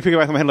 I did the quick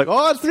back in my head like,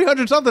 oh, it's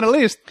 300 something at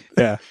least.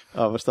 Yeah.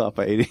 Oh, we're still off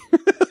by 80.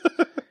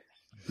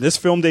 This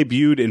film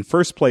debuted in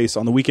first place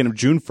on the weekend of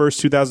June 1st,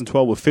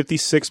 2012 with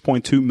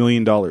 $56.2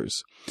 million.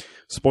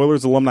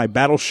 Spoilers, Alumni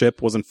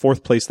Battleship was in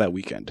fourth place that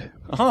weekend.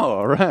 Oh,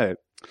 all right.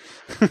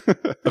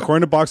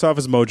 According to Box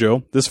Office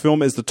Mojo, this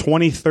film is in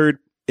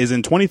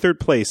 23rd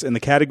place in the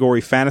category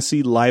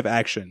Fantasy Live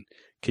Action.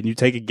 Can you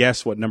take a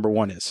guess what number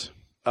one is?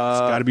 It's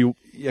got to be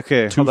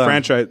okay. two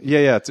franchise.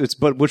 Yeah. It's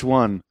but which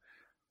one?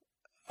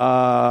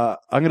 I'm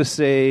gonna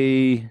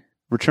say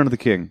Return of the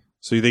King.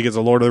 So you think it's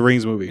a Lord of the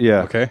Rings movie?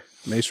 Yeah. Okay.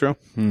 Maestro?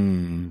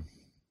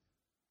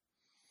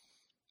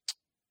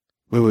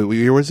 Wait, what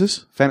year was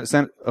this?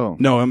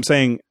 No, I'm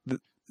saying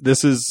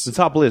this is the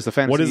top list. The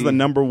fantasy. What is the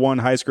number one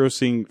highest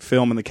grossing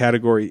film in the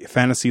category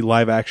Fantasy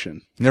Live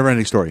Action? Never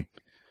Ending Story.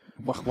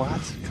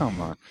 What? Come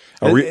on.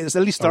 It's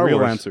at least Star Wars.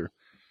 Real Answer.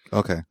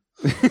 Okay.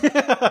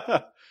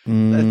 The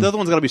other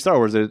one's got to be Star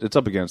Wars. It's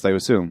up against, I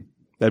assume.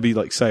 That'd be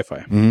like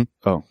sci-fi. Mm-hmm.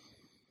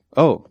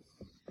 Oh.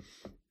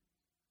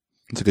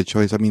 It's a good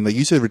choice. I mean, like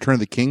you said, Return of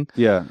the King.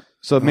 Yeah.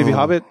 So maybe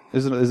Hobbit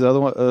is the other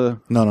one.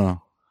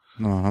 No,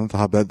 not the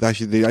Hobbit.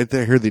 Actually, I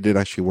heard they did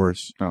actually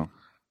worse. Oh.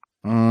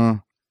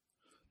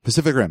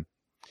 Pacific Rim.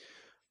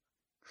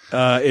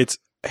 It's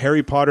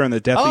Harry Potter and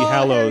the Deathly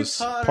Hallows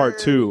Part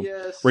 2.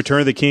 Yes. Return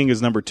of the King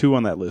is number 2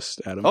 on that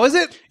list, Adam. Oh, is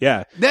it?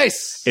 Yeah.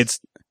 Nice.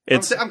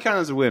 I'm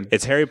counting as a win.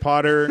 It's Harry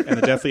Potter and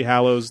the Deathly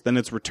Hallows, then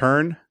it's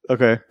Return.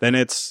 Okay. Then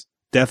it's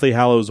Deathly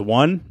Hallows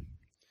 1.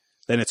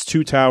 Then it's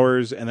Two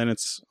Towers, and then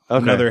it's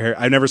another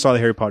I never saw the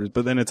Harry Potters,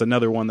 but then it's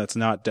another one that's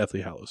not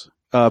Deathly Hallows.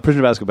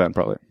 Prisoner of Azkaban,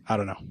 probably. I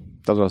don't know.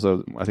 That was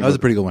also, I think that was a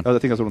pretty good one. I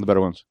think that's one of the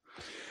better ones.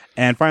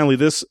 And finally,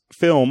 this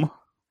film,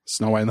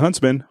 Snow White and the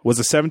Huntsman, was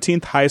the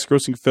 17th highest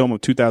grossing film of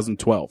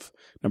 2012.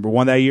 Number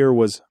one that year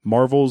was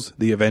Marvel's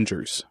The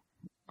Avengers.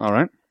 All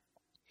right.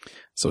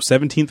 So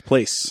 17th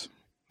place.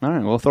 All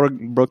right. Well, Thor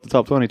broke the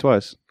top 20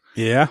 twice.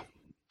 Yeah.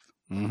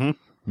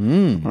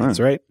 Mm-hmm. That's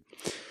right.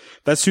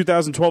 That's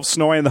 2012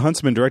 Snow White and the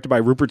Huntsman, directed by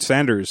Rupert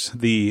Sanders,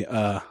 the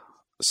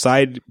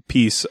side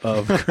piece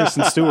of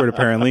Kristen Stewart,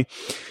 apparently.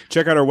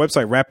 Check out our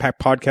website,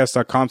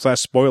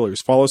 ratpackpodcast.com/spoilers.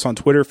 Follow us on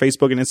Twitter,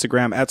 Facebook, and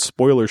Instagram at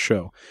Spoiler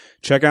Show.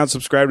 Check out and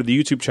subscribe to the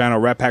YouTube channel,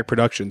 Rat Pack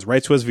Productions.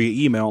 Write to us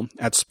via email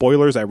at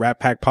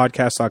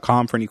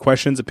spoilers@ratpackpodcast.com for any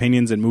questions,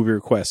 opinions, and movie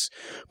requests.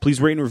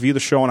 Please rate and review the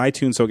show on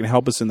iTunes so it can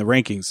help us in the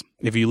rankings.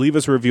 If you leave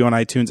us a review on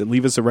iTunes and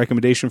leave us a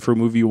recommendation for a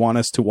movie you want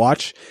us to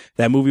watch,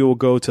 that movie will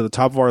go to the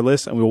top of our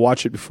list and we'll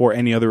watch it before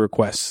any other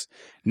requests.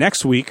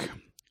 Next week,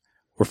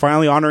 we're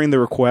finally honoring the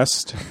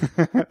request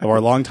of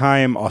our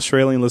longtime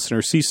Australian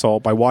listener,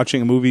 Seasalt, by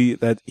watching a movie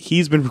that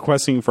he's been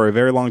requesting for a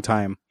very long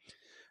time,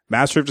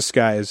 Master of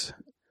Disguise,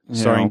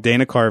 starring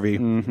Dana Carvey.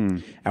 Mm-hmm.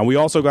 And we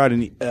also got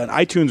an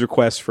iTunes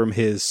request from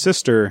his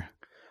sister,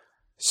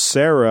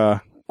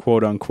 Sarah,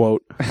 quote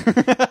unquote,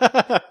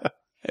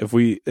 if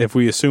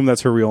we assume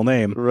that's her real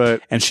name. Right.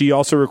 And she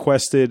also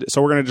requested,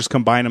 so we're going to just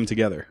combine them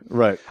together.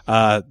 Right.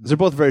 They're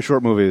both very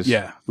short movies.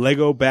 Yeah.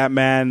 Lego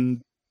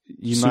Batman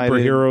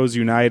Superheroes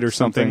Unite or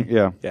something.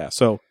 Yeah.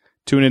 So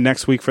tune in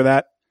next week for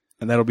that,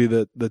 and that'll be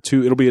the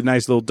two. It'll be a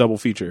nice little double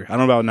feature. I don't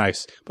know about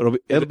nice, but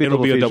it'll be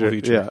a double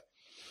feature. Yeah.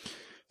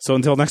 So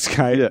until next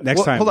time.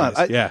 Hold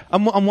on.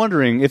 I'm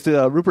wondering if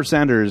Rupert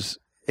Sanders,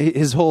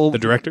 his whole the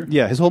director.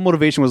 Yeah, his whole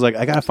motivation was like,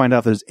 I gotta find out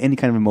if there's any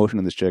kind of emotion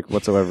in this chick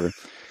whatsoever.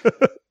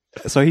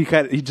 So he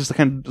just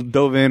kind of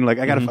dove in like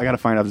I gotta find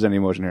out if there's any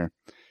emotion here,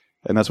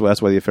 and that's why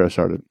the affair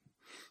started.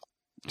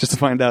 Just to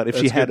find out if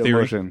she had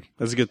emotion.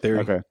 That's a good theory.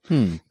 Okay.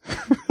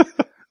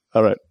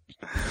 All right.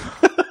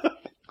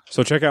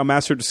 So check out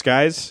Master of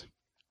Disguise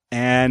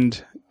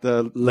and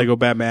the Lego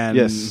Batman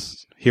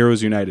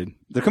Heroes United.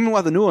 They're coming out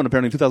with a new one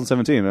apparently in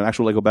 2017, an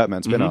actual Lego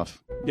Batman spinoff.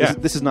 Mm-hmm. Yeah.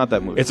 This is not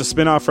that movie. It's a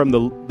spinoff from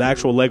the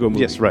actual Lego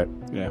movie. Yes, right.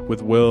 Yeah,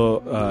 with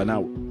Will, I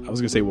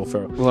was going to say Will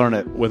Ferrell. Will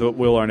Arnett. With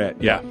Will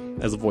Arnett, yeah,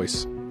 as a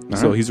voice. Uh-huh.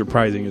 So he's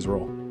reprising his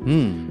role.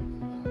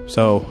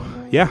 So,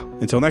 yeah,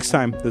 until next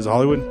time, this is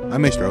Hollywood.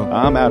 I'm Maestro.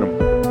 I'm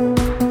Adam.